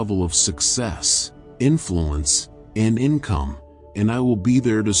new level of success, influence, and income, and I will be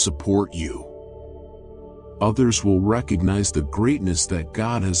there to support you. Others will recognize the greatness that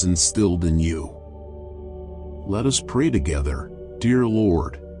God has instilled in you. Let us pray together. Dear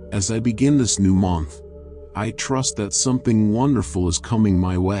Lord, as I begin this new month, I trust that something wonderful is coming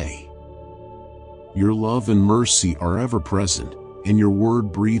my way. Your love and mercy are ever present, and your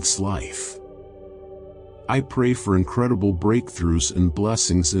word breathes life. I pray for incredible breakthroughs and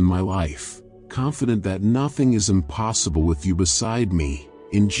blessings in my life, confident that nothing is impossible with you beside me,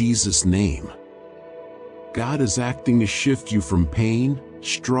 in Jesus' name. God is acting to shift you from pain,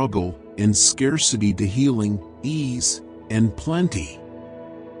 struggle, and scarcity to healing, ease, and plenty.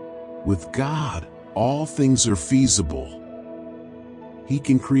 With God, all things are feasible. He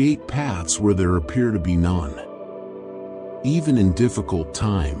can create paths where there appear to be none. Even in difficult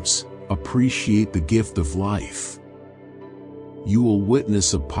times, appreciate the gift of life. You will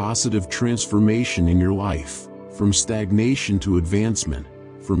witness a positive transformation in your life, from stagnation to advancement,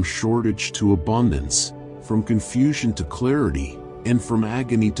 from shortage to abundance, from confusion to clarity, and from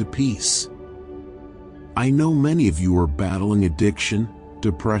agony to peace. I know many of you are battling addiction,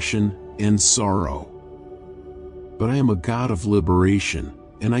 depression, and sorrow. But I am a God of liberation,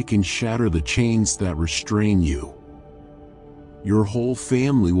 and I can shatter the chains that restrain you. Your whole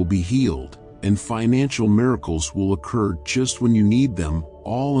family will be healed, and financial miracles will occur just when you need them,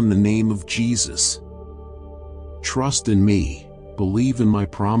 all in the name of Jesus. Trust in me, believe in my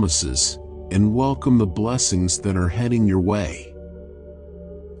promises, and welcome the blessings that are heading your way.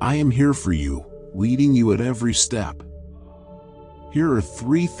 I am here for you, leading you at every step. Here are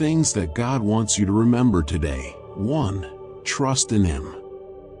 3 things that God wants you to remember today. 1. Trust in Him.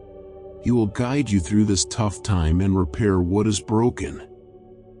 He will guide you through this tough time and repair what is broken.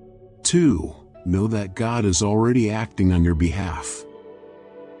 2. Know that God is already acting on your behalf.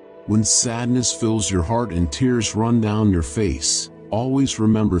 When sadness fills your heart and tears run down your face, always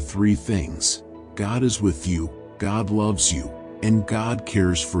remember 3 things. God is with you, God loves you, and God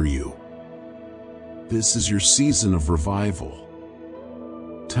cares for you. This is your season of revival.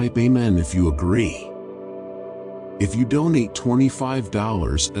 Type Amen if you agree. If you donate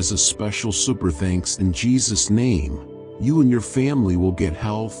 $25 as a special super thanks in Jesus' name, you and your family will get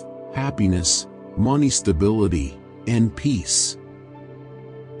health, happiness, money stability, and peace.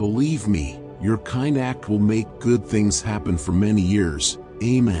 Believe me, your kind act will make good things happen for many years.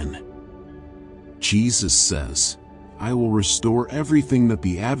 Amen. Jesus says, I will restore everything that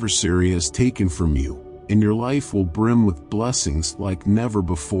the adversary has taken from you, and your life will brim with blessings like never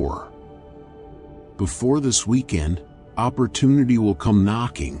before. Before this weekend, opportunity will come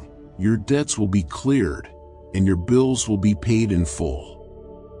knocking, your debts will be cleared, and your bills will be paid in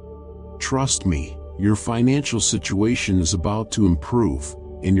full. Trust me, your financial situation is about to improve,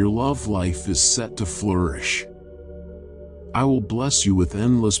 and your love life is set to flourish. I will bless you with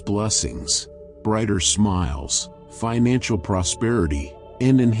endless blessings, brighter smiles, financial prosperity,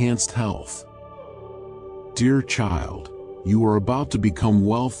 and enhanced health. Dear child, you are about to become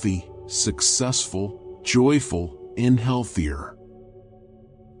wealthy, successful, joyful, and healthier.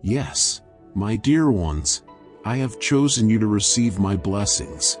 Yes, my dear ones, I have chosen you to receive my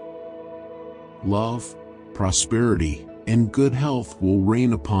blessings. Love, prosperity, and good health will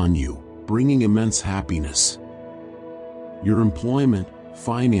rain upon you, bringing immense happiness. Your employment,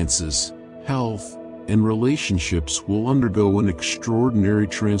 finances, health, and relationships will undergo an extraordinary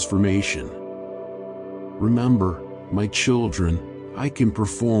transformation. Remember, my children, I can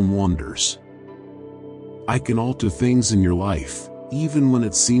perform wonders. I can alter things in your life, even when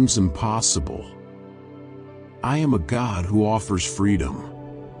it seems impossible. I am a God who offers freedom.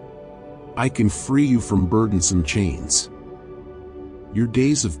 I can free you from burdensome chains. Your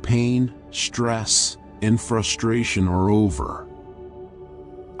days of pain, stress, and frustration are over.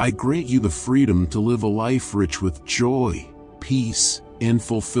 I grant you the freedom to live a life rich with joy, peace, and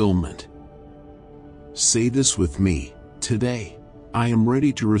fulfillment. Say this with me, today, I am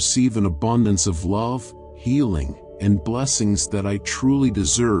ready to receive an abundance of love, healing, and blessings that I truly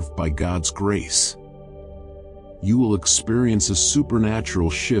deserve by God's grace. You will experience a supernatural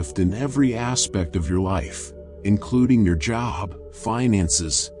shift in every aspect of your life, including your job,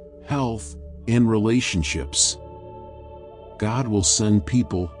 finances, health, and relationships. God will send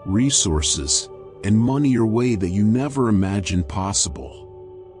people, resources, and money your way that you never imagined possible.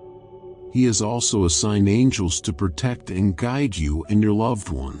 He has also assigned angels to protect and guide you and your loved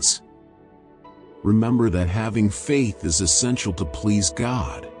ones. Remember that having faith is essential to please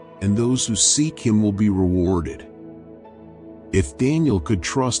God, and those who seek Him will be rewarded. If Daniel could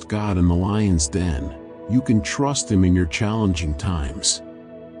trust God in the lion's den, you can trust Him in your challenging times.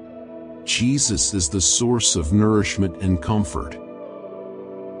 Jesus is the source of nourishment and comfort.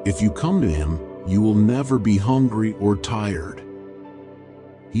 If you come to Him, you will never be hungry or tired.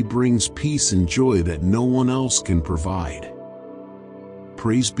 He brings peace and joy that no one else can provide.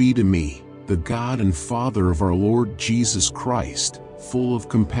 Praise be to me, the God and Father of our Lord Jesus Christ, full of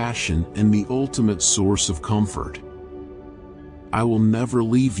compassion and the ultimate source of comfort. I will never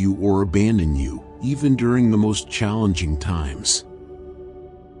leave you or abandon you, even during the most challenging times.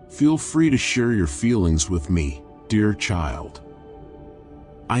 Feel free to share your feelings with me, dear child.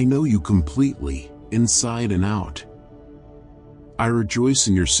 I know you completely, inside and out. I rejoice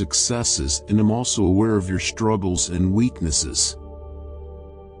in your successes and am also aware of your struggles and weaknesses.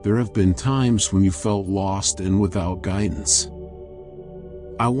 There have been times when you felt lost and without guidance.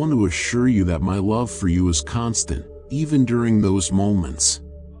 I want to assure you that my love for you is constant, even during those moments.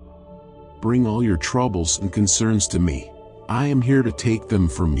 Bring all your troubles and concerns to me. I am here to take them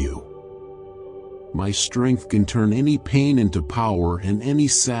from you. My strength can turn any pain into power and any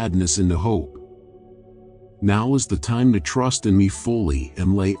sadness into hope. Now is the time to trust in me fully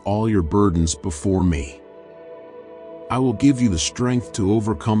and lay all your burdens before me. I will give you the strength to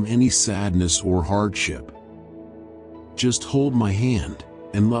overcome any sadness or hardship. Just hold my hand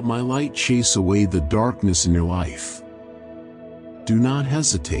and let my light chase away the darkness in your life. Do not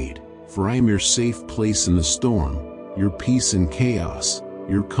hesitate, for I am your safe place in the storm, your peace in chaos,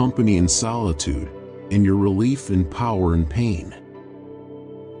 your company in solitude, and your relief in power and pain.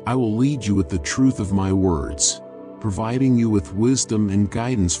 I will lead you with the truth of my words, providing you with wisdom and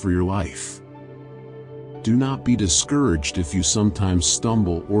guidance for your life. Do not be discouraged if you sometimes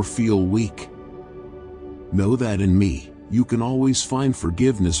stumble or feel weak. Know that in me, you can always find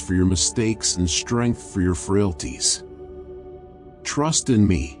forgiveness for your mistakes and strength for your frailties. Trust in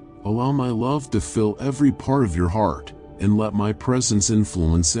me, allow my love to fill every part of your heart, and let my presence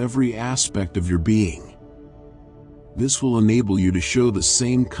influence every aspect of your being. This will enable you to show the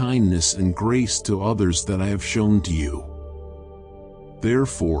same kindness and grace to others that I have shown to you.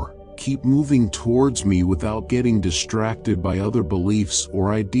 Therefore, keep moving towards me without getting distracted by other beliefs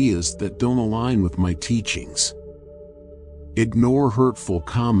or ideas that don't align with my teachings. Ignore hurtful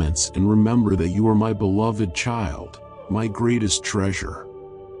comments and remember that you are my beloved child, my greatest treasure.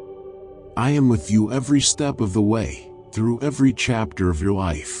 I am with you every step of the way, through every chapter of your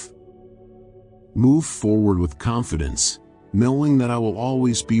life. Move forward with confidence, knowing that I will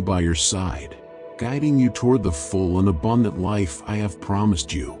always be by your side, guiding you toward the full and abundant life I have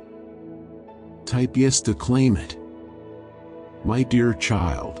promised you. Type yes to claim it. My dear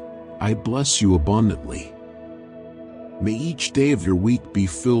child, I bless you abundantly. May each day of your week be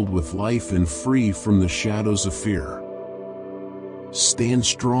filled with life and free from the shadows of fear. Stand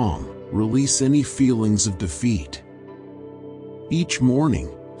strong, release any feelings of defeat. Each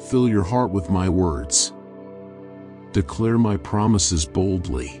morning, fill your heart with my words. Declare my promises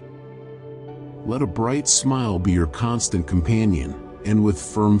boldly. Let a bright smile be your constant companion, and with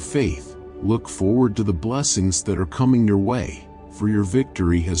firm faith, look forward to the blessings that are coming your way, for your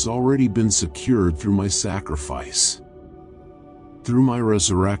victory has already been secured through my sacrifice. Through my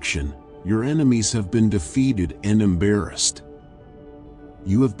resurrection, your enemies have been defeated and embarrassed.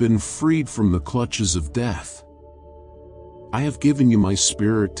 You have been freed from the clutches of death. I have given you my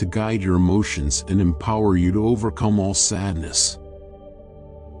spirit to guide your emotions and empower you to overcome all sadness.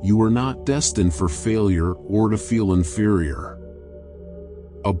 You are not destined for failure or to feel inferior.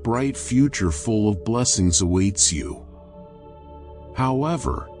 A bright future full of blessings awaits you.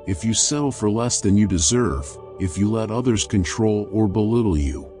 However, if you settle for less than you deserve, if you let others control or belittle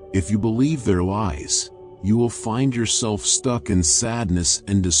you, if you believe their lies, you will find yourself stuck in sadness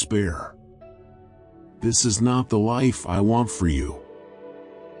and despair. This is not the life I want for you.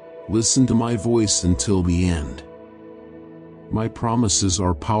 Listen to my voice until the end. My promises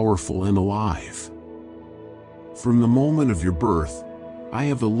are powerful and alive. From the moment of your birth, I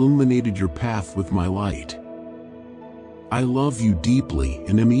have illuminated your path with my light. I love you deeply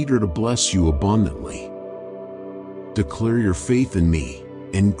and am eager to bless you abundantly. Declare your faith in me,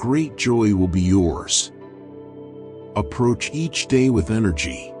 and great joy will be yours. Approach each day with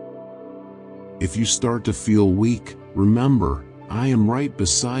energy. If you start to feel weak, remember, I am right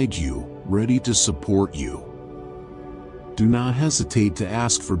beside you, ready to support you. Do not hesitate to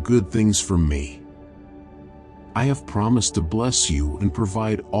ask for good things from me. I have promised to bless you and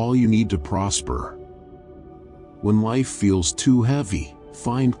provide all you need to prosper. When life feels too heavy,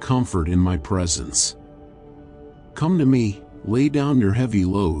 find comfort in my presence. Come to me, lay down your heavy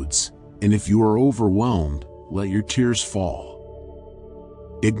loads, and if you are overwhelmed, let your tears fall.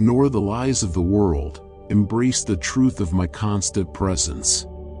 Ignore the lies of the world, embrace the truth of my constant presence.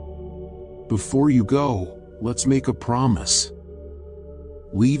 Before you go, let's make a promise.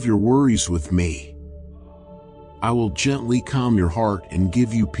 Leave your worries with me. I will gently calm your heart and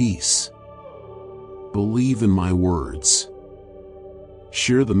give you peace. Believe in my words.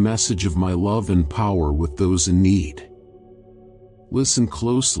 Share the message of my love and power with those in need. Listen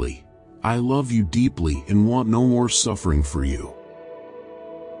closely. I love you deeply and want no more suffering for you.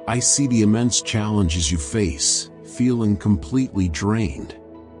 I see the immense challenges you face, feeling completely drained.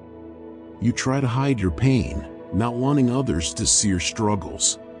 You try to hide your pain, not wanting others to see your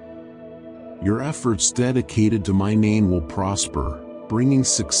struggles. Your efforts dedicated to my name will prosper, bringing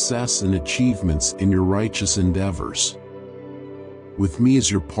success and achievements in your righteous endeavors. With me as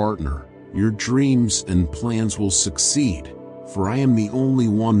your partner, your dreams and plans will succeed, for I am the only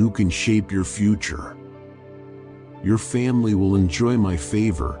one who can shape your future. Your family will enjoy my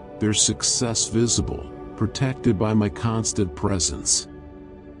favor, their success visible, protected by my constant presence.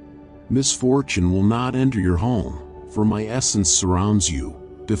 Misfortune will not enter your home, for my essence surrounds you,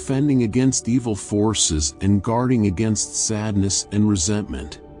 defending against evil forces and guarding against sadness and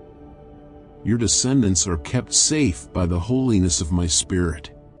resentment. Your descendants are kept safe by the holiness of my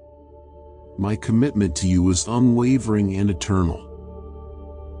spirit. My commitment to you is unwavering and eternal.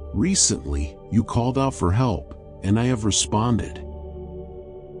 Recently, you called out for help, and I have responded.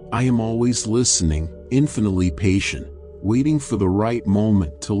 I am always listening, infinitely patient, waiting for the right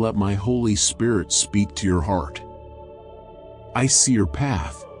moment to let my Holy Spirit speak to your heart. I see your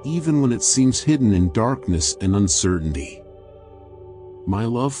path, even when it seems hidden in darkness and uncertainty. My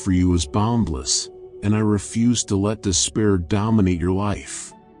love for you is boundless, and I refuse to let despair dominate your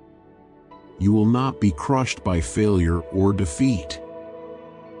life. You will not be crushed by failure or defeat.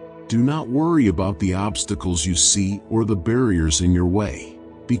 Do not worry about the obstacles you see or the barriers in your way,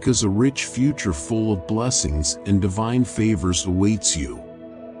 because a rich future full of blessings and divine favors awaits you.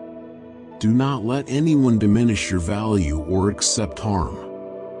 Do not let anyone diminish your value or accept harm.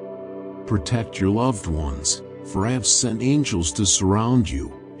 Protect your loved ones, for I have sent angels to surround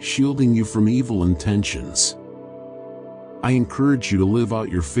you, shielding you from evil intentions. I encourage you to live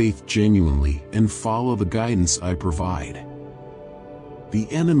out your faith genuinely and follow the guidance I provide. The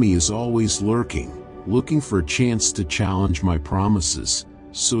enemy is always lurking, looking for a chance to challenge my promises,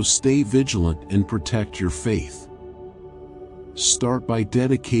 so stay vigilant and protect your faith. Start by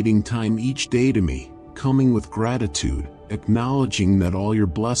dedicating time each day to me, coming with gratitude, acknowledging that all your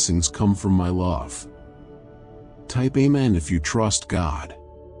blessings come from my love. Type Amen if you trust God.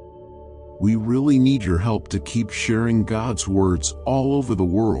 We really need your help to keep sharing God's words all over the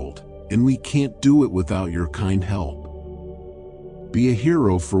world, and we can't do it without your kind help. Be a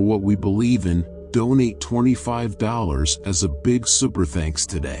hero for what we believe in. Donate $25 as a big super thanks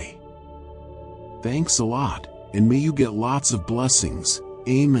today. Thanks a lot, and may you get lots of blessings.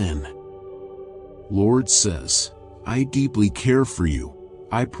 Amen. Lord says, I deeply care for you.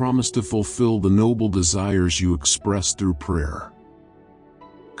 I promise to fulfill the noble desires you express through prayer.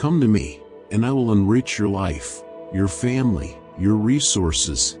 Come to me, and I will enrich your life, your family, your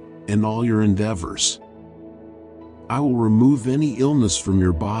resources, and all your endeavors. I will remove any illness from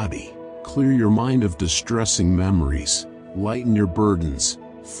your body, clear your mind of distressing memories, lighten your burdens,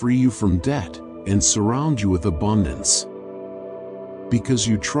 free you from debt, and surround you with abundance. Because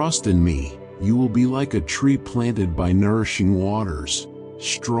you trust in me, you will be like a tree planted by nourishing waters,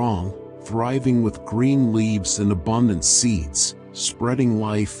 strong, thriving with green leaves and abundant seeds, spreading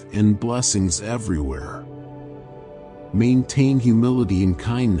life and blessings everywhere. Maintain humility and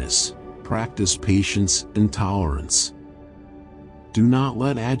kindness, practice patience and tolerance. Do not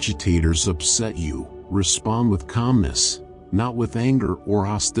let agitators upset you, respond with calmness, not with anger or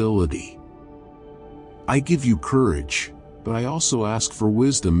hostility. I give you courage, but I also ask for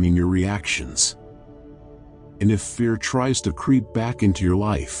wisdom in your reactions. And if fear tries to creep back into your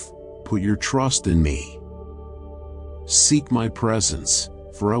life, put your trust in me. Seek my presence,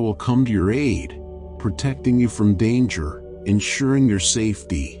 for I will come to your aid, protecting you from danger, ensuring your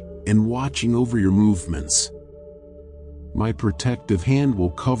safety, and watching over your movements. My protective hand will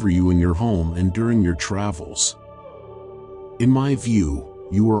cover you in your home and during your travels. In my view,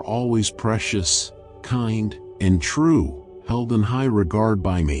 you are always precious, kind, and true, held in high regard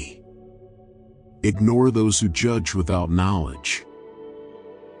by me. Ignore those who judge without knowledge.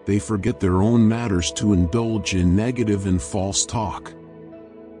 They forget their own matters to indulge in negative and false talk.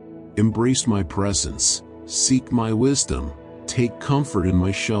 Embrace my presence, seek my wisdom, take comfort in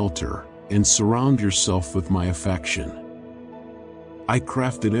my shelter, and surround yourself with my affection. I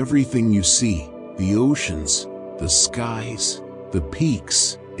crafted everything you see, the oceans, the skies, the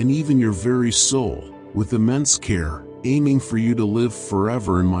peaks, and even your very soul, with immense care, aiming for you to live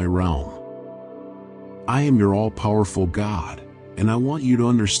forever in my realm. I am your all-powerful God, and I want you to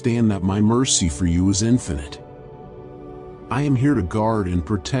understand that my mercy for you is infinite. I am here to guard and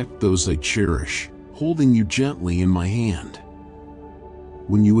protect those I cherish, holding you gently in my hand.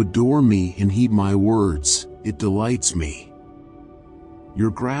 When you adore me and heed my words, it delights me. Your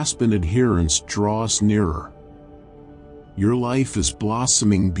grasp and adherence draw us nearer. Your life is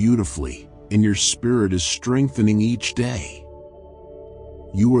blossoming beautifully, and your spirit is strengthening each day.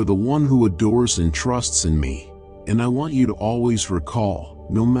 You are the one who adores and trusts in me, and I want you to always recall,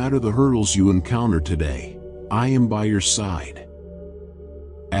 no matter the hurdles you encounter today, I am by your side.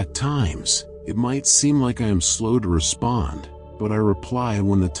 At times, it might seem like I am slow to respond, but I reply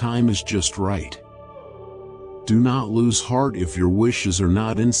when the time is just right. Do not lose heart if your wishes are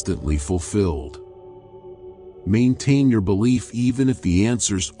not instantly fulfilled. Maintain your belief even if the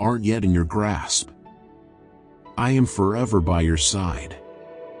answers aren't yet in your grasp. I am forever by your side.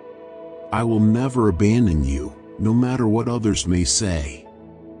 I will never abandon you, no matter what others may say.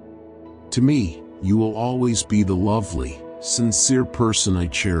 To me, you will always be the lovely, sincere person I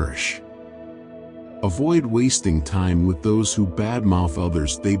cherish. Avoid wasting time with those who badmouth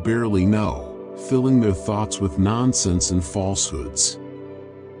others they barely know, filling their thoughts with nonsense and falsehoods.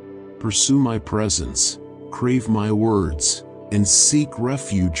 Pursue my presence, crave my words, and seek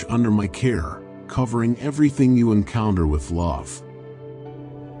refuge under my care, covering everything you encounter with love.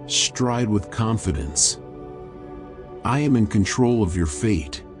 Stride with confidence. I am in control of your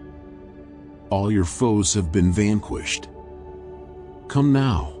fate. All your foes have been vanquished. Come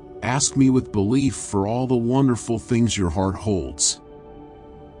now, ask me with belief for all the wonderful things your heart holds.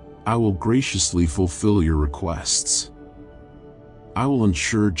 I will graciously fulfill your requests. I will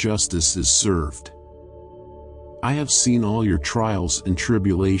ensure justice is served. I have seen all your trials and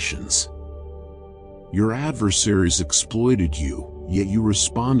tribulations. Your adversaries exploited you, yet you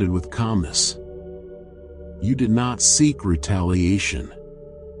responded with calmness. You did not seek retaliation.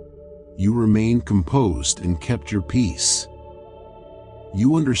 You remained composed and kept your peace.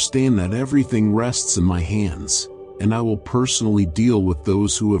 You understand that everything rests in my hands, and I will personally deal with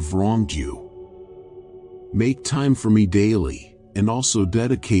those who have wronged you. Make time for me daily, and also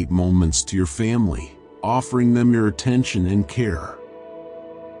dedicate moments to your family, offering them your attention and care.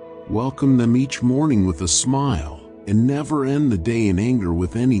 Welcome them each morning with a smile, and never end the day in anger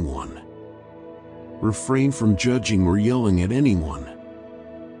with anyone. Refrain from judging or yelling at anyone.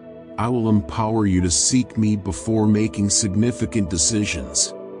 I will empower you to seek me before making significant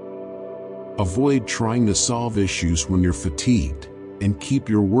decisions. Avoid trying to solve issues when you're fatigued, and keep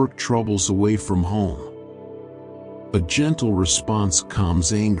your work troubles away from home. A gentle response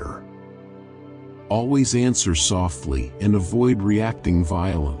calms anger. Always answer softly and avoid reacting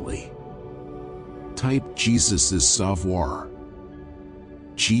violently. Type Jesus is savoir.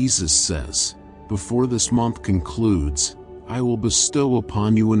 Jesus says, before this month concludes, I will bestow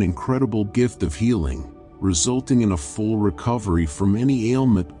upon you an incredible gift of healing, resulting in a full recovery from any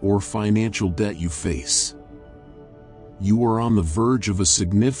ailment or financial debt you face. You are on the verge of a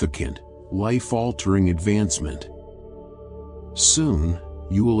significant, life-altering advancement. Soon,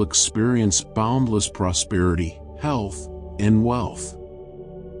 you will experience boundless prosperity, health, and wealth.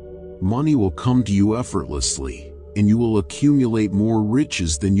 Money will come to you effortlessly, and you will accumulate more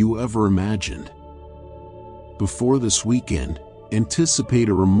riches than you ever imagined. Before this weekend, anticipate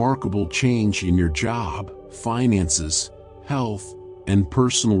a remarkable change in your job, finances, health, and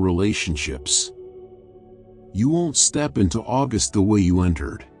personal relationships. You won't step into August the way you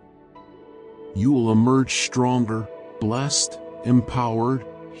entered. You will emerge stronger, blessed, empowered,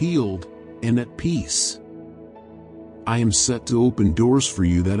 healed, and at peace. I am set to open doors for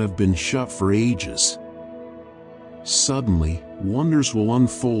you that have been shut for ages. Suddenly, wonders will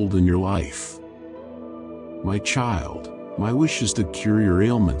unfold in your life. My child, my wish is to cure your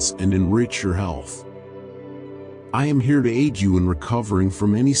ailments and enrich your health. I am here to aid you in recovering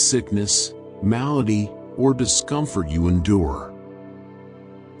from any sickness, malady, or discomfort you endure.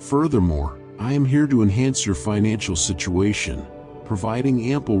 Furthermore, I am here to enhance your financial situation,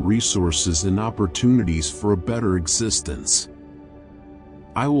 providing ample resources and opportunities for a better existence.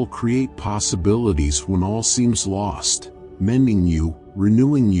 I will create possibilities when all seems lost, mending you,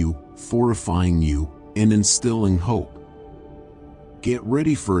 renewing you, fortifying you, and instilling hope. Get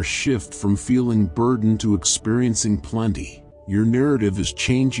ready for a shift from feeling burdened to experiencing plenty. Your narrative is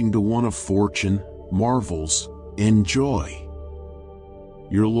changing to one of fortune, marvels, and joy.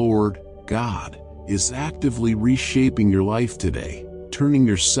 Your Lord, God, is actively reshaping your life today, turning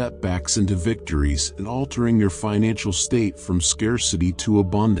your setbacks into victories and altering your financial state from scarcity to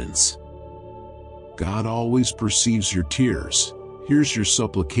abundance. God always perceives your tears, hears your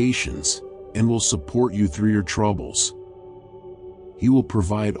supplications, and will support you through your troubles. He will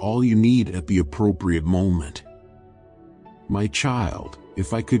provide all you need at the appropriate moment. My child,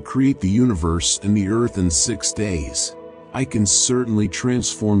 if I could create the universe and the earth in 6 days, I can certainly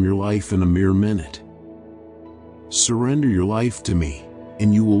transform your life in a mere minute. Surrender your life to me,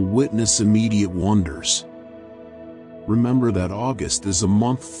 and you will witness immediate wonders. remember that August is a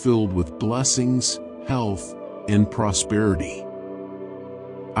month filled with blessings, health, and prosperity.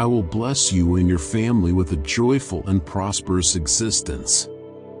 I will bless you and your family with a joyful and prosperous existence.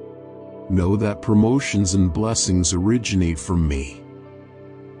 Know that promotions and blessings originate from me.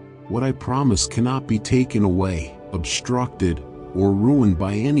 What I promise cannot be taken away, obstructed, or ruined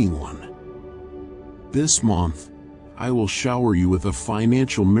by anyone. This month, I will shower you with a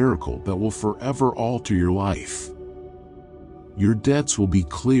financial miracle that will forever alter your life. Your debts will be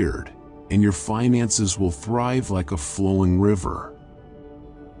cleared, and your finances will thrive like a flowing river.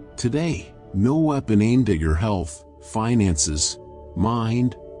 Today, no weapon aimed at your health, finances,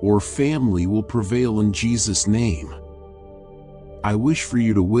 mind, or family will prevail in Jesus' name. I wish for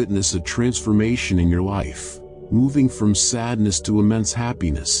you to witness a transformation in your life, moving from sadness to immense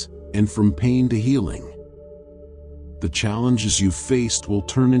happiness, and from pain to healing. The challenges you've faced will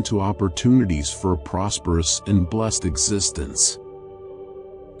turn into opportunities for a prosperous and blessed existence.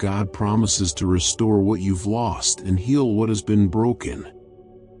 God promises to restore what you've lost and heal what has been broken.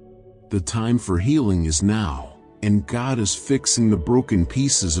 The time for healing is now, and God is fixing the broken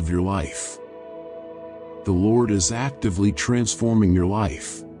pieces of your life. The Lord is actively transforming your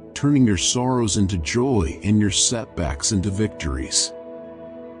life, turning your sorrows into joy and your setbacks into victories.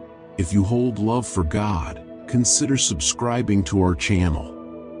 If you hold love for God, consider subscribing to our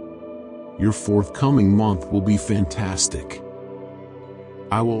channel. Your forthcoming month will be fantastic.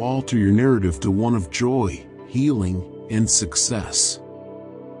 I will alter your narrative to one of joy, healing, and success.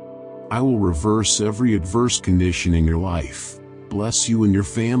 I will reverse every adverse condition in your life, bless you and your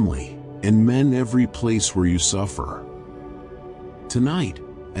family, and mend every place where you suffer. Tonight,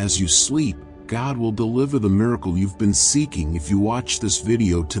 as you sleep, God will deliver the miracle you've been seeking if you watch this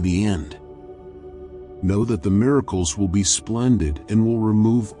video to the end. Know that the miracles will be splendid and will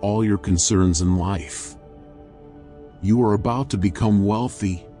remove all your concerns in life. You are about to become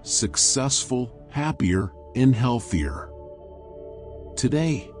wealthy, successful, happier, and healthier.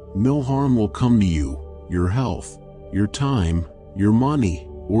 Today, no harm will come to you, your health, your time, your money,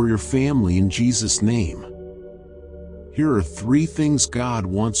 or your family in Jesus' name. Here are 3 things God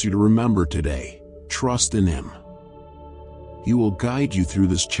wants you to remember today. Trust in Him. He will guide you through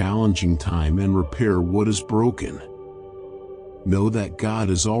this challenging time and repair what is broken. Know that God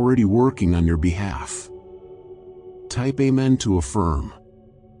is already working on your behalf. Type Amen to affirm.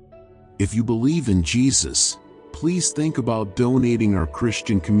 If you believe in Jesus, please think about donating our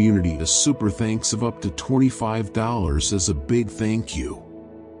Christian community a super thanks of up to $25 as a big thank you.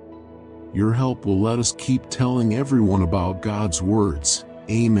 Your help will let us keep telling everyone about God's words.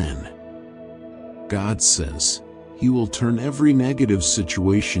 Amen. God says He will turn every negative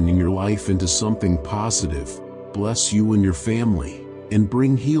situation in your life into something positive, bless you and your family, and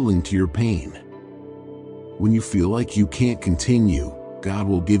bring healing to your pain. When you feel like you can't continue, God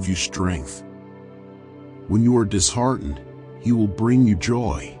will give you strength. When you are disheartened, He will bring you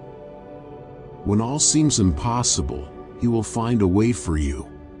joy. When all seems impossible, He will find a way for you.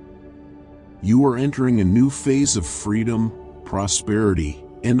 You are entering a new phase of freedom, prosperity,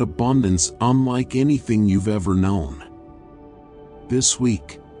 and abundance unlike anything you've ever known. This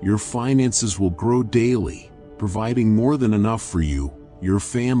week, your finances will grow daily, providing more than enough for you, your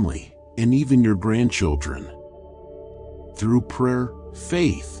family, and even your grandchildren. Through prayer,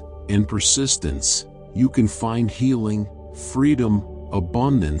 faith, and persistence, you can find healing, freedom,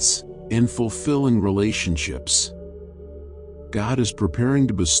 abundance, and fulfilling relationships. God is preparing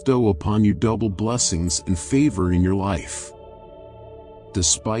to bestow upon you double blessings and favor in your life.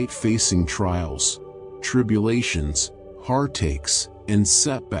 Despite facing trials, tribulations, heartaches, and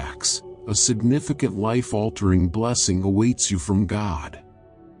setbacks, a significant life-altering blessing awaits you from God.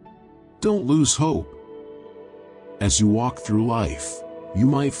 Don't lose hope. As you walk through life, you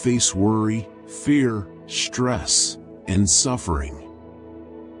might face worry, fear, stress, and suffering.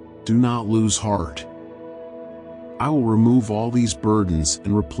 Do not lose heart. I will remove all these burdens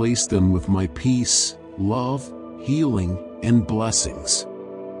and replace them with my peace, love, healing, and blessings.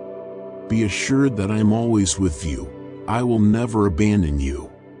 Be assured that I am always with you. I will never abandon you.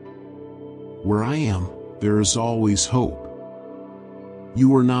 Where I am, there is always hope.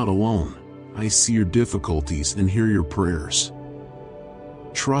 You are not alone. I see your difficulties and hear your prayers.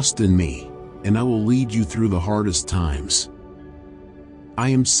 Trust in me, and I will lead you through the hardest times. I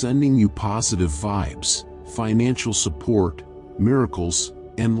am sending you positive vibes, financial support, miracles,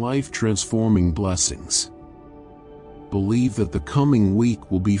 and life-transforming blessings. Believe that the coming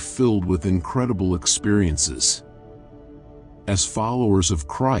week will be filled with incredible experiences. As followers of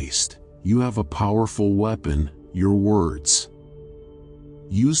Christ, you have a powerful weapon, your words.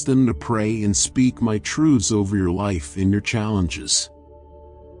 Use them to pray and speak my truths over your life and your challenges.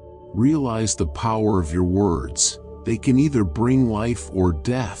 Realize the power of your words. They can either bring life or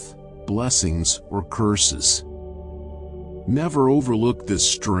death, blessings or curses. Never overlook this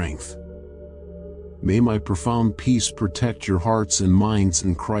strength. May my profound peace protect your hearts and minds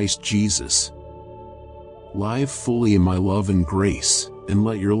in Christ Jesus. Live fully in my love and grace, and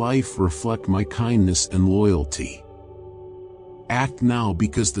let your life reflect my kindness and loyalty. Act now,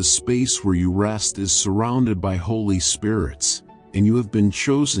 because the space where you rest is surrounded by Holy Spirits, and you have been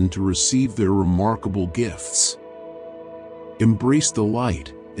chosen to receive their remarkable gifts. Embrace the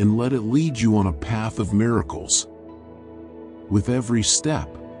light, and let it lead you on a path of miracles. With every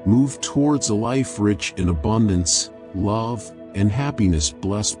step, move towards a life rich in abundance, love, and happiness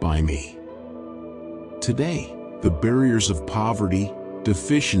blessed by me. Today, the barriers of poverty,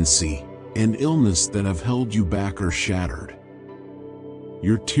 deficiency, and illness that have held you back are shattered.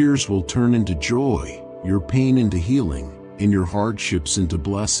 Your tears will turn into joy, your pain into healing, and your hardships into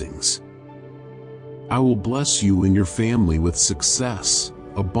blessings. I will bless you and your family with success,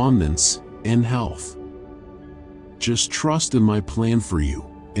 abundance, and health. Just trust in my plan for you,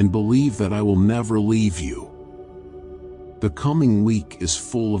 and believe that I will never leave you. The coming week is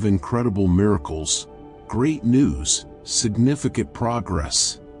full of incredible miracles, great news, significant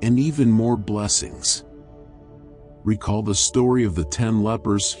progress, and even more blessings. Recall the story of the 10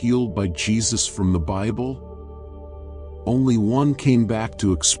 lepers healed by Jesus from the Bible? Only one came back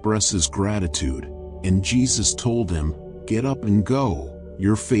to express his gratitude, and Jesus told him, "Get up and go,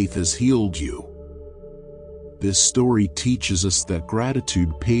 your faith has healed you." This story teaches us that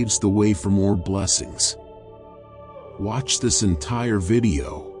gratitude paves the way for more blessings. Watch this entire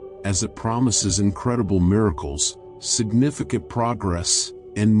video, as it promises incredible miracles, significant progress,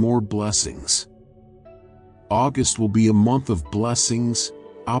 and more blessings. August will be a month of blessings,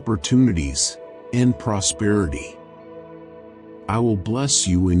 opportunities, and prosperity. I will bless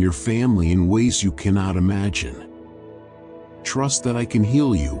you and your family in ways you cannot imagine. Trust that I can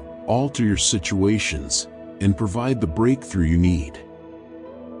heal you, alter your situations, and provide the breakthrough you need.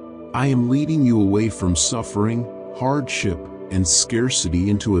 I am leading you away from suffering, hardship, and scarcity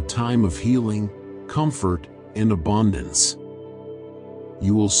into a time of healing, comfort, and abundance.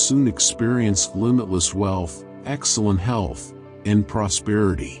 You will soon experience limitless wealth, excellent health, and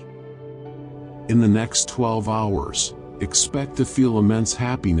prosperity. In the next 12 hours, expect to feel immense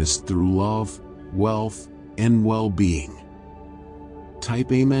happiness through love, wealth, and well-being.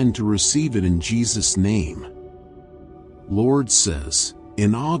 Type Amen to receive it in Jesus' name. Lord says,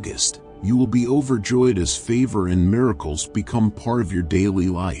 in August, you will be overjoyed as favor and miracles become part of your daily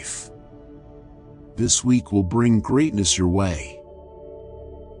life. This week will bring greatness your way.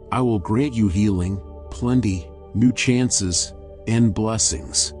 I will grant you healing, plenty, new chances, and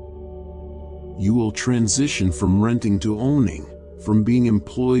blessings. You will transition from renting to owning, from being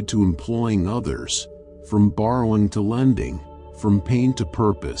employed to employing others, from borrowing to lending, from pain to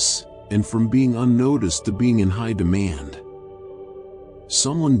purpose, and from being unnoticed to being in high demand.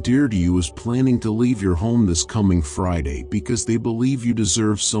 Someone dear to you is planning to leave your home this coming Friday because they believe you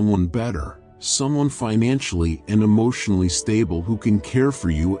deserve someone better. Someone financially and emotionally stable who can care for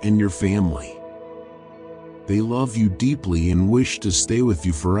you and your family. They love you deeply and wish to stay with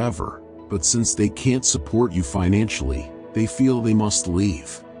you forever, but since they can't support you financially, they feel they must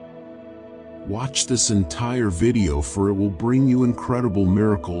leave. Watch this entire video, for it will bring you incredible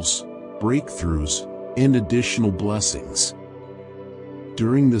miracles, breakthroughs, and additional blessings.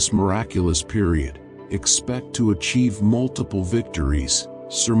 During this miraculous period, expect to achieve multiple victories,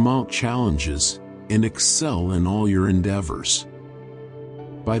 surmount challenges, and excel in all your endeavors.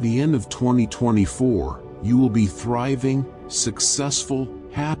 By the end of 2024, you will be thriving, successful,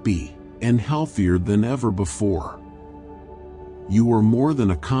 happy, and healthier than ever before. You are more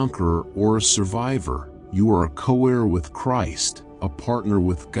than a conqueror or a survivor. You are a co-heir with Christ, a partner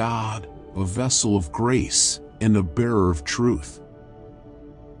with God, a vessel of grace, and a bearer of truth.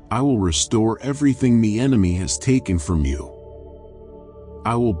 I will restore everything the enemy has taken from you.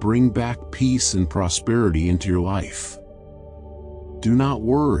 I will bring back peace and prosperity into your life. Do not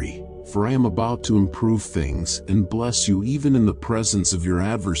worry, for I am about to improve things and bless you even in the presence of your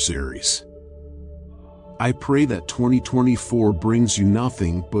adversaries. I pray that 2024 brings you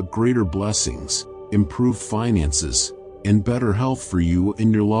nothing but greater blessings, improved finances, and better health for you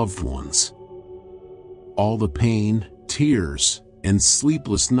and your loved ones. All the pain, tears, and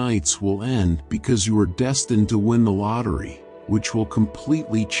sleepless nights will end because you are destined to win the lottery, which will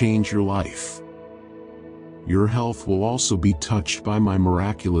completely change your life. Your health will also be touched by my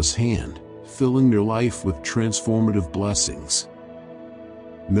miraculous hand, filling your life with transformative blessings.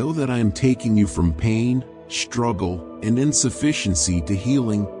 Know that I am taking you from pain, struggle, and insufficiency to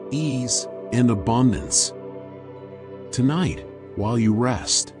healing, ease, and abundance. Tonight, while you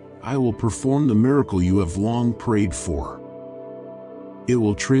rest, I will perform the miracle you have long prayed for. It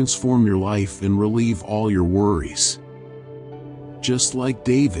will transform your life and relieve all your worries. Just like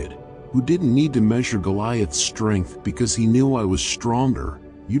David, who didn't need to measure Goliath's strength because he knew I was stronger,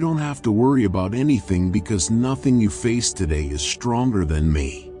 you don't have to worry about anything because nothing you face today is stronger than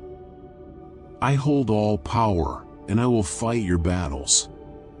me. I hold all power, and I will fight your battles.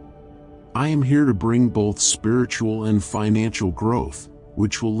 I am here to bring both spiritual and financial growth,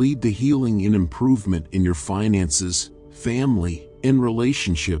 which will lead to healing and improvement in your finances, family, and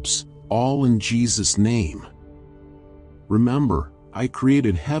relationships, all in Jesus' name. Remember, I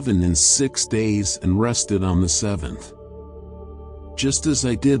created heaven in 6 days and rested on the 7th. Just as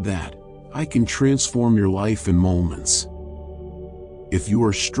I did that, I can transform your life in moments. If you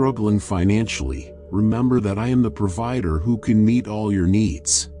are struggling financially, remember that I am the provider who can meet all your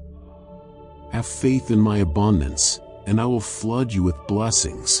needs. Have faith in my abundance, and I will flood you with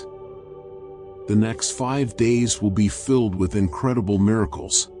blessings. The next 5 days will be filled with incredible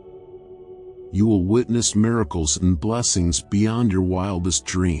miracles. You will witness miracles and blessings beyond your wildest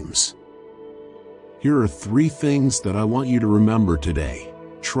dreams. Here are 3 things that I want you to remember today.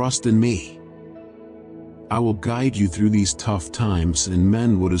 Trust in me. I will guide you through these tough times and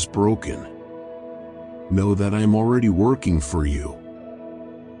mend what is broken. Know that I am already working for you.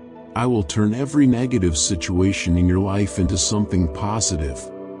 I will turn every negative situation in your life into something positive,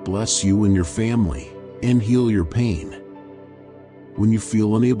 bless you and your family, and heal your pain. When you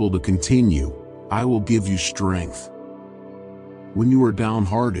feel unable to continue, I will give you strength. When you are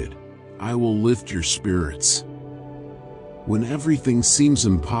downhearted, I will lift your spirits. When everything seems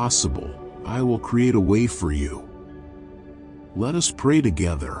impossible, I will create a way for you. Let us pray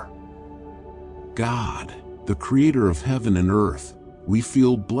together. God, the creator of heaven and earth, we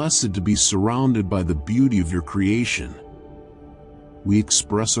feel blessed to be surrounded by the beauty of your creation. We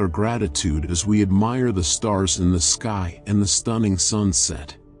express our gratitude as we admire the stars in the sky and the stunning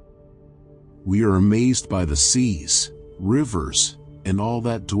sunset. We are amazed by the seas, rivers, and all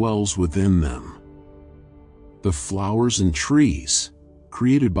that dwells within them. The flowers and trees,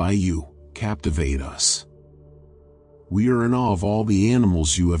 created by you, captivate us. We are in awe of all the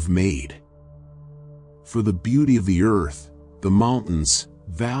animals you have made. For the beauty of the earth, the mountains,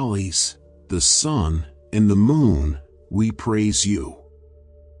 valleys, the sun, and the moon, we praise you.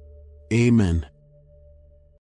 Amen.